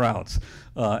the far outs.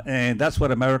 And that's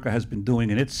what America has been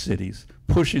doing in its cities,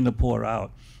 pushing the poor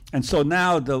out. And so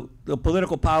now the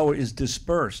political power is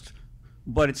dispersed,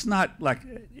 but it's not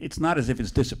as if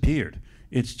it's disappeared.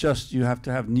 It's just you have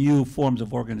to have new forms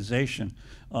of organization,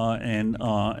 and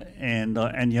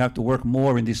you have to work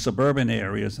more in these suburban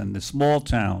areas and the small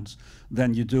towns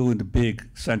than you do in the big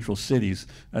central cities,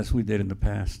 as we did in the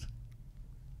past.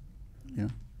 Yeah.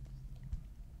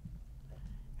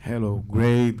 Hello,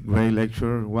 great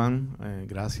lecture, Juan.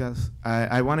 Gracias.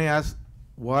 I want to ask,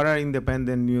 what are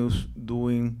independent news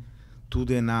doing to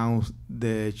denounce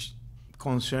the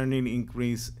concerning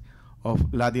increase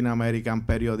of Latin American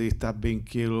periodistas being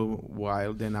killed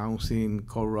while denouncing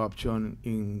corruption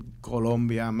in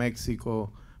Colombia,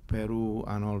 Mexico, Peru,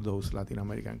 and all those Latin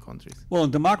American countries? Well,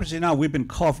 in Democracy Now!, we've been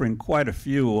covering quite a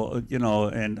few,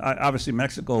 and obviously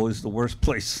Mexico is the worst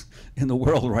place in the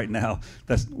world right now.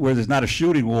 That's where there's not a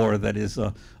shooting war that is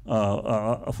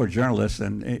for journalists,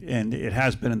 and it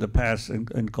has been in the past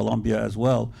in Colombia as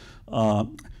well.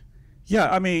 Yeah,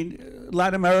 I mean,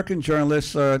 Latin American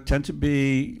journalists tend to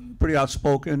be pretty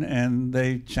outspoken, and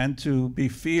they tend to be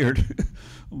feared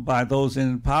by those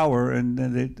in power, and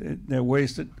there are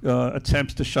ways that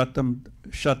attempts to shut them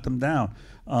down.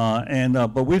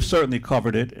 But we've certainly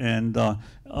covered it, and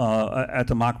at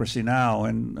Democracy Now!,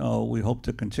 and we hope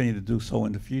to continue to do so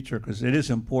in the future, because it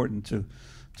is important to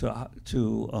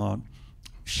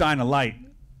shine a light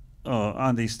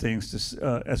on these things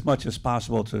as much as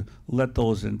possible, to let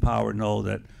those in power know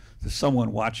that there's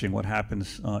someone watching what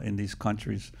happens in these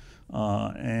countries.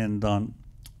 But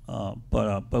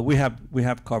we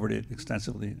have covered it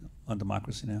extensively on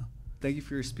Democracy Now! Thank you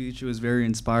for your speech. It was very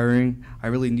inspiring. I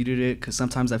really needed it, because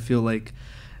sometimes I feel like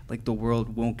the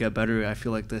world won't get better. I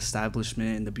feel like the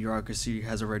establishment and the bureaucracy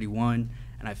has already won.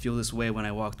 And I feel this way when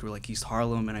I walk through like East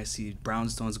Harlem and I see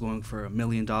brownstones going for $1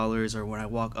 million, or when I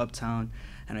walk uptown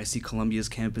and I see Columbia's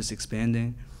campus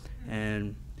expanding.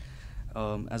 And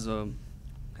as a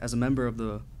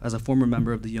former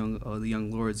member of the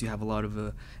Young Lords, you have a lot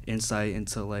of insight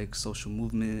into like social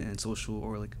movement and social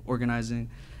organizing.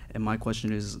 And my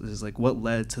question is like, what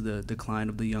led to the decline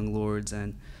of the Young Lords,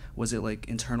 and was it like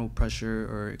internal pressure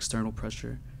or external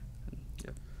pressure?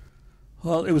 Yeah.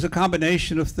 Well, it was a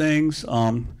combination of things.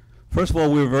 First of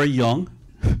all, we were very young.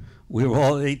 we were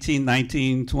all 18,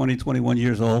 19, 20, 21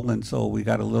 years old, and so we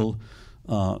got a little,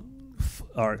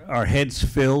 our heads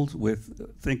filled with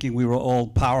thinking we were all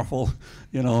powerful,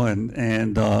 you know,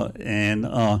 and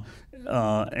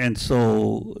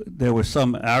so there was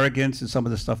some arrogance in some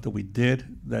of the stuff that we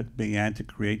did that began to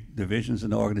create divisions in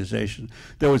the organization.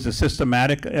 There was a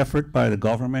systematic effort by the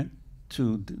government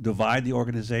to divide the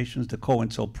organizations, the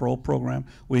COINTELPRO program.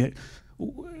 We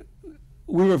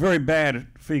were very bad at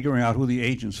figuring out who the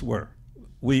agents were.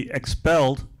 We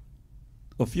expelled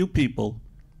a few people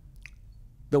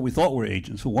that we thought were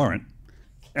agents who weren't,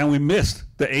 and we missed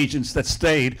the agents that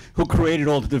stayed who created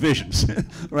all the divisions,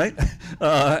 right?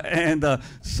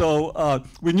 So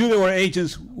we knew there were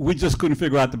agents, we just couldn't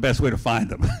figure out the best way to find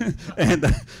them.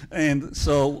 and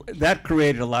so that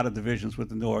created a lot of divisions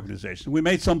within the organization. We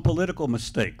made some political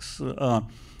mistakes.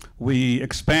 We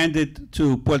expanded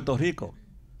to Puerto Rico,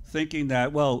 thinking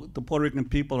that, well, the Puerto Rican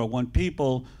people are one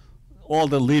people, all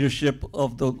the leadership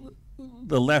of the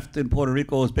left in Puerto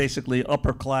Rico is basically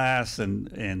upper class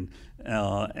and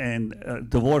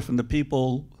divorced from the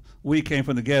people. We came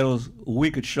from the ghettos.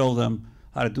 We could show them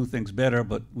how to do things better,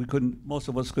 but we couldn't. Most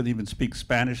of us couldn't even speak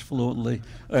Spanish fluently,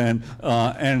 and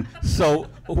so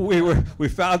we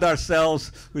found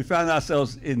ourselves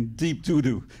in deep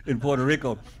doo-doo in Puerto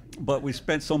Rico. But we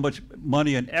spent so much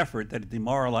money and effort that it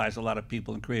demoralized a lot of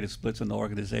people and created splits in the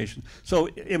organization. So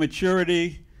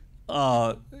immaturity,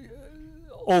 overt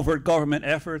government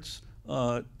efforts,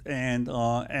 and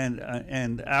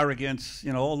arrogance,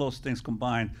 you know, all those things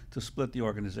combined to split the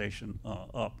organization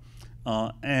up.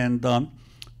 But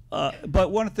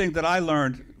one thing that I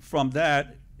learned from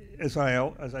that, as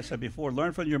I said before,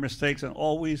 learn from your mistakes and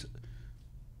always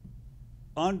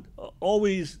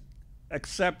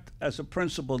accept as a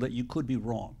principle that you could be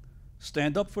wrong.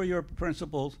 Stand up for your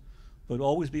principles, but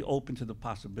always be open to the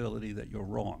possibility that you're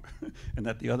wrong and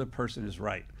that the other person is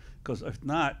right. Because if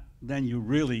not, then you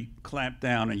really clamp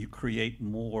down and you create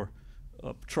more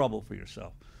trouble for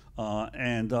yourself.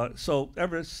 So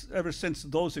ever since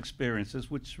those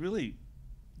experiences, which really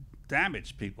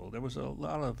damaged people, there was a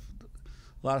lot of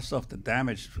stuff that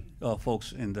damaged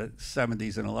folks in the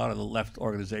 70s and a lot of the left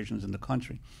organizations in the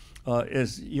country,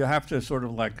 is you have to sort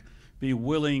of like be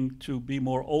willing to be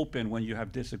more open when you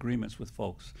have disagreements with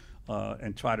folks,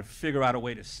 and try to figure out a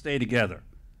way to stay together.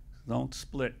 Don't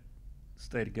split.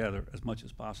 Stay together as much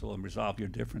as possible and resolve your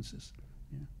differences.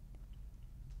 Yeah.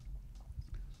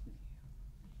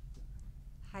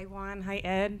 Hi, Juan. Hi,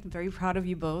 Ed. I'm very proud of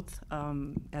you both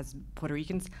as Puerto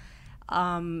Ricans.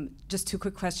 Just two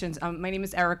quick questions. My name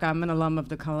is Erica. I'm an alum of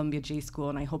the Columbia J School,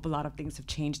 and I hope a lot of things have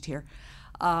changed here.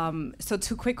 So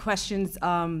two quick questions.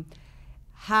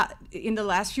 In the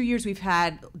last few years, we've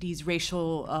had these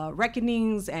racial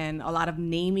reckonings and a lot of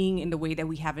naming in the way that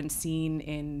we haven't seen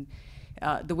in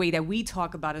the way that we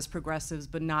talk about as progressives,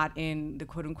 but not in the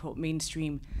quote-unquote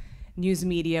mainstream news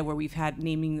media, where we've had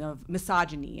naming of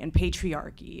misogyny and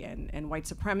patriarchy and white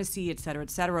supremacy, et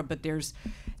cetera, but there's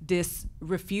this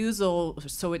refusal,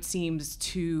 so it seems,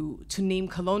 to name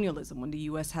colonialism when the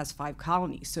U.S. has 5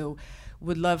 colonies. So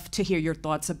would love to hear your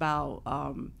thoughts about,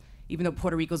 even though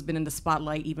Puerto Rico's been in the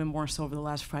spotlight even more so over the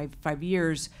last five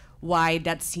years, why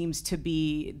that seems to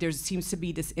be, there seems to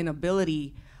be this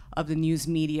inability of the news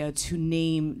media to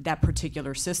name that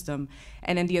particular system.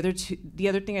 And then the other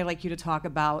thing I'd like you to talk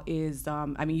about is,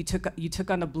 I mean, you took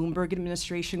on the Bloomberg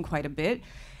administration quite a bit,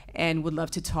 and would love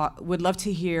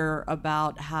to hear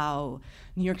about how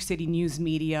New York City news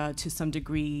media, to some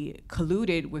degree,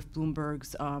 colluded with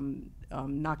Bloomberg's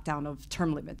knockdown of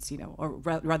term limits, you know, or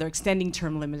rather extending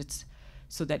term limits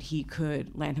so that he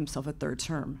could land himself a 3rd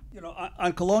term. You know,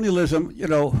 on colonialism, you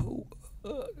know,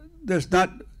 there's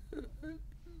not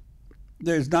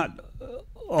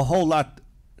a whole lot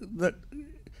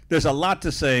there's a lot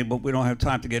to say, but we don't have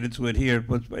time to get into it here.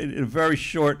 But in a very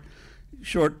short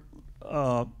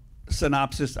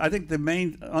synopsis, I think the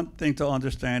main thing to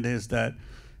understand is that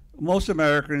most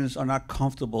Americans are not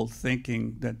comfortable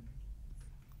thinking that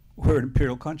we're an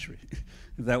imperial country,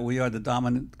 that we are the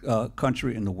dominant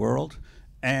country in the world,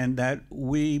 and that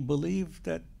we believe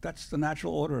that that's the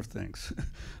natural order of things.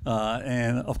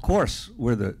 And of course,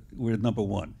 we're number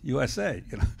one, USA.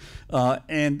 You know?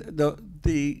 And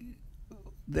the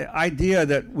idea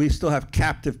that we still have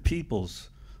captive peoples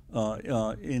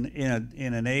in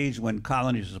an age when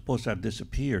colonies are supposed to have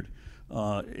disappeared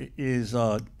is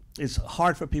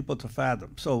hard for people to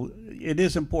fathom. So it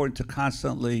is important to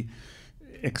constantly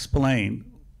explain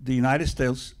the United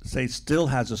States still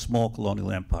has a small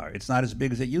colonial empire. It's not as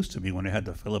big as it used to be when it had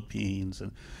the Philippines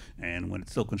and when it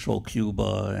still controlled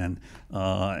Cuba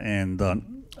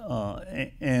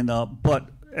but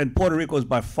and Puerto Rico is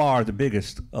by far the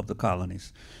biggest of the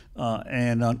colonies.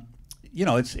 You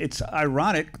know, it's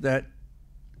ironic that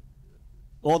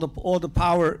all the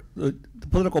power, the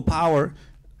political power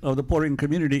of the Puerto Rican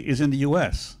community is in the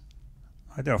U.S.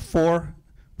 There are 4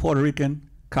 Puerto Rican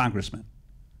congressmen.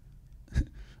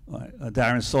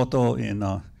 Darren Soto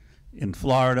in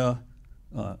Florida,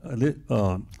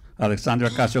 Alexandria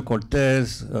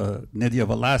Ocasio-Cortez, Nydia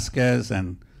Velázquez,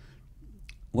 and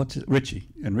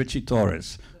Richie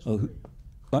Torres, who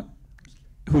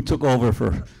took over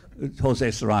for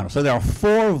Jose Serrano. So there are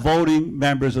 4 voting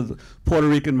members of the Puerto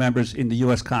Rican members in the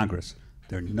U.S. Congress.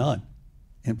 There are none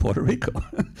in Puerto Rico,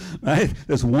 right?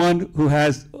 There's one who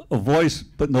has a voice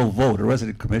but no vote, a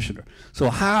resident commissioner. So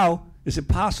how is it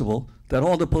possible that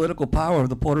all the political power of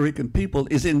the Puerto Rican people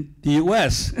is in the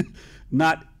U.S.,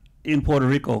 not in Puerto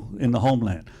Rico, in the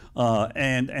homeland?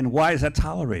 And why is that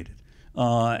tolerated?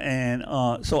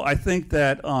 So I think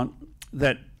that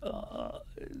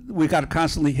we got to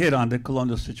constantly hit on the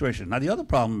colonial situation. Now the other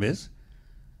problem is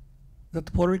that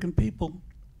the Puerto Rican people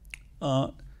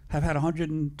have had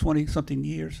 120-something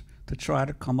years to try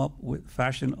to come up with,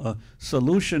 fashion a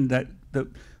solution that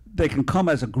they can come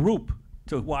as a group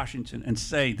to Washington and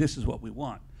say, this is what we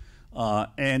want.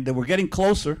 And we're getting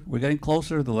closer. We're getting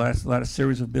closer. The last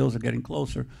series of bills are getting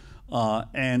closer.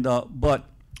 But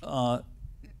the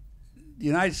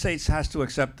United States has to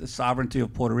accept the sovereignty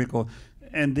of Puerto Rico.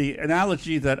 And the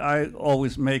analogy that I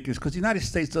always make is because the United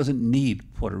States doesn't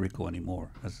need Puerto Rico anymore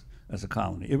as a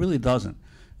colony. It really doesn't.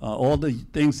 All the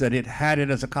things that it had it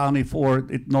as a colony for,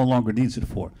 it no longer needs it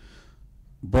for.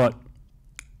 But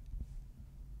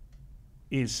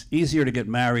it's easier to get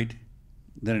married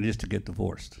than it is to get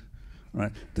divorced,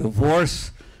 right?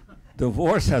 Divorce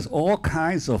has all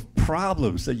kinds of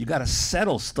problems that you got to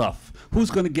settle stuff. Who's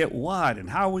going to get what, and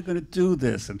how are we going to do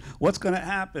this, and what's going to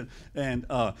happen,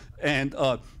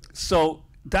 so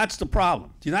that's the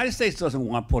problem. The United States doesn't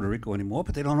want Puerto Rico anymore,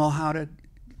 but they don't know how to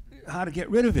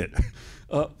get rid of it.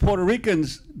 Puerto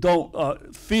Ricans don't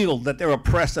feel that they're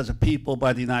oppressed as a people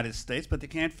by the United States, but they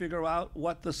can't figure out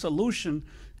what the solution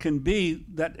can be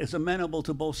that is amenable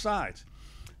to both sides.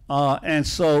 And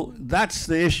so that's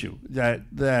the issue, that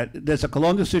there's a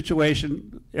colonial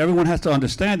situation. Everyone has to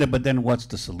understand it, but then what's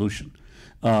the solution?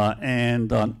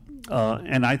 And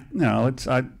I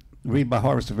read by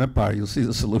Harvest of Empire, you'll see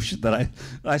the solution that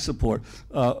I support.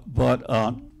 But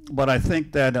I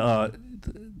think that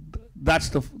that's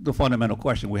the fundamental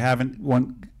question. We haven't,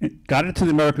 one, got it to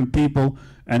the American people,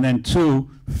 and then 2,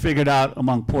 figured out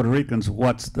among Puerto Ricans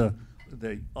what's the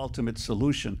ultimate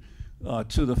solution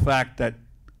to the fact that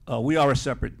we are a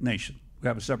separate nation. We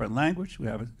have a separate language.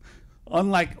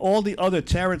 Unlike all the other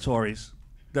territories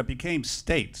that became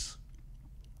states,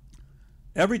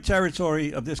 every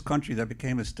territory of this country that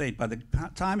became a state, by the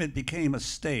time it became a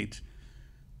state,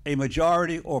 a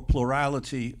majority or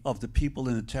plurality of the people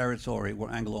in the territory were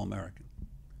Anglo-American,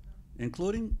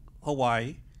 including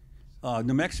Hawaii.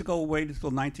 New Mexico waited until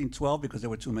 1912 because there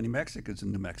were too many Mexicans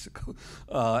in New Mexico.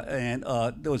 And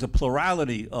there was a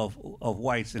plurality of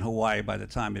whites in Hawaii by the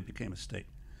time it became a state.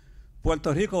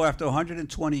 Puerto Rico, after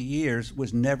 120 years,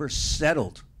 was never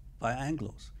settled by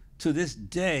Anglos. To this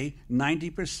day,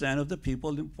 90% of the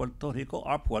people in Puerto Rico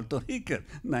are Puerto Rican,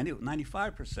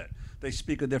 95%. They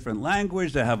speak a different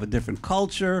language, they have a different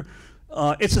culture.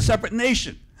 It's a separate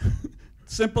nation,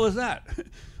 simple as that.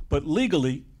 But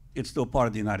legally, it's still part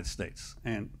of the United States,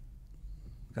 and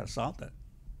we've got to solve that.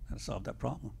 Got to solve that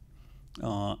problem,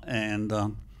 and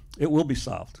it will be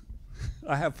solved.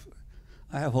 I have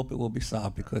hope it will be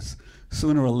solved, because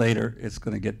sooner or later it's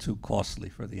going to get too costly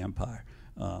for the empire.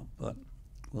 But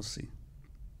we'll see.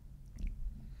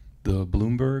 The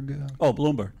Bloomberg. Oh,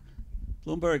 Bloomberg.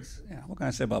 Bloomberg's. Yeah. What can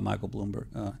I say about Michael Bloomberg?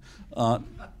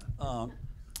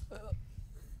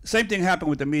 Same thing happened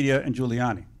with the media and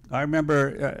Giuliani. I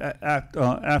remember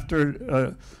after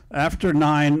the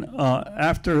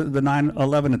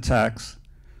 9/11 attacks,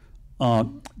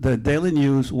 the Daily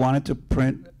News wanted to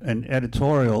print an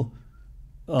editorial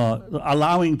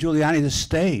allowing Giuliani to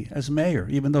stay as mayor,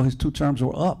 even though his 2 terms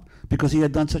were up, because he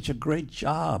had done such a great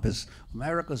job as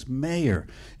America's mayor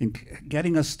in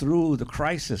getting us through the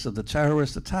crisis of the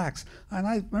terrorist attacks. And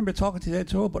I remember talking to the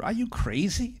editorial, but are you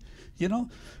crazy? You know,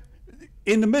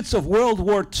 in the midst of World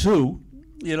War II,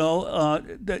 you know,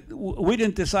 we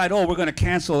didn't decide, oh, we're going to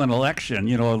cancel an election,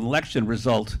 you know, an election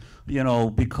result, you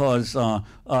know, because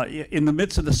in the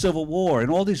midst of the Civil War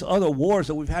and all these other wars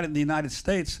that we've had in the United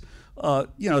States,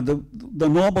 you know, the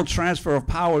normal transfer of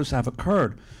powers have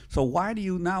occurred. So why do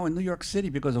you now in New York City,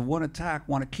 because of one attack,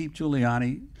 want to keep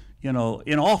Giuliani, you know,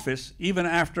 in office, even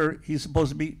after he's supposed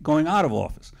to be going out of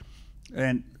office?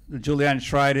 And Giuliani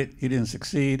tried it, he didn't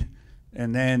succeed,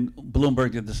 and then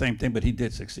Bloomberg did the same thing, but he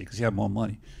did succeed because he had more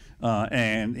money,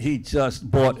 and he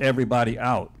just bought everybody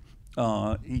out.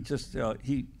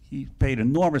 He paid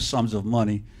enormous sums of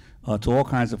money to all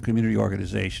kinds of community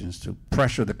organizations to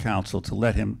pressure the council to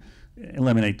let him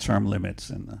eliminate term limits.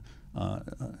 And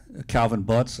Calvin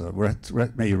Butts,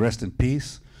 may he rest in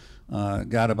peace,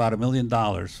 got about $1 million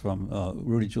from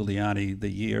Rudy Giuliani the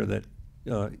year that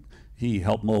he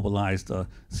helped mobilize the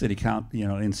city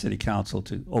council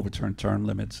to overturn term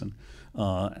limits,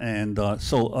 and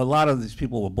so a lot of these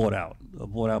people were bought out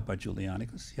by Giuliani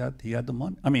because he had the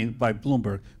money. I mean, by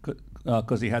Bloomberg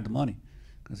because he had the money,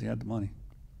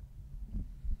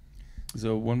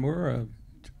 So one more,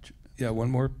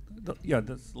 one more.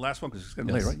 That's the last one because it's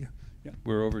getting late, right? Yeah.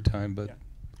 We're over time, but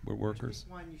we're workers.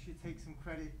 One, you should take some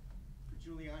credit for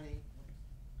Giuliani.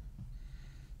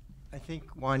 I think,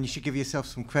 Juan, you should give yourself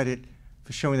some credit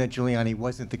for showing that Giuliani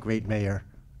wasn't the great mayor.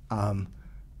 A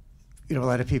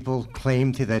lot of people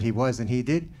claimed that he was, and he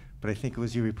did, but I think it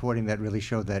was your reporting that really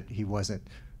showed that he wasn't.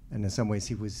 And in some ways,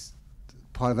 he was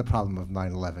part of the problem of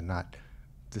 9/11, not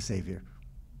the savior.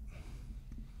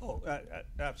 Oh,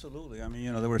 absolutely. I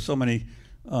mean, there were so many.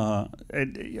 All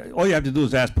you have to do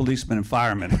is ask policemen and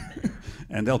firemen,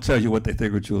 and they'll tell you what they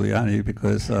think of Giuliani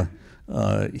because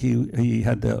he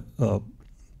had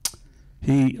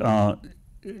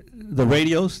the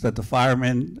radios that the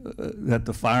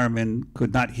firemen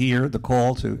could not hear the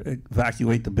call to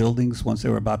evacuate the buildings once they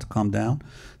were about to come down.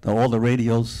 All the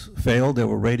radios failed. There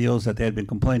were radios that they had been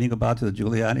complaining about to the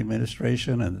Giuliani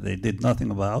administration, and they did nothing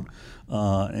about.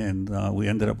 And we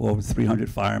ended up with over 300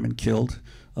 firemen killed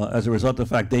as a result of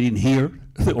the fact they didn't hear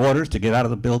the orders to get out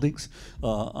of the buildings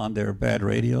on their bad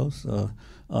radios.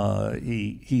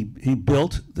 He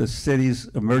built the city's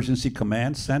emergency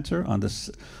command center on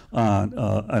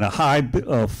a high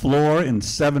floor in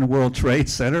 7 World Trade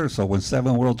Center. So when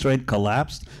 7 World Trade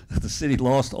collapsed, the city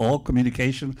lost all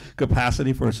communication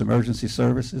capacity for its emergency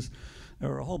services. There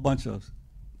were a whole bunch of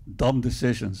dumb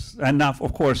decisions, and now,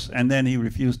 of course, and then he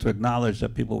refused to acknowledge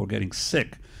that people were getting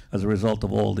sick as a result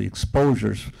of all the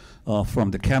exposures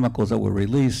from the chemicals that were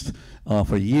released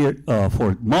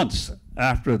for months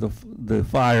after the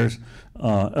fires,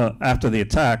 after the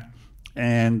attack,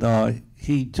 and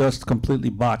he just completely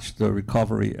botched the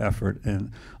recovery effort at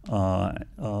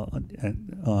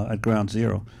Ground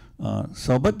Zero.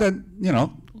 But then,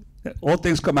 all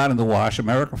things come out in the wash.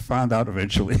 America found out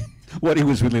eventually what he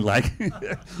was really like.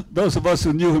 Those of us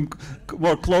who knew him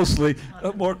more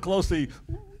closely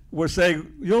were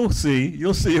saying, "You'll see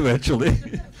eventually.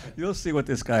 You'll see what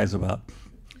this guy is about."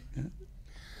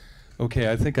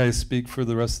 Okay, I think I speak for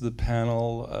the rest of the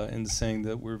panel in saying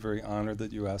that we're very honored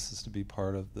that you asked us to be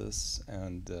part of this,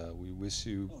 and we wish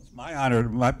you... Well, it's my honor,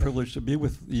 my privilege to be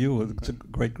with you. It's a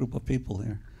great group of people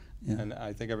here. Yeah. And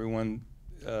I think everyone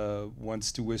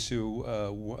wants to wish you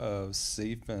a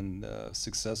safe and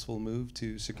successful move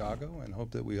to Chicago, and hope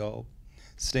that we all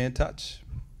stay in touch.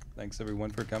 Thanks,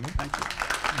 everyone, for coming. Thank you.